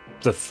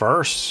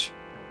first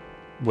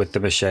with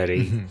the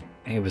machete. Mm-hmm.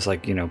 He was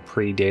like, you know,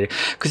 predated,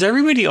 because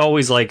everybody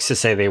always likes to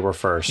say they were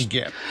first.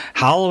 Yeah.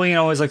 Halloween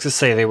always likes to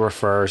say they were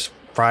first.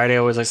 Friday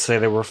always likes to say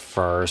they were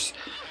first.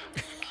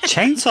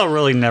 Chainsaw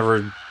really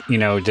never, you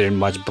know, did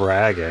much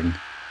bragging.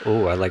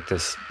 Ooh, I like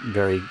this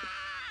very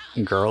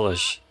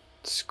girlish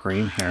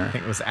scream here. I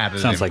think it was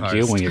added. Sounds like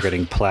you when you're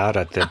getting plowed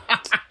at the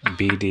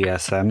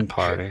BDSM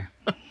party.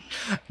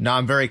 No,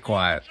 I'm very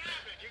quiet.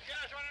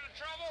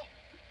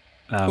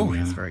 Oh,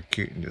 he's very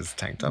cute in his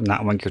tank top.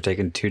 Not when you're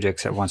taking two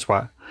dicks at once.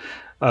 What?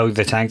 Oh,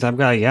 the tank top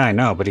guy? Yeah, I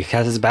know, but he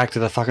has his back to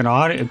the fucking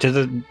audience, to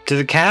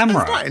the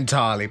camera. It's not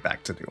entirely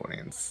back to the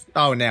audience.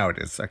 Oh, now it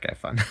is. Okay,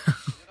 fine. You don't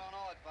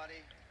know it,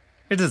 buddy.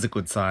 It is a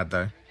good side,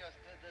 though. You just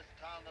did this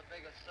town the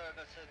biggest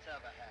service it's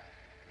ever had.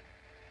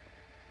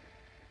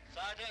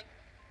 Sergeant,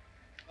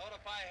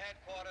 notify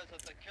headquarters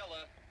that the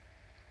killer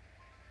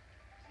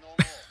is no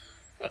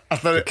more. I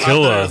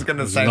thought I was going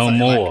to say no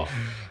more. Like,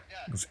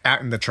 it's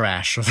out in the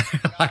trash.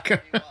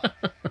 Like,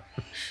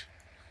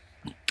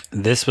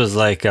 this was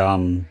like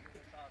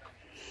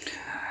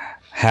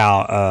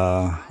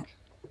how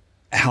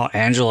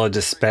Angela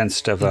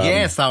dispensed of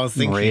yes, I was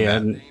thinking Maria.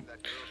 That.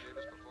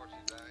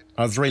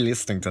 I was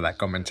re-listening to that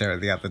commentary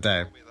the other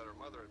day.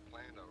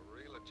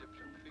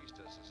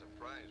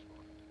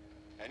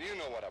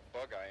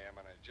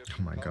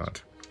 Oh my god!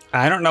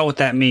 I don't know what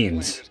that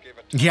means.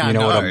 Yeah, you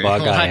know I what a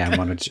bug I am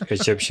on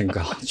Egyptian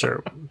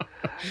culture.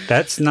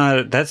 That's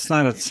not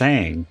a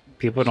saying.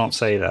 People don't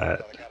say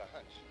that.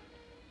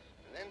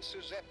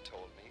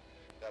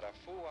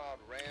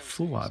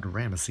 Fuad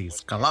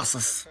Ramesses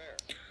Colossus.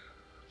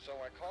 So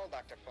I called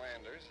Dr.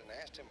 Flanders and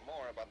asked him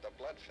more about the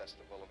blood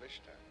festival of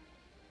Ishtar.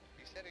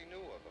 He said he knew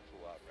of a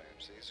Fuad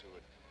Ramses who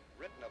had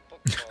written a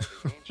book called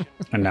The Ancient...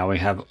 And now we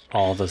have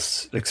all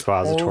this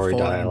expository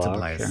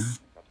dialogue here.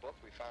 A book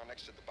we found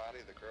next to the body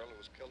of the girl who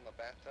was killed in the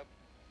bathtub.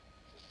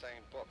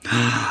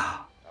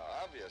 Now,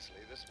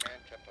 obviously, this man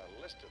kept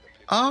a list of the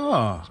people.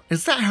 Oh,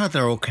 is that how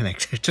they're all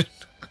connected? So,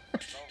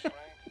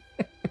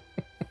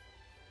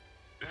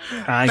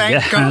 Frank, I Thank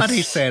guess. God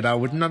he said. I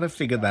would not have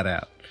figured that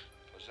out.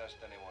 possessed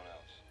anyone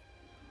else?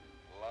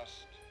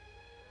 Lust,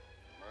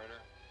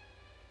 murder,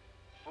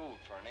 food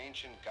for an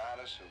ancient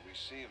goddess who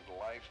received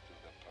life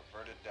through the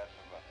perverted death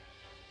of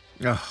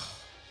others. Oh,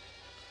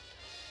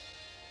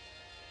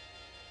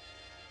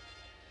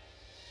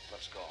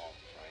 Let's go home,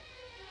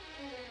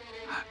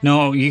 Frank.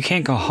 No, you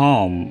can't go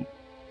home.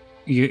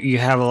 You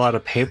have a lot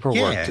of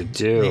paperwork yeah. to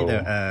do.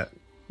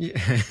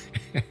 Yeah.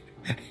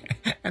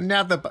 And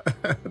now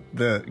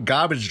the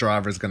garbage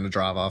driver is going to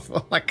drive off.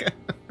 Like,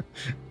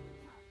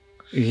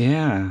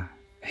 Yeah.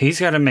 He's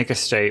got to make a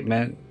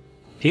statement.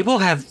 People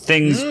have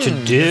things to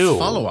do. there's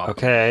follow-up.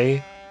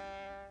 Okay?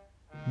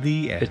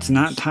 the end. It's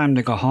not time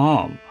to go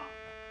home.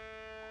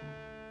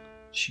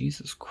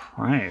 Jesus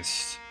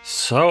Christ.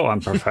 So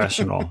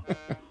unprofessional.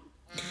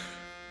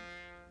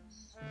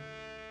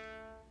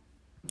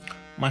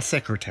 My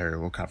secretary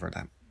will cover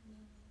that.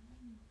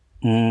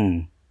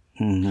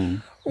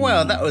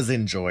 Well, that was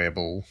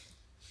enjoyable.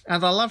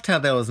 And I loved how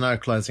there was no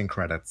closing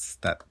credits.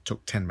 That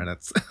took 10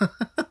 minutes.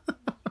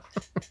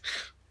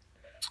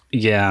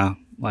 yeah.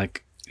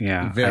 Like,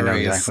 yeah. I know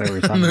Various exactly what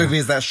you're talking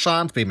movies that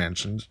shan't be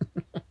mentioned.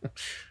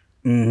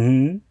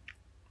 about.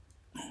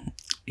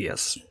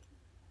 Yes.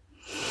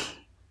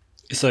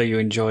 So you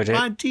enjoyed it?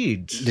 I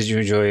did. Did you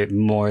enjoy it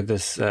more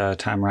this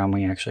time around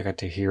when you actually got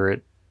to hear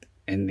it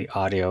in the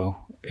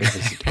audio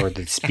or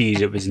the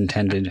speed it was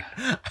intended?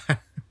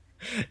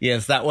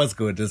 Yes, that was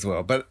good as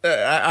well. But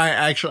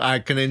I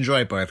can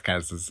enjoy both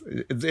cases.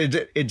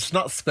 It's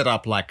not spit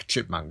up like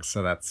Chipmunks,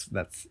 so that's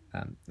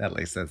at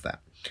least there's that.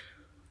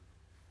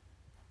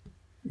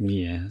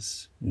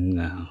 Yes.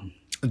 No.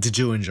 Did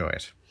you enjoy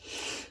it?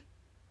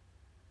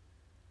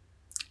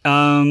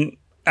 I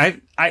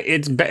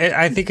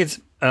think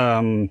it's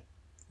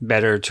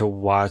better to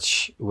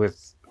watch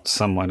with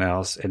someone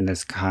else in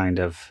this kind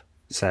of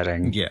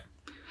setting. Yeah.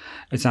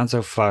 It's not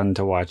so fun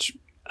to watch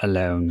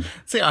alone.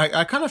 See,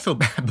 I kind of feel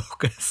bad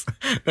because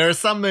there are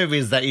some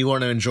movies that you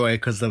want to enjoy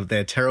because of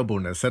their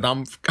terribleness, and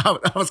I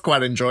was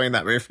quite enjoying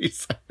that movie.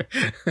 So.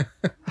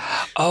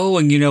 Oh,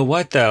 and you know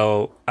what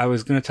though? I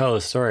was going to tell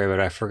a story, but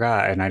I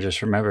forgot, and I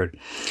just remembered.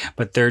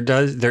 But there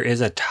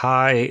is a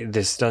tie.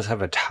 This does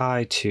have a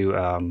tie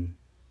to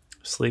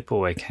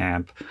Sleepaway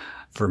Camp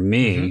for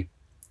me.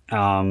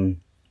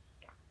 When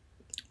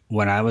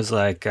I was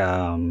like,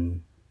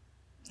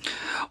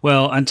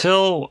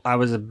 until I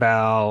was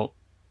about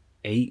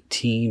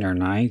 18 or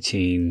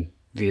 19,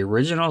 the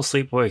original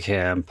Sleepaway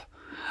Camp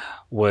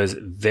was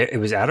it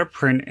was out of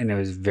print, and it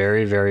was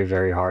very, very,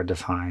 very hard to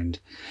find.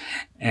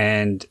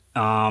 And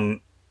until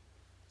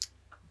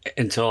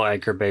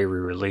Edgar Bay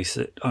re-released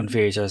it on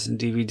VHS and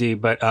DVD,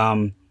 but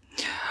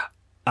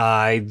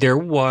there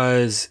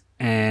was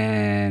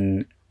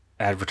an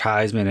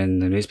advertisement in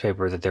the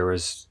newspaper that there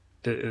was.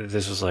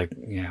 This was like,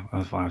 when I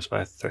was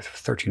about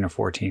 13 or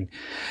 14.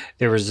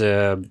 There was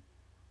a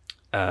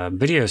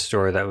video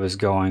store that was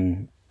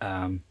going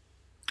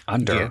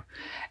under,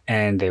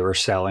 and they were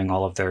selling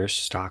all of their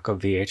stock of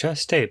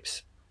VHS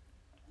tapes.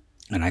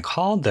 And I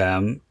called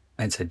them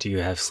and said, "Do you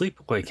have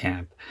Sleepaway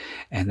Camp?"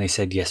 And they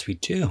said, "Yes, we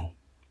do."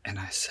 And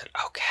I said,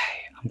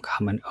 "Okay, I'm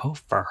coming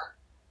over."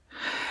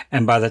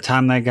 And by the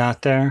time I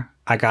got there,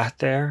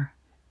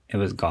 it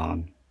was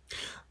gone.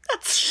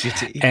 That's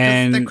shitty.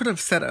 And they could have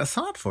set it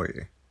aside for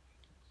you.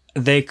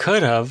 They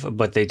could have,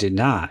 but they did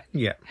not.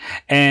 Yeah.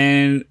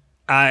 And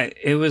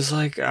it was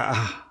like,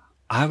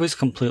 I was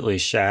completely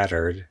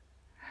shattered.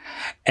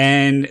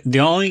 And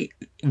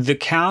the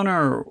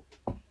counter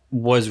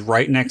was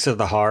right next to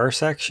the horror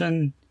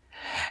section.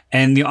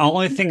 And the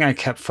only thing I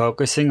kept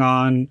focusing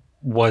on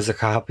was a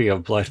copy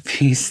of Blood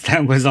Feast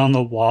that was on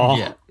the wall.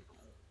 Yeah.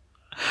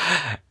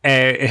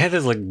 And it had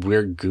this like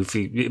weird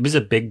goofy, it was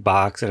a big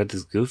box. It had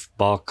this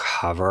goofball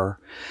cover.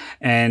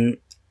 And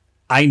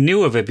I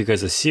knew of it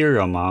because of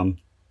Serial Mom.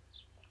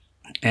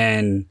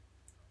 And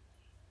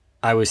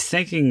I was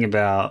thinking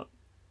about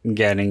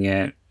getting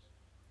it.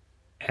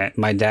 And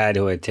my dad,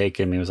 who had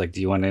taken me, was like, do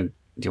you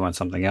want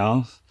something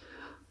else?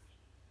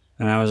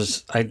 And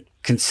I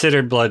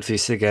considered Blood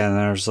Feast again, and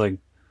I was like,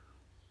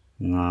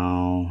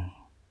 no.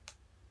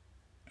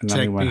 And then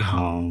we went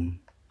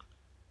home.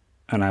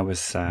 And I was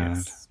sad.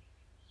 Yes.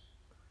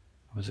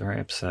 I was very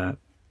upset.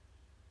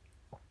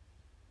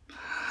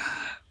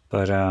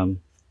 But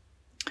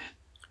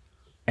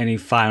any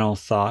final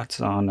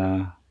thoughts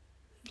on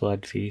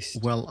Blood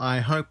Feast? Well, I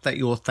hope that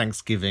your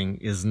Thanksgiving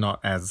is not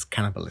as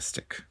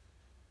cannibalistic.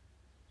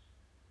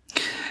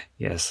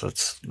 Yes,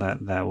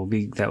 that would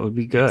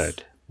be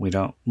good. We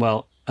don't,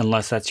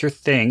 unless that's your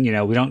thing,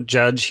 we don't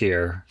judge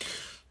here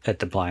at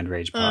the Blind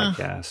Rage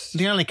podcast.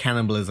 The only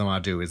cannibalism I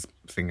do is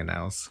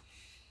fingernails.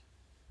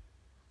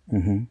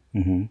 And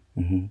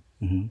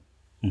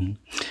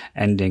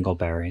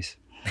dingleberries.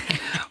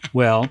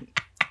 Well,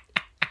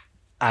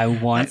 I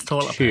want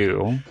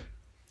to.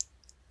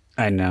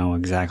 I know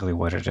exactly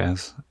what it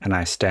is, and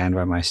I stand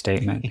by my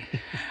statement.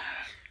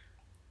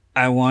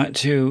 I want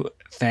to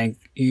thank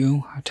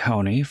you,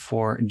 Tony,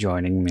 for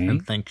joining me.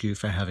 And thank you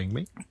for having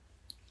me.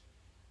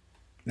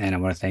 And I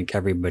want to thank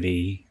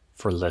everybody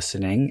for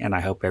listening. And I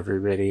hope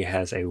everybody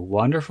has a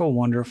wonderful,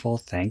 wonderful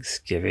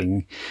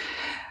Thanksgiving.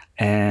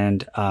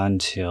 And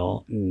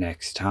until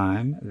next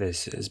time,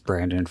 this is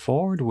Brandon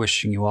Ford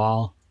wishing you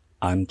all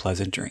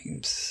unpleasant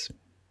dreams.